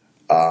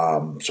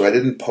 So I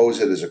didn't pose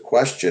it as a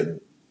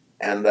question,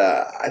 and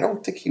I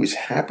don't think he was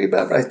happy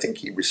about it. I think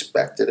he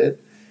respected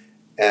it.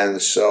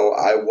 And so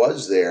I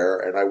was there,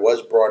 and I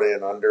was brought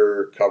in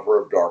under cover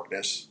of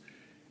darkness.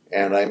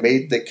 And I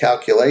made the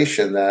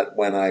calculation that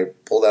when I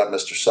pulled out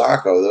Mr.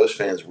 Sacco, those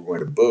fans were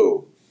going to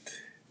boo.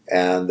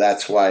 And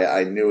that's why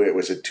I knew it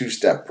was a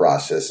two-step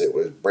process. It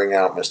was bring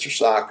out Mr.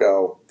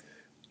 Sacco,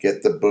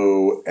 get the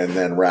boo, and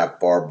then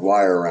wrap barbed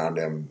wire around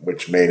him,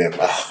 which made him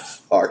a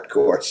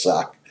hardcore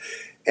sock.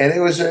 And it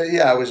was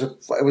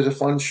a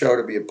fun show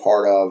to be a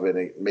part of, and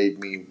it made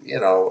me,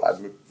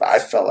 I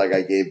felt like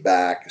I gave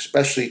back,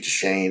 especially to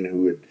Shane,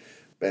 who had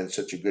been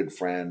such a good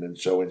friend and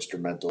so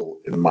instrumental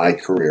in my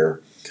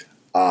career.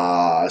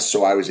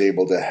 So I was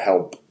able to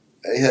help.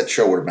 That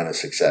show would have been a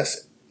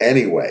success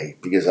anyway,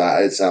 because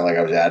it's not like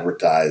I was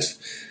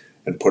advertised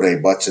and put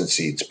any butts in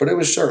seats, but it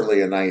was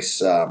certainly a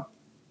nice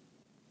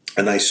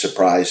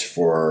surprise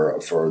for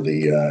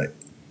the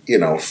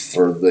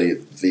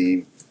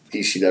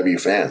ECW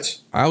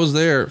fans. I was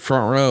there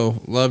front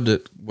row, loved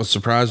it, was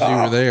surprised you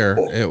were there.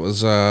 Cool. It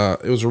was a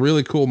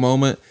really cool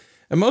moment.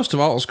 And most of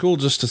all, it was cool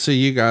just to see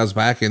you guys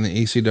back in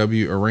the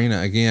ECW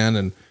arena again.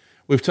 And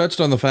we've touched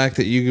on the fact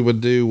that you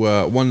would do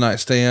One Night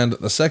Stand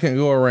the second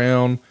go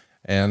around,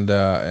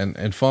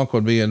 and Funk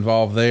would be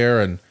involved there.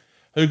 And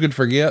who could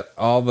forget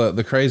all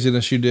the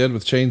craziness you did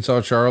with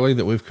Chainsaw Charlie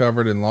that we've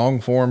covered in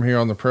long form here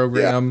on the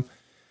program.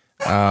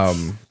 Yeah.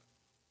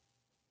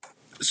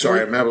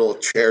 Sorry, I'm having a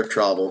little chair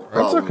trouble.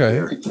 That's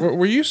okay.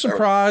 Were you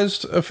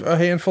surprised a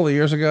handful of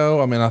years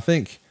ago? I mean, I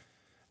think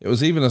it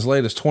was even as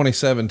late as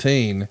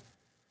 2017.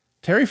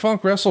 Terry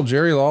Funk wrestled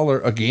Jerry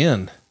Lawler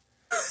again.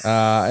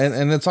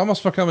 And it's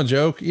almost become a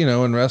joke,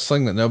 in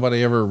wrestling that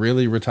nobody ever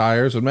really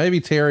retires. And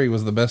maybe Terry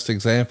was the best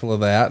example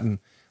of that. And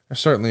there's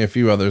certainly a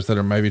few others that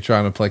are maybe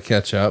trying to play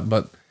catch up,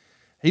 but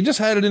he just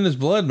had it in his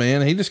blood,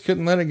 man. He just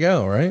couldn't let it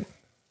go. Right.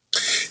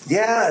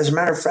 Yeah. As a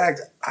matter of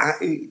fact,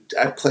 I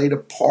played a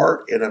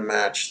part in a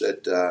match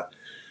that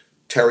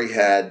Terry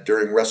had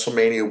during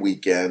WrestleMania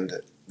weekend.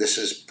 This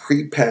is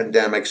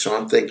pre-pandemic, so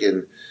I'm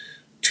thinking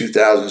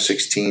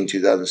 2016,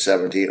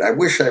 2017. I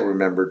wish I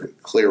remembered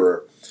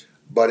clearer,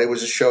 but it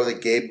was a show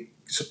that Gabe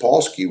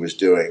Sapolsky was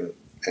doing,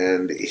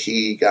 and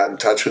he got in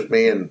touch with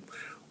me and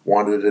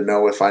wanted to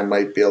know if I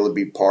might be able to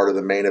be part of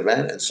the main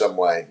event in some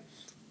way,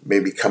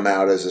 maybe come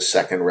out as a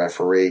second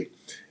referee.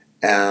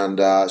 And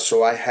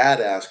so I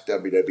had asked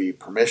WWE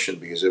permission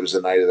because it was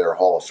the night of their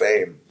Hall of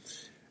Fame,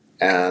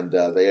 and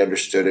they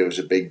understood it was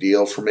a big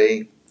deal for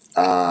me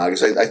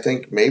because I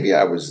think maybe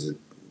I was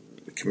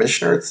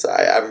commissioner.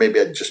 Maybe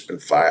I'd just been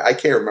fired. I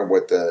can't remember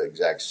what the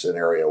exact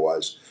scenario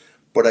was,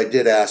 but I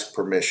did ask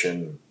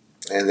permission,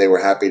 and they were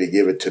happy to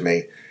give it to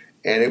me.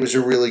 And it was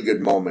a really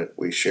good moment.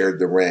 We shared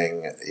the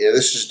ring. Yeah,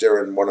 this is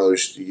during one of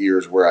those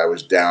years where I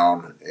was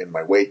down in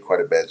my weight quite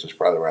a bit. It was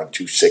probably around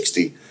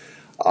 260.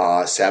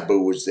 Sabu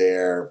was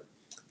there.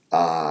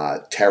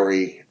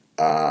 Terry.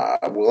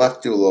 We'll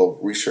have to do a little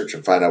research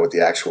and find out what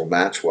the actual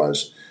match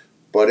was.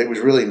 But it was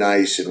really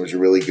nice. It was a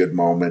really good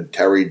moment.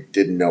 Terry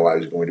didn't know I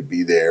was going to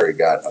be there. He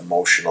got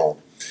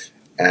emotional,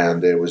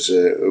 and it was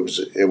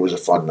a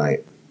fun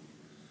night.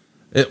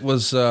 It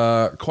was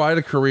quite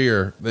a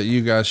career that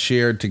you guys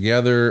shared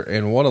together,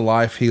 and what a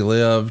life he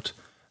lived.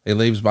 He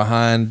leaves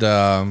behind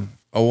a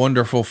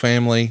wonderful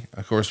family.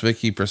 Of course,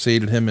 Vicky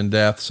preceded him in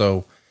death,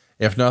 so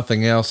if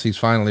nothing else, he's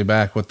finally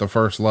back with the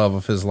first love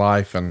of his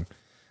life, and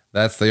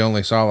that's the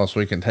only solace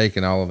we can take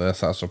in all of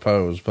this, I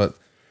suppose. But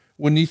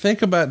when you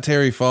think about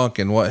Terry Funk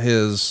and what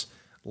his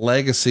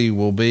legacy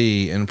will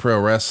be in pro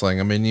wrestling,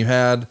 I mean, you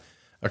had,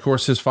 of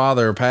course, his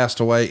father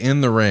passed away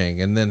in the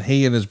ring, and then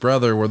he and his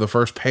brother were the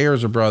first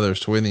pairs of brothers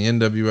to win the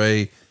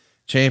NWA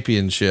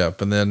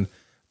championship. And then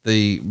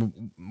the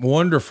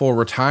wonderful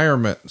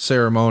retirement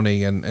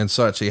ceremony and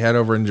such he had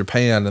over in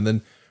Japan, and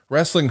then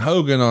wrestling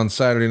Hogan on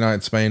Saturday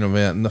Night's Main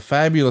Event, and the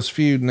fabulous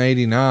feud in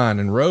 '89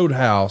 and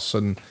Roadhouse,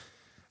 and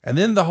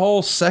then the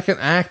whole second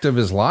act of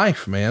his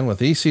life, man,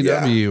 with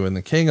ECW and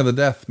the King of the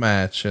Death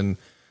Match and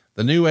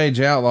the New Age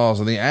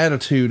Outlaws and the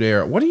Attitude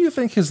Era. What do you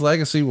think his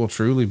legacy will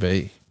truly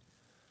be?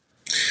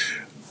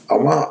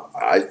 Well,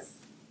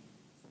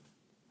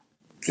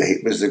 he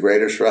was the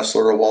greatest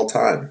wrestler of all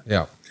time.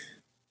 Yeah.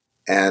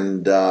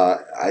 And,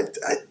 like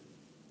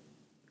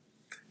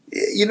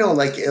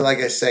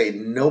I say,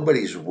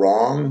 nobody's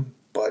wrong,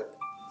 but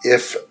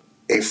if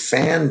a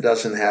fan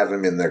doesn't have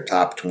him in their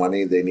top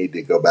 20, they need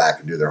to go back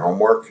and do their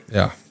homework.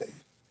 Yeah.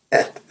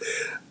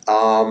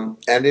 And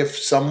if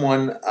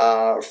someone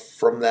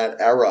from that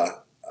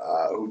era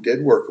who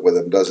did work with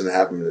him doesn't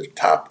have him in the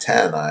top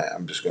 10,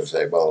 I'm just going to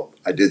say, well,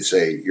 I did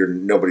say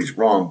nobody's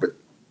wrong, but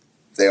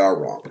they are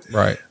wrong.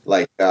 Right.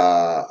 Like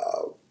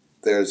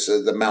there's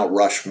the Mount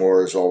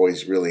Rushmore is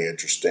always really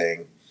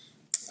interesting.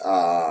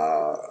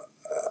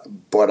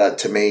 But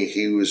to me,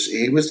 he was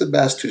the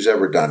best who's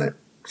ever done it,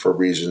 for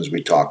reasons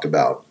we talked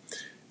about.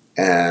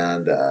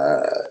 And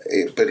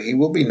but he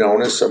will be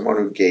known as someone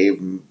who gave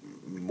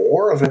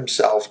more of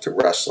himself to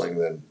wrestling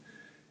than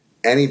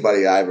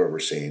anybody I've ever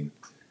seen.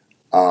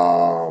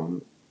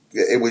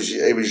 It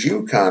was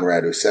you,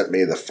 Conrad, who sent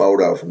me the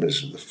photos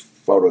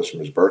from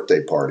his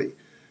birthday party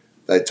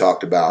that I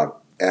talked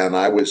about. And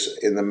I was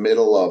in the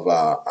middle of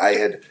I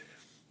had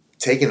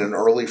taken an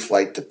early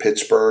flight to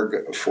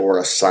Pittsburgh for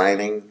a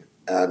signing,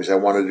 because I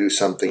wanted to do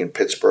something in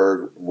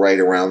Pittsburgh right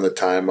around the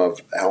time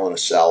of Hell in a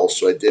Cell.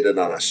 So I did it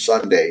on a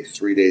Sunday,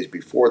 3 days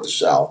before the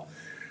Cell.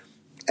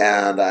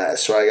 And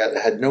so I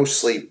had no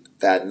sleep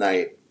that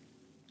night,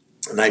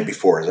 the night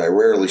before, as I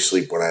rarely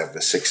sleep when I have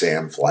a 6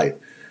 a.m. flight.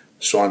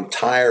 So I'm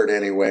tired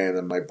anyway. And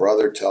then my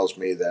brother tells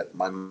me that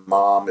my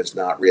mom is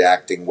not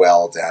reacting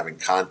well to having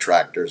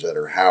contractors at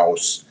her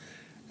house.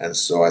 And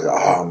so I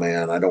thought, oh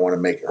man, I don't want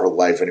to make her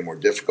life any more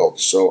difficult.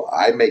 So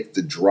I make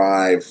the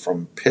drive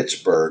from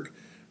Pittsburgh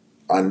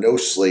on no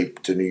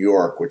sleep to New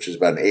York, which is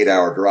about an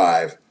 8-hour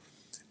drive.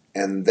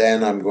 And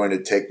then I'm going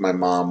to take my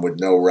mom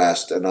with no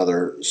rest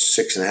another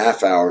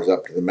 6.5 hours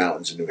up to the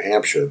mountains in New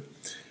Hampshire.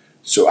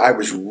 So I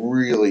was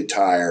really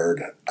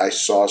tired. I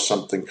saw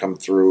something come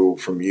through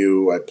from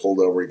you. I pulled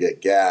over to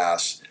get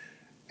gas,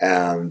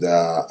 and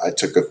I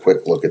took a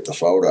quick look at the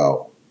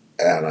photo.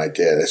 And I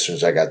did. As soon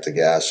as I got the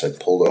gas, I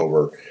pulled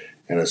over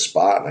in a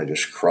spot and I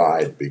just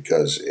cried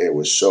because it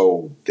was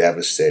so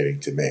devastating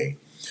to me.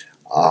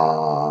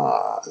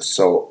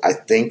 So I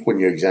think when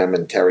you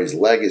examine Terry's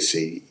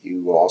legacy,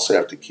 you also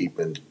have to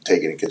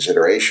take into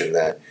consideration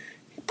that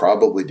he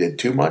probably did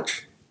too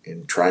much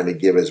in trying to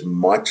give as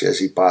much as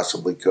he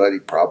possibly could. He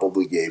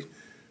probably gave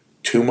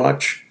too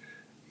much.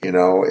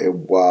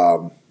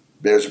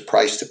 There's a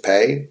price to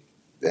pay,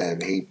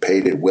 and he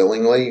paid it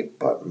willingly.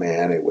 But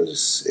man,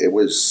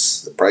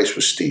 the price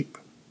was steep.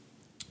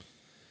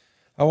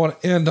 I want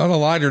to end on a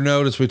lighter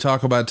note as we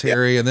talk about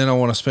Terry, and then I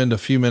want to spend a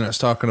few minutes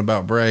talking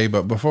about Bray.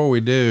 But before we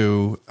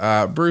do,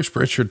 Bruce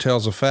Pritchard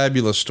tells a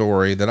fabulous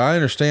story that I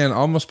understand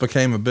almost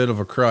became a bit of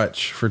a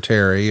crutch for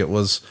Terry. It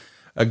was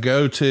a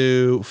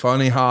go-to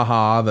funny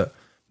ha-ha that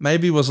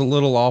maybe was a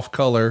little off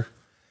color.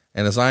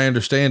 And as I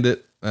understand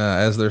it,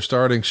 as they're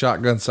starting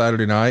Shotgun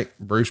Saturday Night,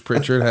 Bruce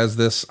Pritchard has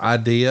this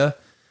idea.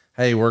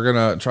 Hey, we're going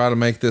to try to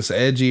make this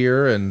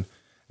edgier. And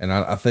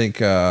I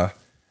think,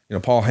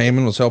 Paul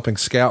Heyman was helping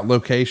scout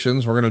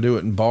locations. We're going to do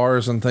it in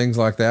bars and things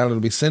like that. It'll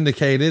be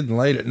syndicated and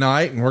late at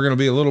night, and we're going to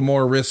be a little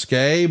more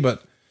risque,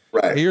 but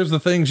Here's the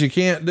things you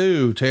can't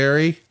do,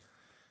 Terry.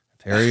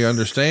 Terry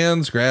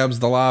understands, grabs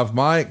the live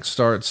mic,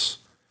 starts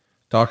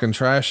talking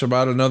trash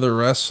about another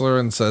wrestler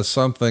and says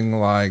something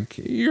like,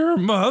 your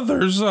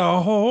mother's a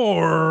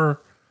whore.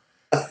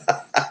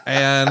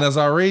 And as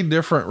I read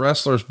different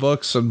wrestlers'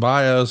 books and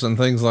bios and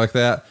things like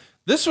that,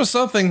 This was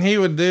something he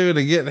would do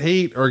to get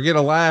heat or get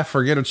a laugh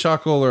or get a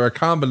chuckle or a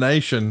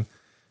combination.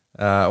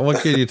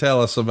 What can you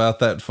tell us about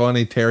that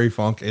funny Terry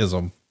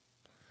Funk-ism?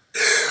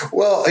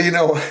 Well,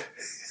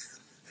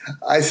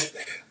 I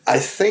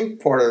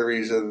think part of the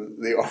reason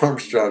the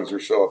Armstrongs were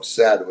so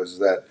upset was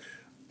that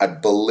I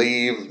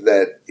believe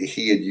that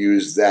he had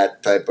used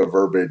that type of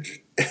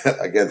verbiage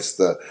against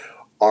the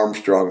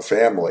Armstrong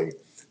family,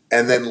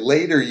 and then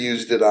later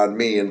used it on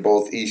me in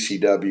both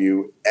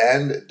ECW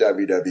and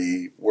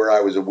WWE, where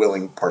I was a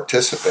willing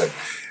participant.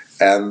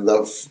 And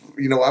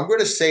I'm going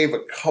to save a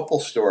couple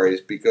stories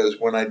because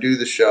when I do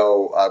the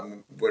show,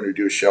 I'm going to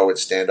do a show at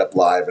Stand Up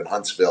Live in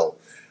Huntsville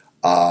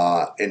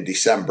in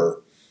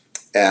December.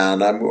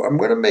 And I'm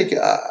going to make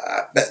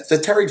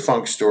the Terry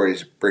Funk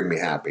stories bring me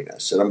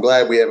happiness. And I'm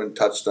glad we haven't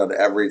touched on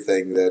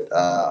everything that,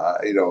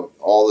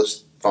 all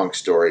the Funk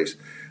stories,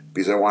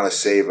 because I want to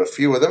save a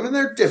few of them. And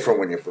they're different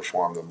when you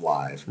perform them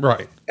live.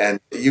 Right. And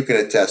you can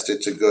attest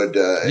it's a good,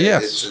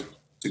 yes.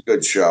 It's a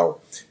good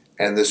show.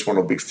 And this one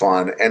will be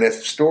fun. And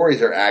if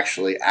stories are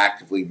actually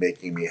actively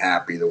making me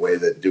happy the way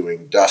that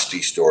doing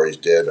Dusty stories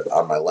did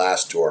on my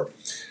last tour,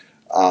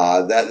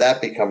 that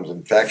becomes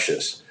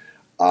infectious.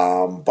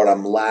 But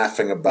I'm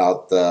laughing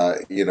about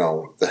the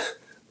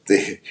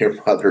your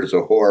mother's a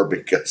whore,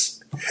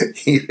 because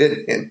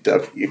even in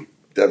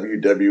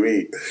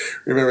WWE,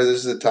 remember,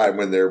 this is the time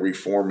when they're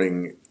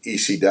reforming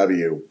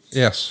ECW.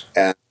 Yes.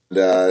 And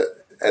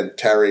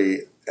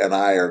Terry and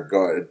I are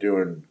going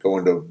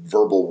to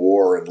verbal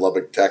war in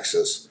Lubbock,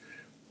 Texas,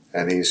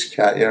 and he's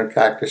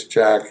Cactus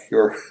Jack,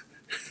 your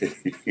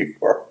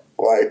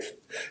wife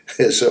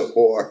is a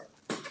whore,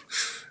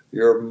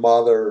 your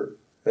mother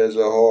is a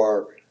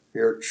whore,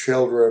 your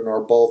children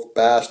are both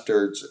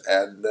bastards,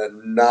 and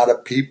then not a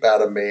peep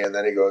out of me. And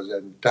then he goes,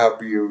 and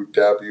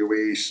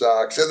WWE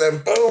sucks, and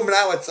then boom,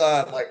 now it's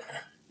on. Like,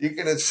 you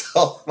can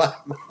insult my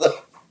mother,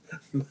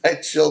 my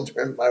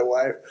children, my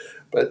wife,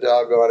 but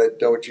doggone it,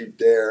 don't you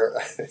dare.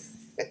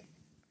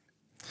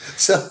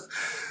 So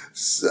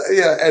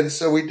yeah, and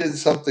so we did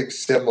something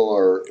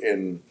similar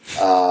in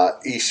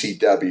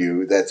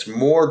ECW that's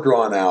more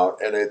drawn out,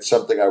 and it's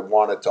something I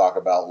want to talk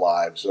about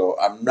live, so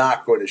I'm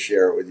not going to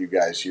share it with you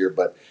guys here,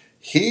 but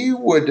he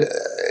would,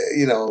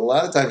 a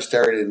lot of times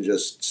Terry didn't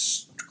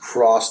just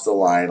cross the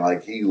line,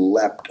 like he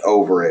leapt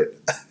over it.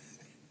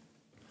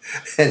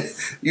 And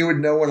you would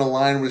know when a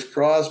line was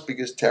crossed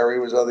because Terry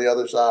was on the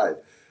other side.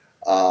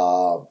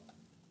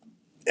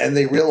 And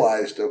they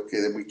realized, okay,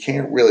 that we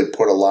can't really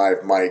put a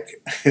live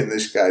mic in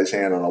this guy's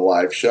hand on a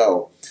live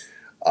show.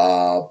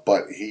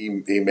 But he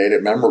made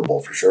it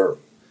memorable for sure.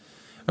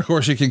 Of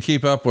course, you can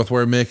keep up with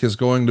where Mick is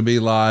going to be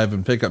live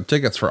and pick up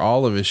tickets for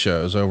all of his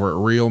shows over at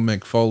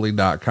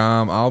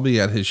realmickfoley.com. I'll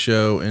be at his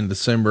show in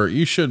December.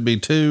 You should be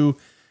too.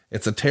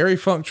 It's a Terry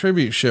Funk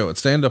tribute show at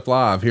Stand Up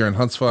Live here in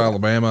Huntsville,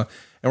 Alabama.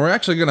 And we're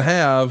actually going to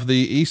have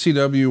the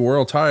ECW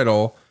world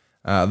title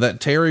that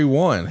Terry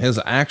won, his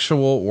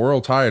actual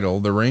world title,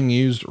 the ring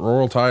used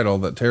world title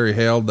that Terry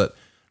held that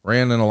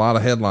ran in a lot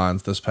of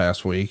headlines this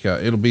past week.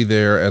 It'll be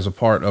there as a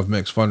part of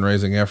Mick's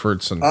fundraising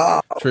efforts and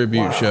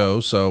tribute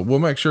shows. So we'll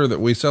make sure that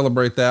we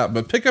celebrate that,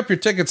 but pick up your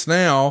tickets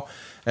now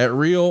at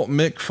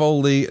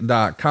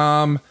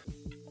realmickfoley.com.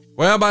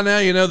 Well, by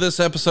now, this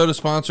episode is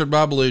sponsored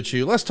by Blue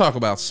Chew. Let's talk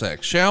about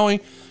sex, shall we?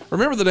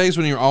 Remember the days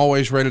when you're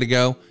always ready to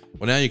go?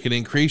 Well, now you can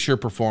increase your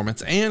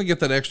performance and get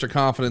that extra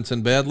confidence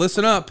in bed.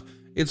 Listen up.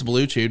 It's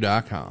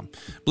BlueChew.com.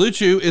 Blue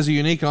Chew is a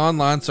unique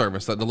online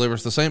service that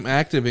delivers the same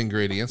active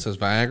ingredients as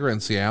Viagra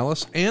and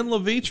Cialis and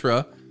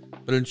Levitra,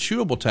 but in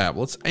chewable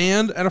tablets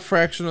and at a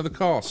fraction of the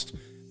cost.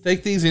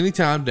 Take these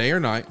anytime, day or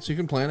night, so you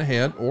can plan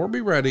ahead or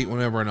be ready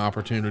whenever an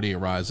opportunity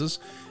arises.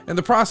 And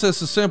the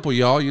process is simple,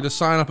 y'all. You just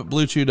sign up at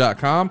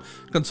BlueChew.com,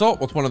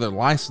 consult with one of their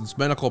licensed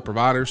medical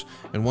providers,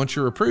 and once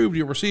you're approved,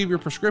 you'll receive your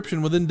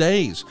prescription within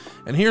days.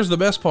 And here's the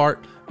best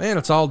part, man,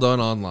 it's all done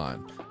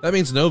online. That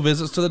means no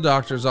visits to the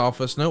doctor's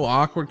office, no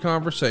awkward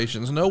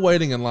conversations, no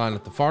waiting in line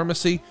at the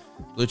pharmacy.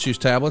 Blue Chew's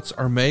tablets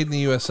are made in the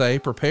USA,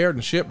 prepared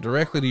and shipped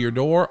directly to your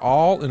door,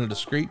 all in a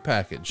discreet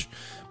package.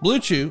 Blue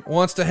Chew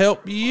wants to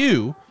help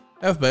you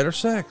have better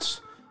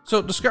sex.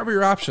 So discover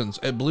your options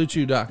at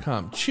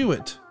BlueChew.com. Chew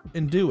it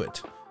and do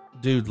it.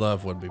 Dude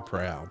Love would be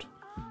proud.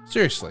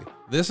 Seriously,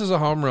 this is a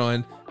home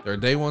run. They're a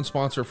day one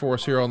sponsor for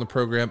us here on the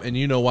program, and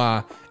you know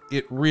why.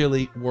 It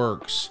really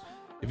works.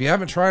 If you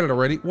haven't tried it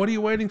already, what are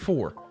you waiting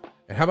for?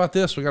 And how about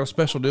this? We got a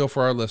special deal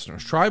for our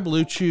listeners. Try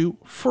Blue Chew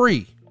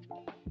free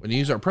when you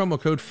use our promo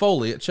code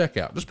Foley at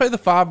checkout. Just pay the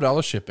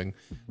 $5 shipping.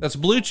 That's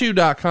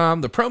BlueChew.com.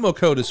 The promo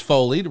code is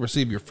Foley to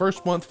receive your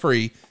first month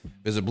free.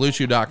 Visit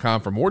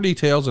BlueChew.com for more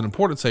details and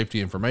important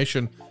safety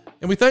information.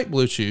 And we thank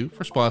Blue Chew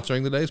for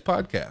sponsoring today's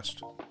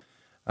podcast.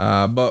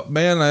 But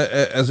man,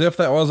 as if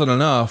that wasn't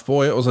enough,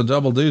 boy, it was a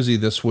double doozy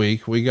this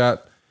week. We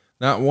got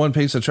not one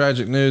piece of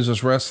tragic news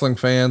as wrestling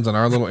fans and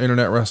our little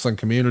internet wrestling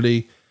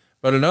community,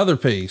 but another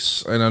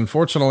piece. And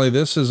unfortunately,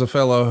 this is a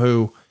fellow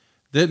who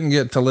didn't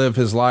get to live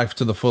his life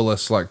to the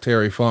fullest like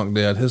Terry Funk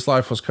did. His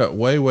life was cut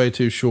way, way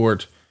too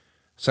short.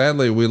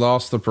 Sadly, we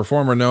lost the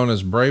performer known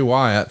as Bray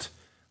Wyatt,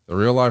 the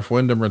real life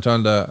Wyndham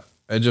Rotunda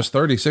at just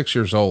 36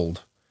 years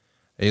old.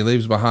 He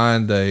leaves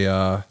behind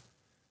a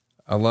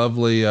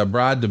lovely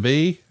bride to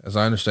be, as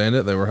I understand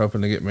it. They were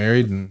hoping to get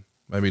married in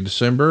maybe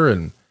December,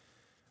 and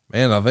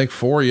man, I think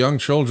 4 young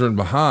children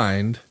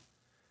behind,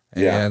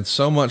 and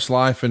so much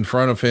life in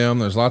front of him.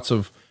 There's lots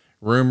of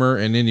rumor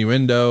and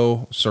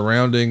innuendo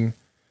surrounding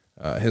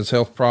his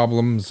health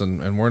problems,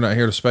 and we're not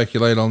here to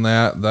speculate on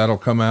that. That'll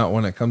come out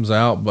when it comes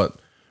out. But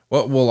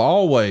what will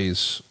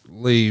always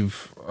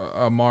leave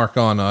a mark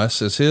on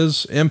us is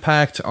his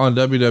impact on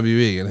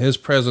WWE and his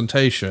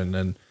presentation.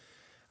 And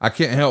I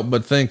can't help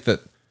but think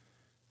that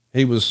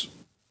he was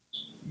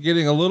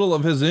getting a little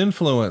of his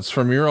influence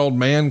from your old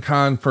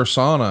Mankind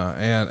persona.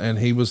 And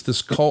he was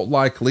this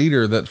cult-like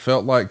leader that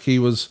felt like he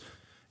was,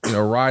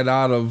 right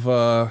out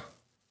of,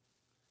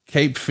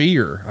 Cape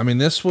Fear. I mean,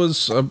 this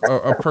was a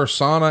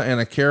persona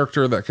and a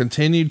character that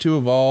continued to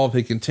evolve.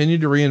 He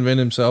continued to reinvent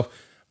himself,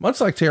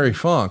 much like Terry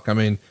Funk. I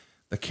mean,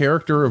 the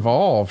character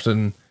evolved,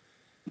 and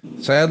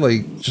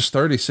sadly, just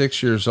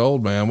 36 years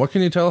old, man. What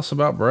can you tell us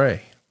about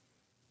Bray?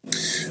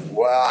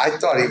 Well, I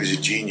thought he was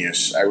a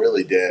genius. I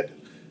really did.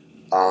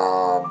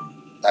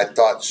 I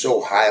thought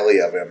so highly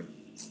of him.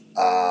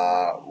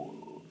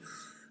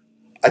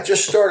 I've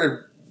just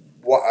started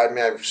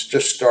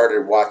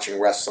watching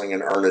wrestling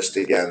in earnest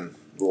again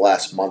the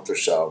last month or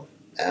so,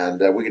 and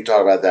we can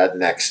talk about that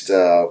next,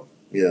 in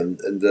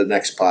the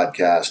next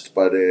podcast.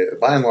 But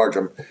by and large,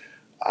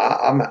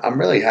 I'm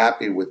really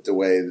happy with the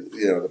way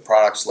the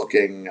product's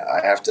looking.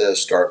 I have to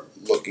start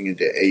looking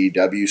into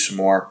AEW some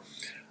more.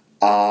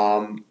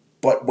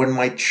 But when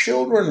my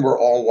children were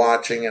all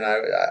watching, and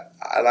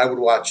I would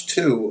watch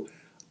too,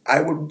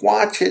 I would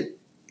watch it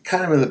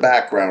kind of in the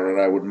background, and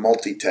I would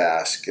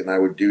multitask, and I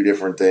would do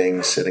different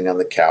things sitting on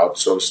the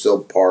couch. So I'm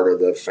still part of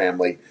the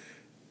family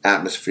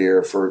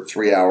atmosphere for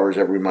 3 hours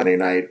every Monday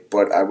night,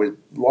 but I would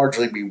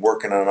largely be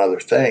working on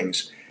other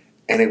things.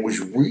 And it was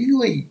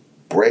really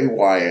Bray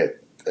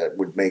Wyatt that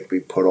would make me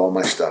put all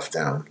my stuff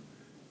down.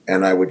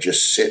 And I would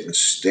just sit and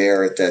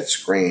stare at that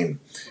screen,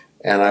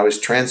 and I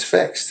was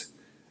transfixed.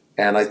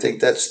 And I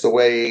think that's the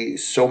way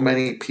so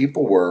many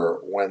people were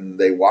when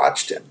they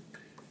watched him.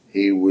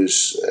 He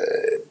was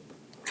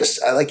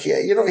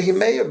he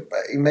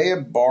may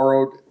have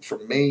borrowed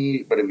from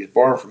me, but if he's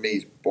borrowing from me,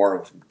 he's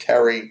borrowing from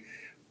Terry.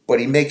 But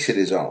he makes it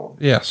his own.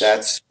 Yes,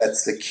 that's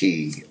the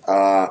key.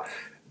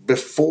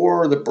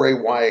 Before the Bray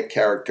Wyatt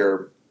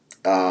character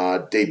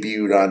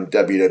debuted on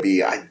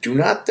WWE, I do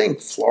not think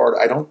Florida.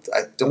 I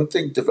don't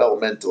think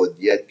developmental had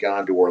yet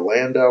gone to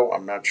Orlando.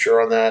 I'm not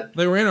sure on that.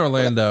 They were in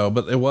Orlando,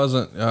 but it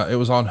wasn't. It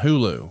was on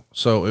Hulu,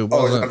 so it wasn't.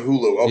 Oh, it was on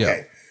Hulu. Okay.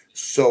 Yeah.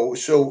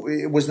 So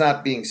it was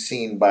not being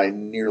seen by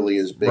nearly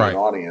as big an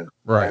audience.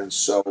 Right. And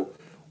so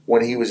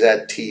when he was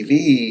at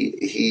TV,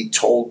 he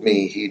told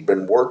me he'd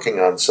been working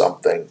on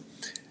something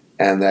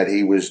and that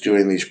he was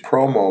doing these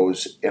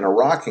promos in a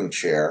rocking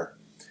chair.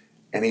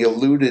 And he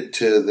alluded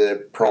to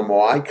the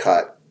promo I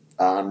cut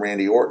on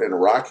Randy Orton in a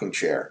rocking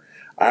chair.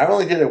 I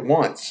only did it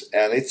once,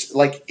 and it's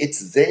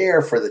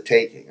there for the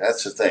taking.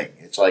 That's the thing.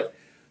 It's like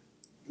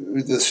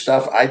the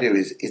stuff I do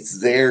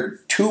it's there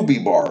to be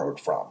borrowed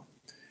from.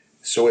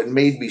 So it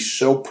made me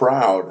so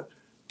proud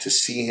to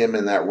see him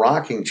in that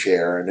rocking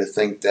chair and to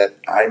think that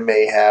I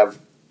may have,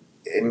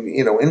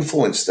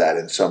 influenced that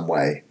in some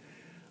way.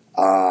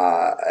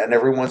 And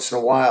every once in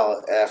a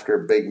while, after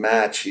a big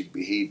match,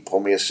 he'd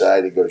pull me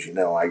aside. He goes,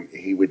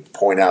 he would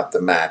point out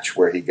the match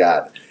where he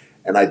got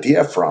an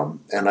idea from.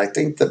 And I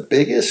think the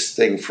biggest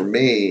thing for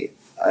me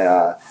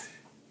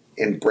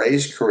in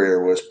Bray's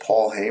career was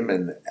Paul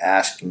Heyman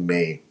asking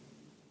me,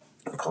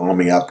 calling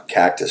me up,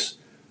 Cactus,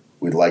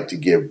 we'd like to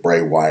give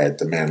Bray Wyatt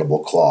the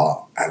mandible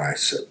claw. And I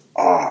said,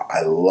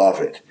 I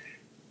love it.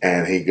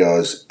 And he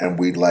goes, and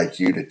we'd like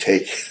you to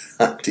take it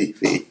on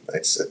TV.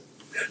 I said,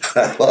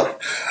 I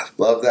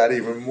love that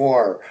even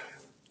more.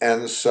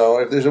 And so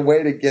if there's a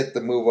way to get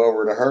the move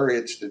over to her,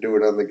 it's to do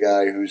it on the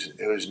guy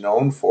who's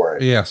known for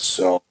it. Yes.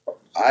 So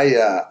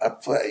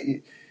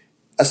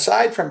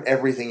aside from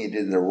everything he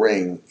did in the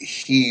ring,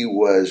 he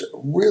was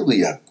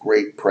really a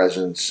great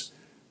presence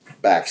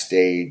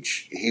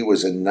backstage. He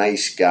was a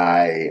nice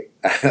guy.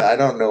 I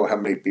don't know how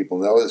many people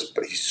know this,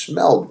 but he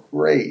smelled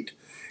great.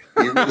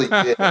 He really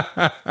did.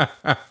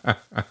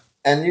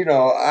 And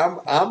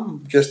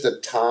I'm just a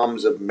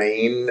Tom's of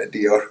Maine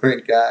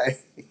deodorant guy,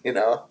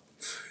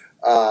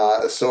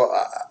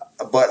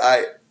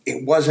 but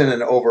it wasn't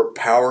an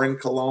overpowering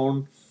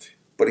cologne,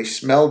 but he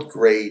smelled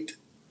great,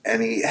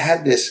 and he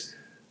had this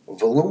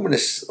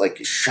voluminous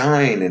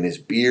shine in his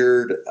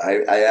beard.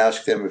 I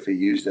asked him if he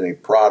used any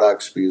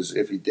products, because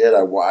if he did,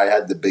 I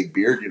had the big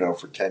beard,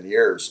 for 10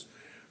 years,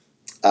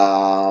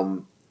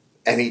 and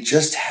he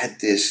just had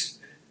this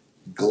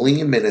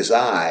gleam in his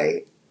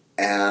eye.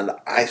 And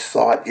I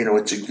thought,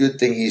 it's a good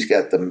thing he's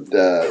got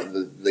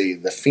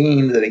the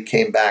Fiend that he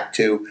came back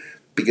to,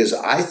 because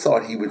I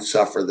thought he would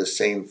suffer the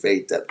same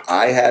fate that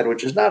I had,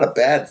 which is not a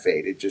bad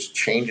fate. It just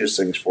changes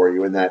things for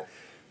you, and that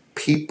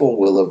people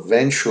will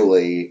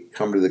eventually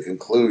come to the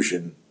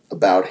conclusion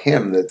about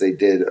him that they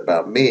did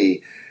about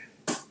me.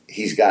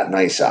 He's got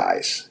nice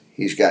eyes.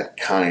 He's got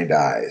kind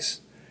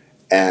eyes.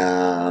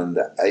 And,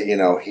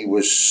 he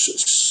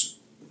was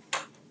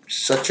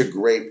such a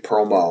great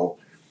promo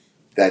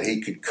that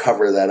he could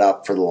cover that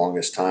up for the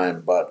longest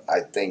time. But I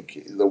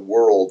think the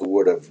world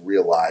would have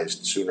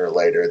realized sooner or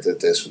later that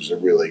this was a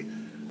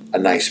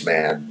nice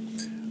man.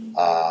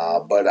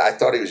 But I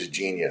thought he was a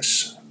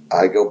genius.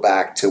 I go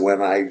back to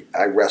when I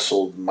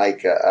wrestled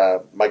Mike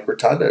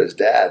Rotunda, his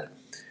dad,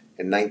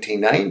 in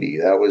 1990.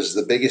 That was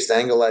the biggest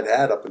angle I'd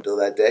had up until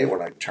that day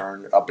when I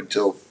turned, up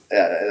until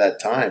that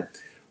time,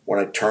 when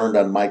I turned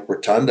on Mike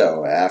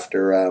Rotundo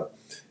after a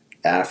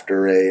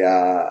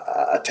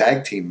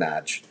tag team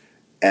match,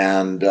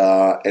 and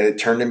it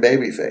turned him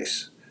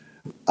babyface.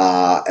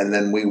 And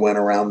then we went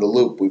around the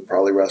loop. We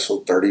probably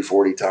wrestled 30,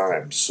 40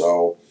 times.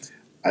 So,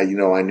 I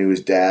knew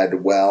his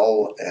dad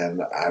well,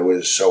 and I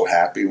was so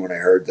happy when I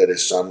heard that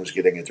his son was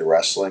getting into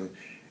wrestling.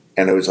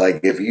 And it was like,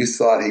 if you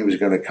thought he was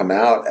going to come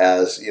out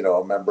as, a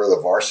member of the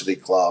varsity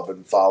club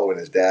and following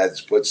his dad's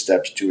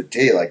footsteps to a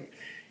T, like,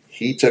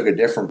 he took a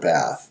different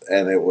path.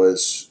 And it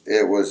was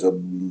a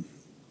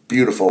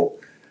beautiful,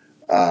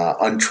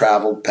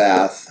 untraveled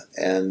path.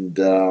 And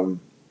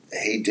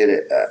he did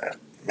it,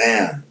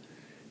 man,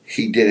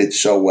 he did it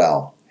so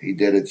well. He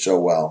did it so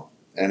well.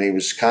 And he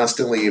was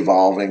constantly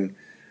evolving.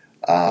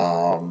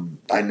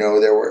 I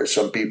know there were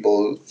some people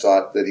who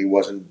thought that he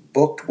wasn't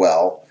booked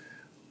well,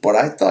 but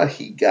I thought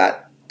he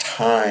got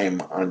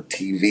time on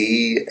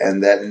TV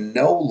and that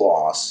no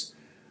loss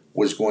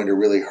was going to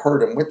really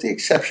hurt him, with the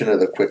exception of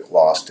the quick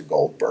loss to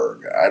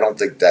Goldberg. I don't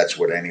think that's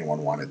what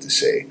anyone wanted to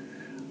see.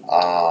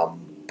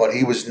 But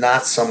he was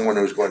not someone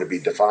who was going to be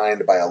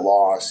defined by a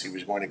loss. He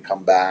was going to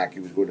come back. He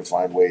was going to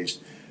find ways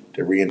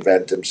to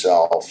reinvent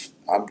himself.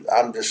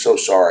 I'm just so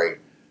sorry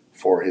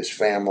for his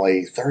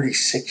family.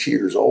 36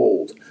 years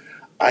old.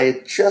 I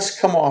had just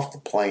come off the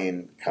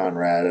plane,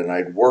 Conrad, and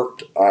I'd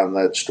worked on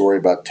that story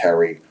about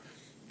Terry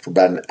for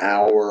about an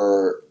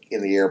hour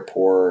in the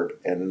airport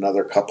and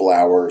another couple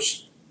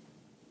hours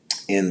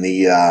on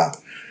the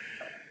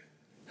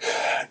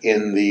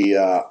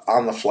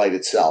flight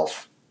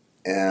itself.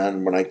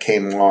 And when I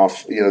came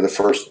off, the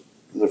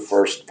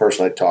first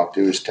person I talked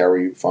to is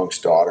Terry Funk's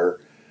daughter,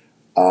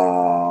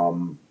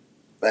 and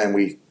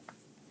we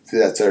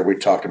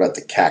talked about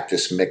the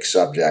Cactus Mix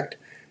subject,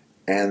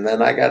 and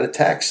then I got a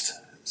text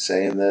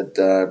saying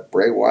that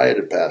Bray Wyatt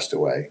had passed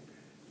away,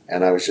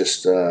 and I was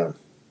just, it's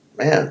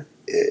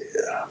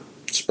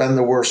been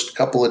the worst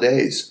couple of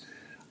days.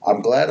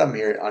 I'm glad I'm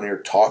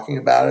here talking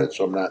about it,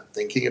 so I'm not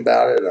thinking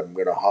about it. I'm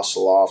going to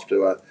hustle off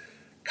to a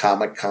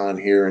Comic-Con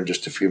here in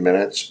just a few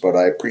minutes, but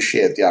I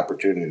appreciate the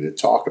opportunity to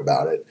talk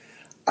about it.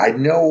 I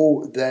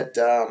know that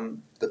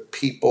the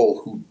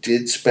people who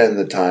did spend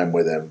the time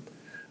with him,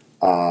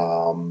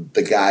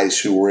 the guys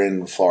who were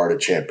in Florida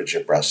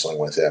Championship Wrestling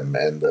with him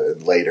and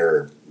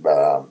later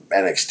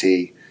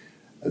NXT,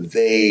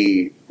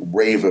 they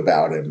rave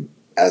about him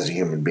as a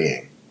human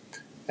being.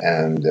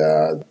 And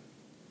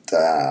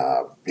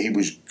he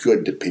was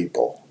good to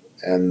people.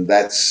 And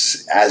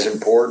that's as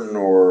important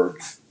or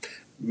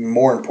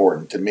more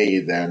important to me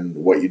than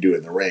what you do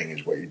in the ring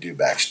is what you do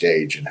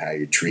backstage and how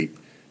you treat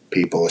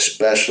people,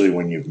 especially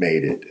when you've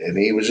made it. And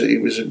he was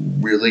a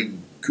really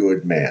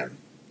good man.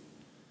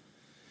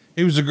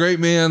 He was a great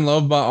man,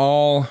 loved by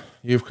all.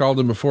 You've called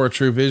him before a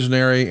true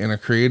visionary and a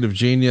creative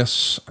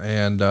genius.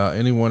 And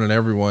anyone and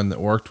everyone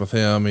that worked with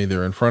him,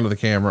 either in front of the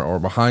camera or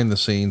behind the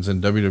scenes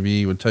in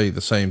WWE, would tell you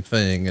the same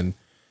thing. And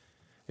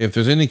if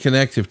there's any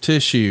connective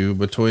tissue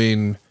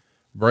between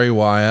Bray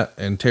Wyatt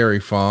and Terry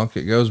Funk,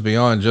 it goes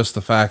beyond just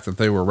the fact that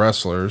they were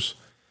wrestlers.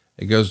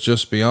 It goes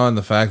just beyond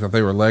the fact that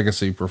they were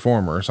legacy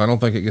performers. I don't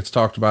think it gets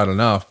talked about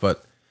enough,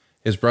 but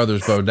his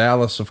brother's Bo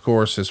Dallas, of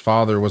course, his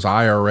father was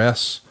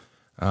IRS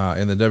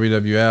in the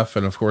WWF.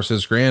 And of course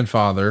his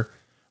grandfather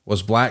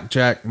was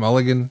Blackjack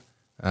Mulligan,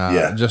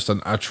 just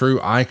a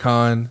true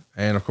icon.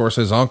 And of course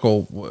his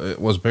uncle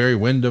was Barry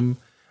Windham.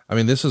 I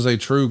mean, this is a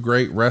true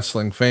great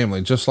wrestling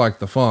family, just like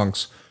the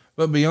Funks.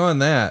 But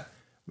beyond that,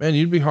 man,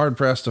 you'd be hard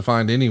pressed to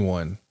find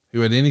anyone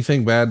who had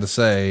anything bad to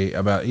say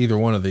about either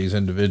one of these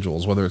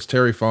individuals, whether it's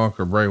Terry Funk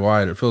or Bray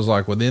Wyatt. It feels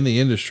like within the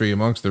industry,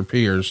 amongst their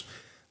peers,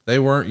 they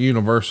weren't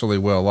universally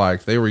well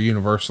liked. They were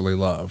universally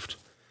loved.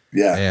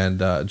 Yeah.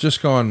 And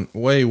just gone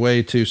way,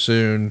 way too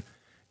soon.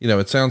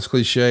 It sounds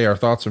cliche. Our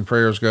thoughts and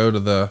prayers go to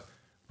the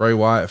Bray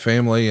Wyatt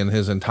family and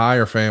his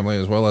entire family,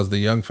 as well as the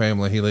young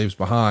family he leaves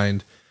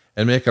behind.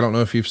 And Mick, I don't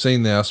know if you've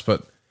seen this,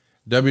 but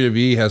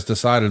WWE has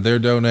decided they're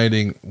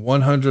donating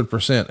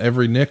 100%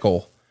 every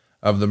nickel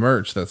of the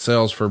merch that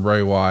sells for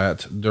Bray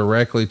Wyatt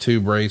directly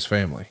to Bray's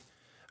family.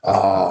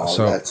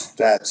 So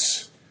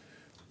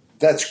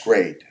that's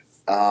great.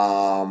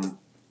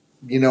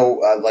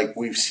 Like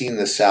we've seen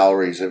the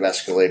salaries have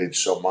escalated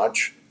so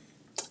much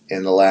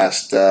in the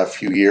last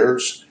few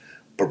years,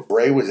 but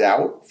Bray was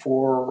out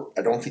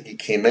I don't think he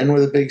came in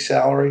with a big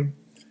salary.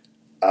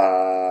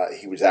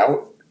 He was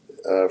out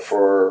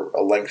for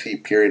a lengthy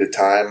period of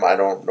time. I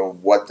don't know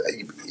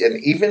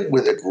and even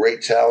with a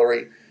great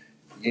salary,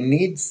 you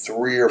need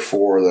 3 or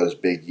 4 of those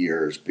big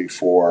years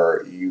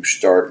before you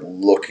start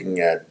looking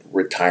at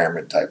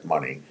retirement type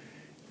money.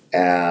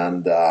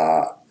 And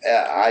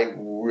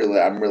I'm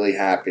really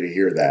happy to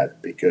hear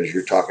that, because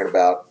you're talking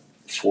about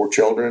 4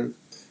 children.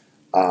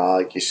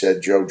 Like you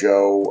said,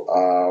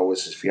 JoJo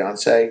was his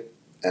fiance,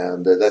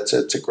 and it's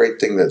a great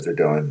thing that they're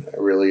doing. I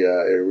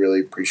really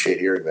appreciate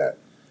hearing that.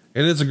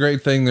 It is a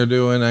great thing they're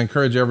doing. I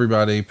encourage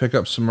everybody, pick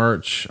up some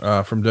merch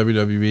from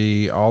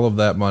WWE. All of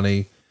that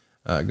money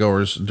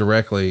goes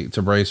directly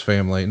to Bray's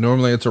family.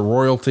 Normally it's a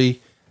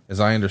royalty, as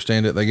I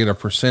understand it. They get a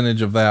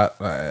percentage of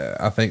that.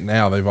 I think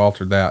now they've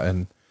altered that,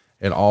 and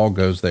it all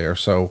goes there.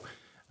 So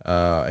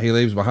he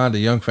leaves behind a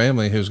young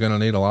family who's going to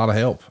need a lot of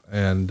help.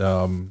 And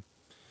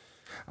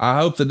I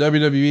hope the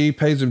WWE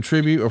pays him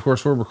tribute. Of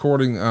course, we're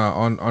recording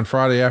on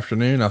Friday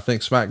afternoon. I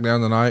think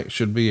SmackDown tonight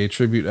should be a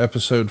tribute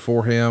episode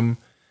for him.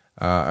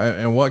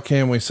 And what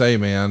can we say,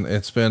 man?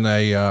 It's been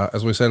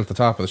as we said at the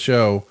top of the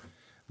show,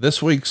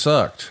 this week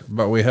sucked,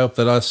 but we hope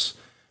that us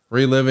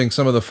reliving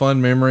some of the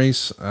fun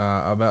memories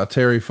about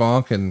Terry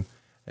Funk and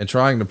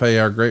trying to pay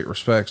our great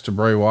respects to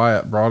Bray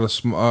Wyatt brought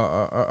us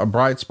a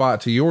bright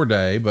spot to your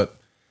day. But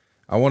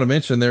I want to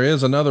mention there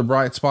is another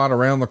bright spot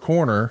around the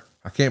corner.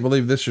 I can't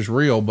believe this is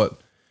real, but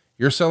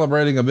you're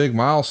celebrating a big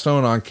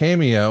milestone on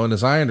Cameo. And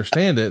as I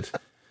understand it,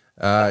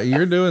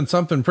 you're doing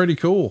something pretty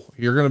cool.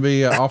 You're going to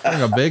be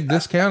offering a big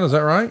discount. Is that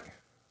right?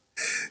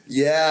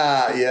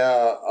 Yeah.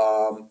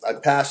 I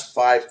passed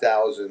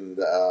 5,000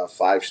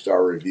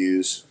 5-star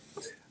reviews.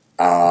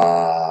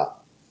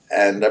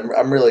 And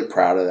I'm really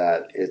proud of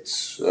that.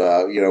 It's,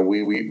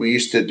 we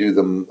used to do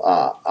them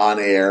on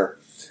air.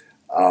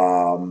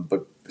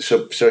 But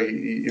so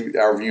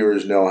our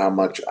viewers know how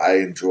much I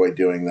enjoy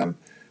doing them.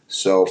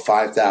 So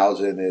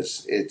 5,000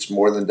 it's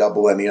more than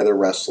double any other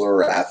wrestler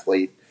or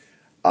athlete.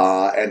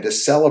 And to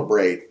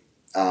celebrate,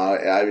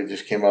 I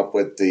just came up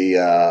with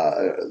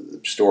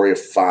the story of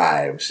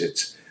fives.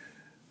 It's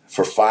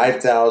for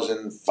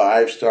 5,000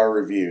 5-star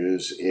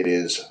reviews. It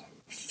is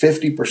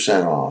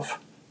 50% off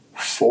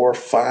for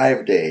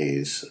 5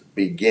 days,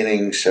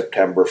 beginning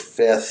September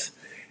 5th.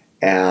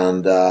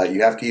 And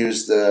you have to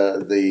use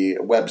the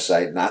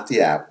website, not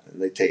the app.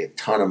 They take a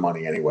ton of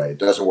money anyway. It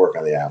doesn't work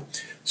on the app.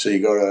 So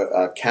you go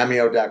to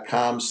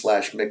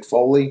cameo.com/Mick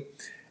Foley.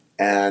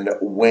 And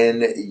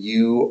when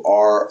you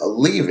are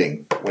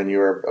leaving, when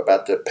you're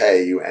about to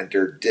pay, you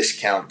enter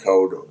discount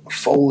code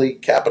Foley,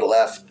 capital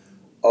F,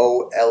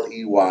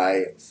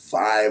 OLEY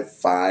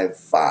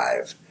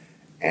 555.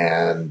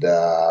 And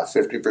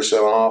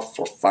 50% off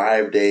for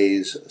 5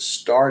 days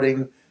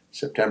starting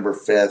September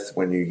 5th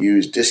when you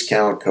use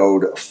discount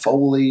code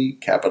Foley,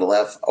 capital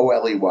F,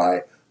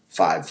 OLEY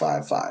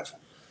 555.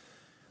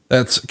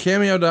 That's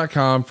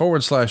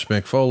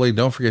cameo.com/Mick Foley.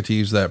 Don't forget to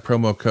use that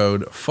promo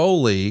code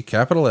Foley,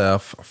 capital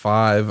F,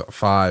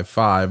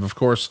 555. Of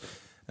course,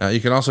 you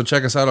can also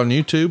check us out on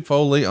YouTube,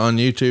 Foley on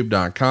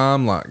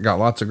youtube.com. Got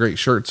lots of great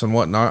shirts and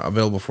whatnot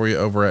available for you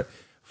over at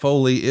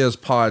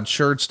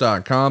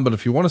FoleyIsPodShirts.com. But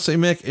if you want to see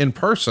Mick in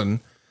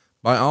person,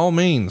 by all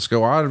means,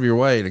 go out of your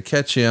way to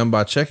catch him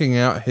by checking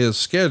out his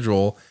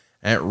schedule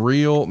at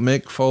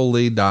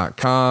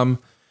realmickfoley.com.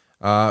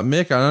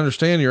 Mick, I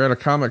understand you're at a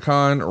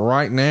Comic-Con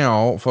right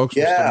now. Folks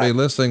will still be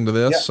listening to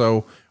this. Yeah.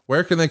 So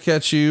where can they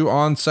catch you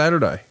on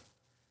Saturday?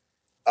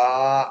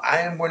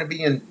 I am going to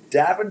be in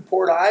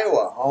Davenport,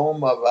 Iowa,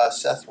 home of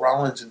Seth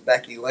Rollins and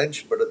Becky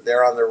Lynch, but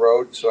they're on the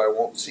road, so I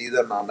won't see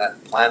them. I'm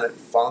at Planet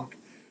Funk.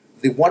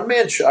 The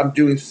one-man show, I'm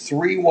doing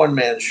 3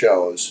 one-man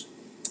shows,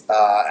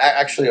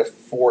 actually a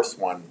 4th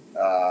one.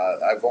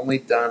 I've only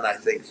done, I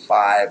think,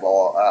 5.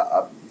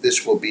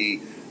 This will be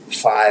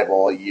 5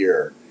 all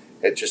year.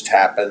 It just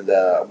happened.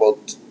 I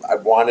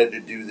wanted to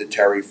do the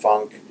Terry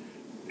Funk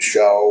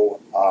show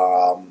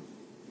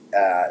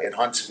in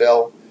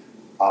Huntsville.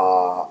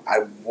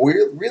 I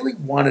really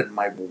wanted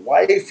my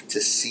wife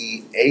to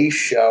see a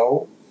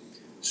show,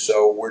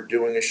 so we're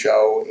doing a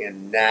show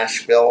in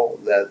Nashville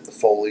that the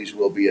Foleys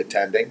will be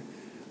attending.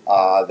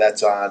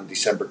 That's on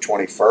December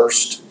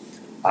 21st.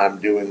 I'm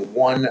doing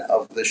one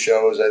of the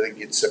shows, I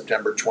think it's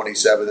September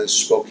 27th in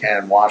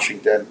Spokane,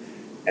 Washington,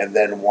 and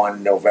then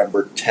one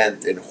November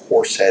 10th in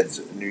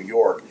Horseheads, New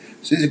York.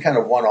 So these are kind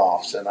of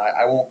one-offs, and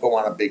I won't go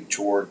on a big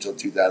tour until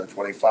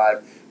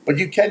 2025. But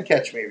you can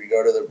catch me if you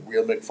go to the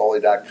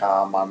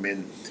realmickfoley.com. I'm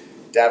in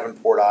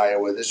Davenport,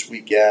 Iowa this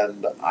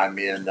weekend. I'm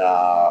in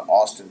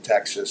Austin,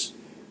 Texas.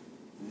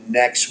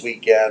 Next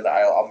weekend,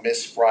 I'll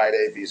miss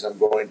Friday because I'm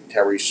going to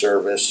Terry's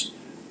service.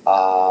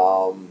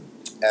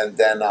 And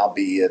then I'll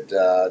be at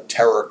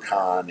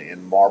TerrorCon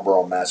in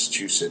Marlborough,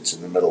 Massachusetts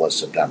in the middle of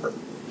September.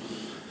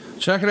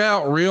 Check it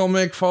out,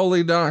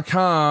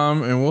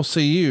 realmickfoley.com, and we'll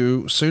see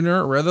you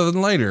sooner rather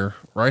than later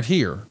right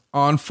here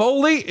on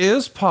Foley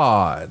is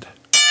Pod.